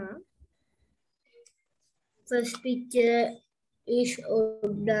 First picture is all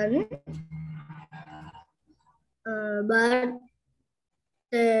done, but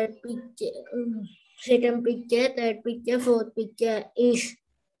third picture, second picture, third picture, fourth picture is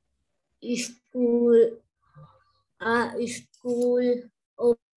school. School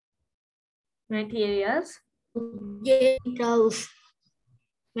of materials. Because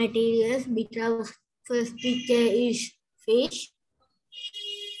materials, because first picture is fish.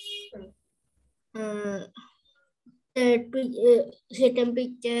 Second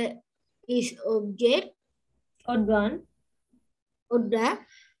picture is object. Odd one.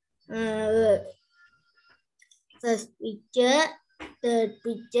 First picture, third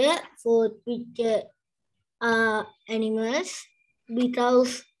picture, fourth picture are animals.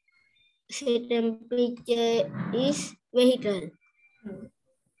 Because second picture is vehicle.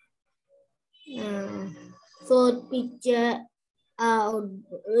 Fourth picture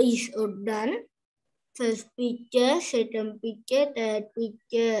is done. First picture, second picture, third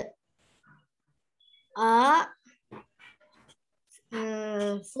picture are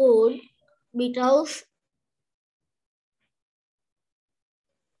food. Because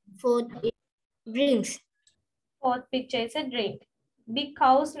fourth is drinks. Fourth picture is a drink.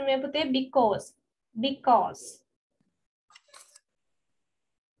 Because because.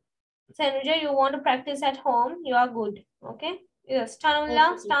 Senuja, you want to practice at home, you are good. Okay? Yes,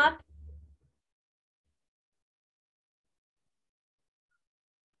 Chanulla, start.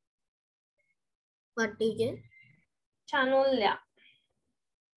 What teacher? Chanulla.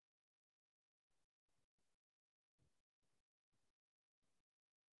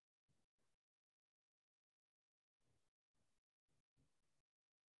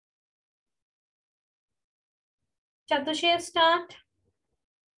 Chatushay, start.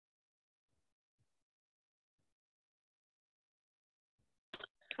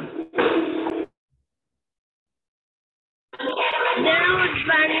 There was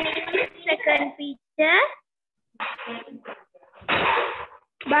one second picture,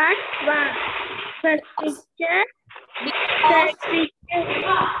 but one first picture, third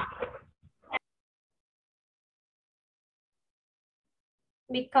picture.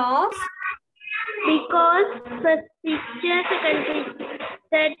 Because first picture, second picture,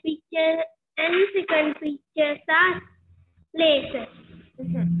 third picture, and second pictures are places.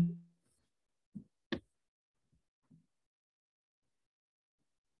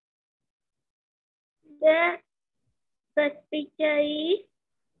 The first picture is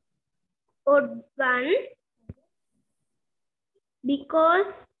odd one because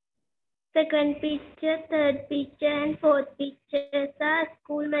second picture, third picture, and fourth pictures are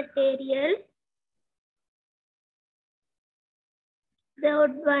school material. The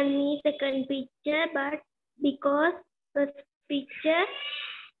odd one is second picture, but because first picture,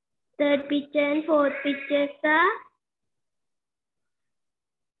 third picture, and fourth pictures are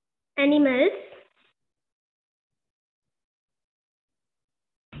animals.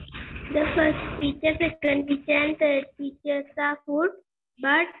 The first picture, second picture, and third pictures are food,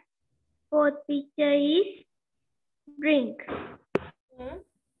 but fourth picture is drink.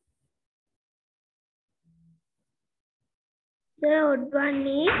 The odd one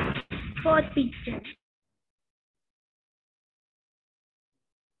is fourth picture.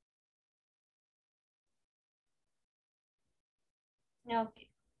 Okay.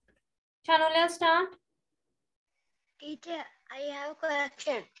 Chanula, start. Teacher, I have a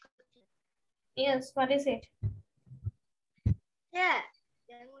question. Yes, what is it? Yeah.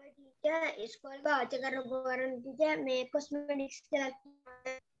 Teacher, school baca karo teacher make cosmetics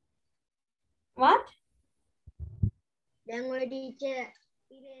What? Then we teacher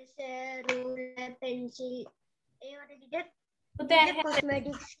eraser, ruler, pencil. Teacher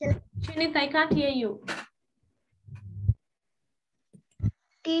cosmetics. Shinit, I can't hear you.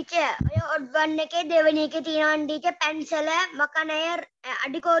 Teacher, odd one එකේ දෙවෙනි එකේ තියෙනවා teacher pencil මකණය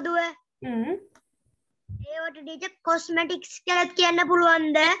අඩි කෝදුව. ඒවට teacher cosmetics කියලා කියන්න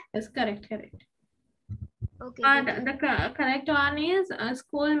පුළුවන්ද? Yes, correct. Okay. The correct one is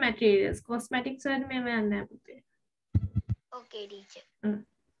school materials. Cosmetics word में मैं अन्य पूछे. Okay, teacher.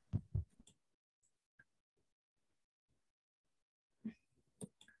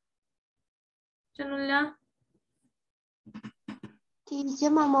 Chanula. Teacher,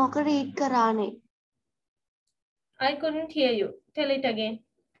 මම read කරානේ. I couldn't hear you. Tell it again.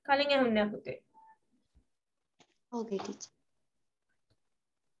 කලින් ඇහුන්නේ පුතේ. Okay, teacher.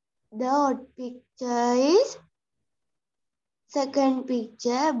 The odd picture is second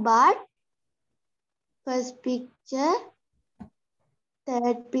picture, but first picture,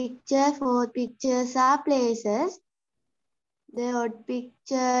 third picture, fourth pictures are places. The odd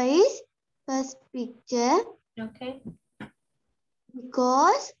picture is first picture. Okay.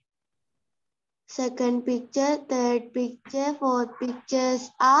 Because second picture, third picture, fourth pictures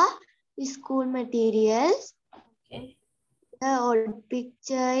are school materials. Okay. The odd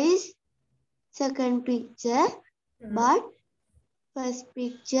picture is second picture, but first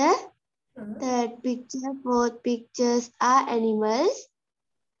picture, third picture, fourth pictures are animals.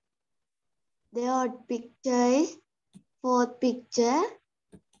 The odd picture is fourth picture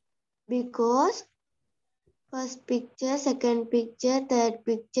because first picture, second picture, third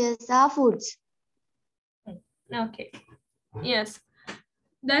pictures are foods. Okay. Yes.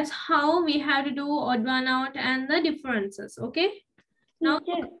 That's how we have to do odd one out and the differences. Okay. Now we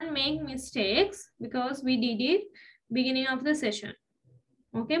can make mistakes because we did it beginning of the session.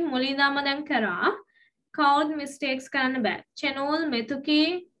 Okay. Mulindama දැන් කරා. Count mistakes කරන්න බෑ. Chenol,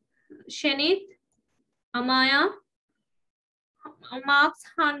 Metuki, Shenit, Amaya. Marks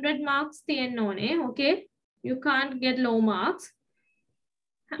 100 marks තියෙන්න ඕනේ. Okay. You can't get low marks.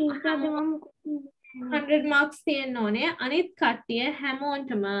 100 marks තියෙන්න ඕනේ. අනිත් කට්ටිය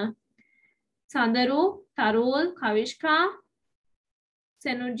හැමෝටම සඳරු, තරුල්, කවිෂ්කා,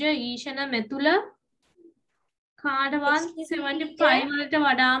 සෙනුජ, ඊශන, මෙතුල කාටවත් 75 වලට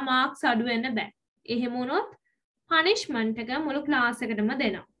වඩා marks අඩු වෙන්න බෑ. එහෙම වුණොත් punishment එක මුළු class එකටම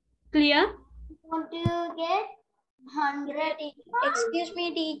දෙනවා. Clear? Want to get 100? Excuse me,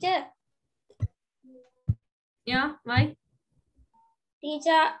 teacher. Yeah, why?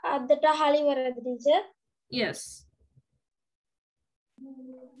 Teacher, අදට හරි වරද teacher? Yes.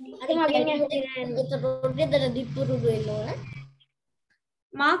 අද මගෙන් ඇහුවේ නෑ.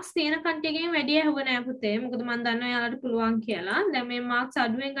 Marks තියෙන කට්ටියගෙන් වැඩි ඇහුවේ නෑ පුතේ. මොකද මම දන්නවා එයාලට පුළුවන් කියලා. දැන් මේ marks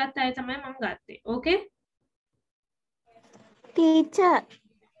අඩුවෙන් ගත්ත අය තමයි මම ගත්තේ. Okay? Teacher.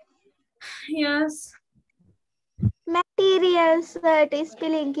 Yes. Materials වලට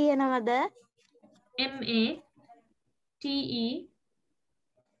spelling කියනවද?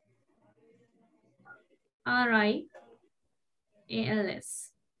 M-A-T-E-R-I-A-L-S.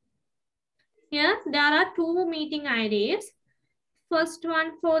 Here there are two meeting IDs. First one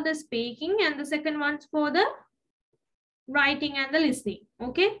for the speaking and the second one for the writing and the listening.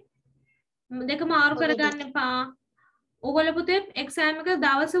 Okay? දෙක මාරු කරගන්න එපා. ඔයගොල්ලෝ පුතේ exam එක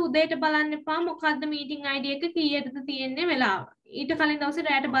දවස් උදේට බලන්න එපා. මොකද්ද meeting ID එක කීයටද තියෙන්නේ වෙලාව. ඊට කලින් දවසේ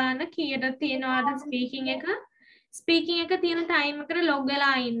රැට බලන්න කීයටද තියෙනවද speaking එක. Speaking එක තියෙන time එකට log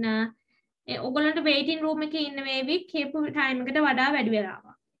වෙලා ඉන්න. ඔයගොල්ලන්ට waiting room එකේ ඉන්න වේවි කියපු time එකට වඩා වැඩි වෙලාවක්.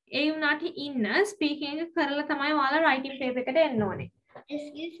 ඒ වුණාට ඉන්න speaking එක කරලා තමයි ඔයාලා writing paper එකට එන්න ඕනේ.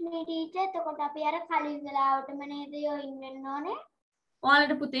 Excuse me, teacher. එතකොට අපි අර කලින් වෙලාවටම නේද යොයින් වෙන්න ඕනේ?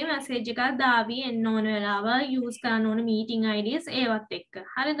 ඔයාලට පුතේ message එකක් දාවි එන්න ඕන වෙලාව use කරන්න ඕන meeting IDs ඒවත් එක්ක.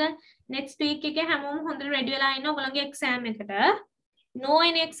 හරිද? next week එකේ හැමෝම හොඳට ready වෙලා ඉන්න ඔයගොල්ලන්ගේ exam එකට. No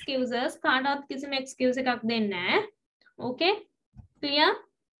any excuses. කාටවත් කිසිම excuse එකක් දෙන්නේ නැහැ. Okay? Clear?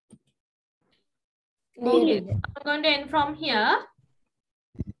 Okay. I'm going to end from here.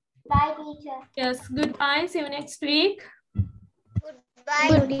 Bye, teacher. Yes, goodbye. See you next week.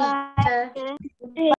 Goodbye, teacher.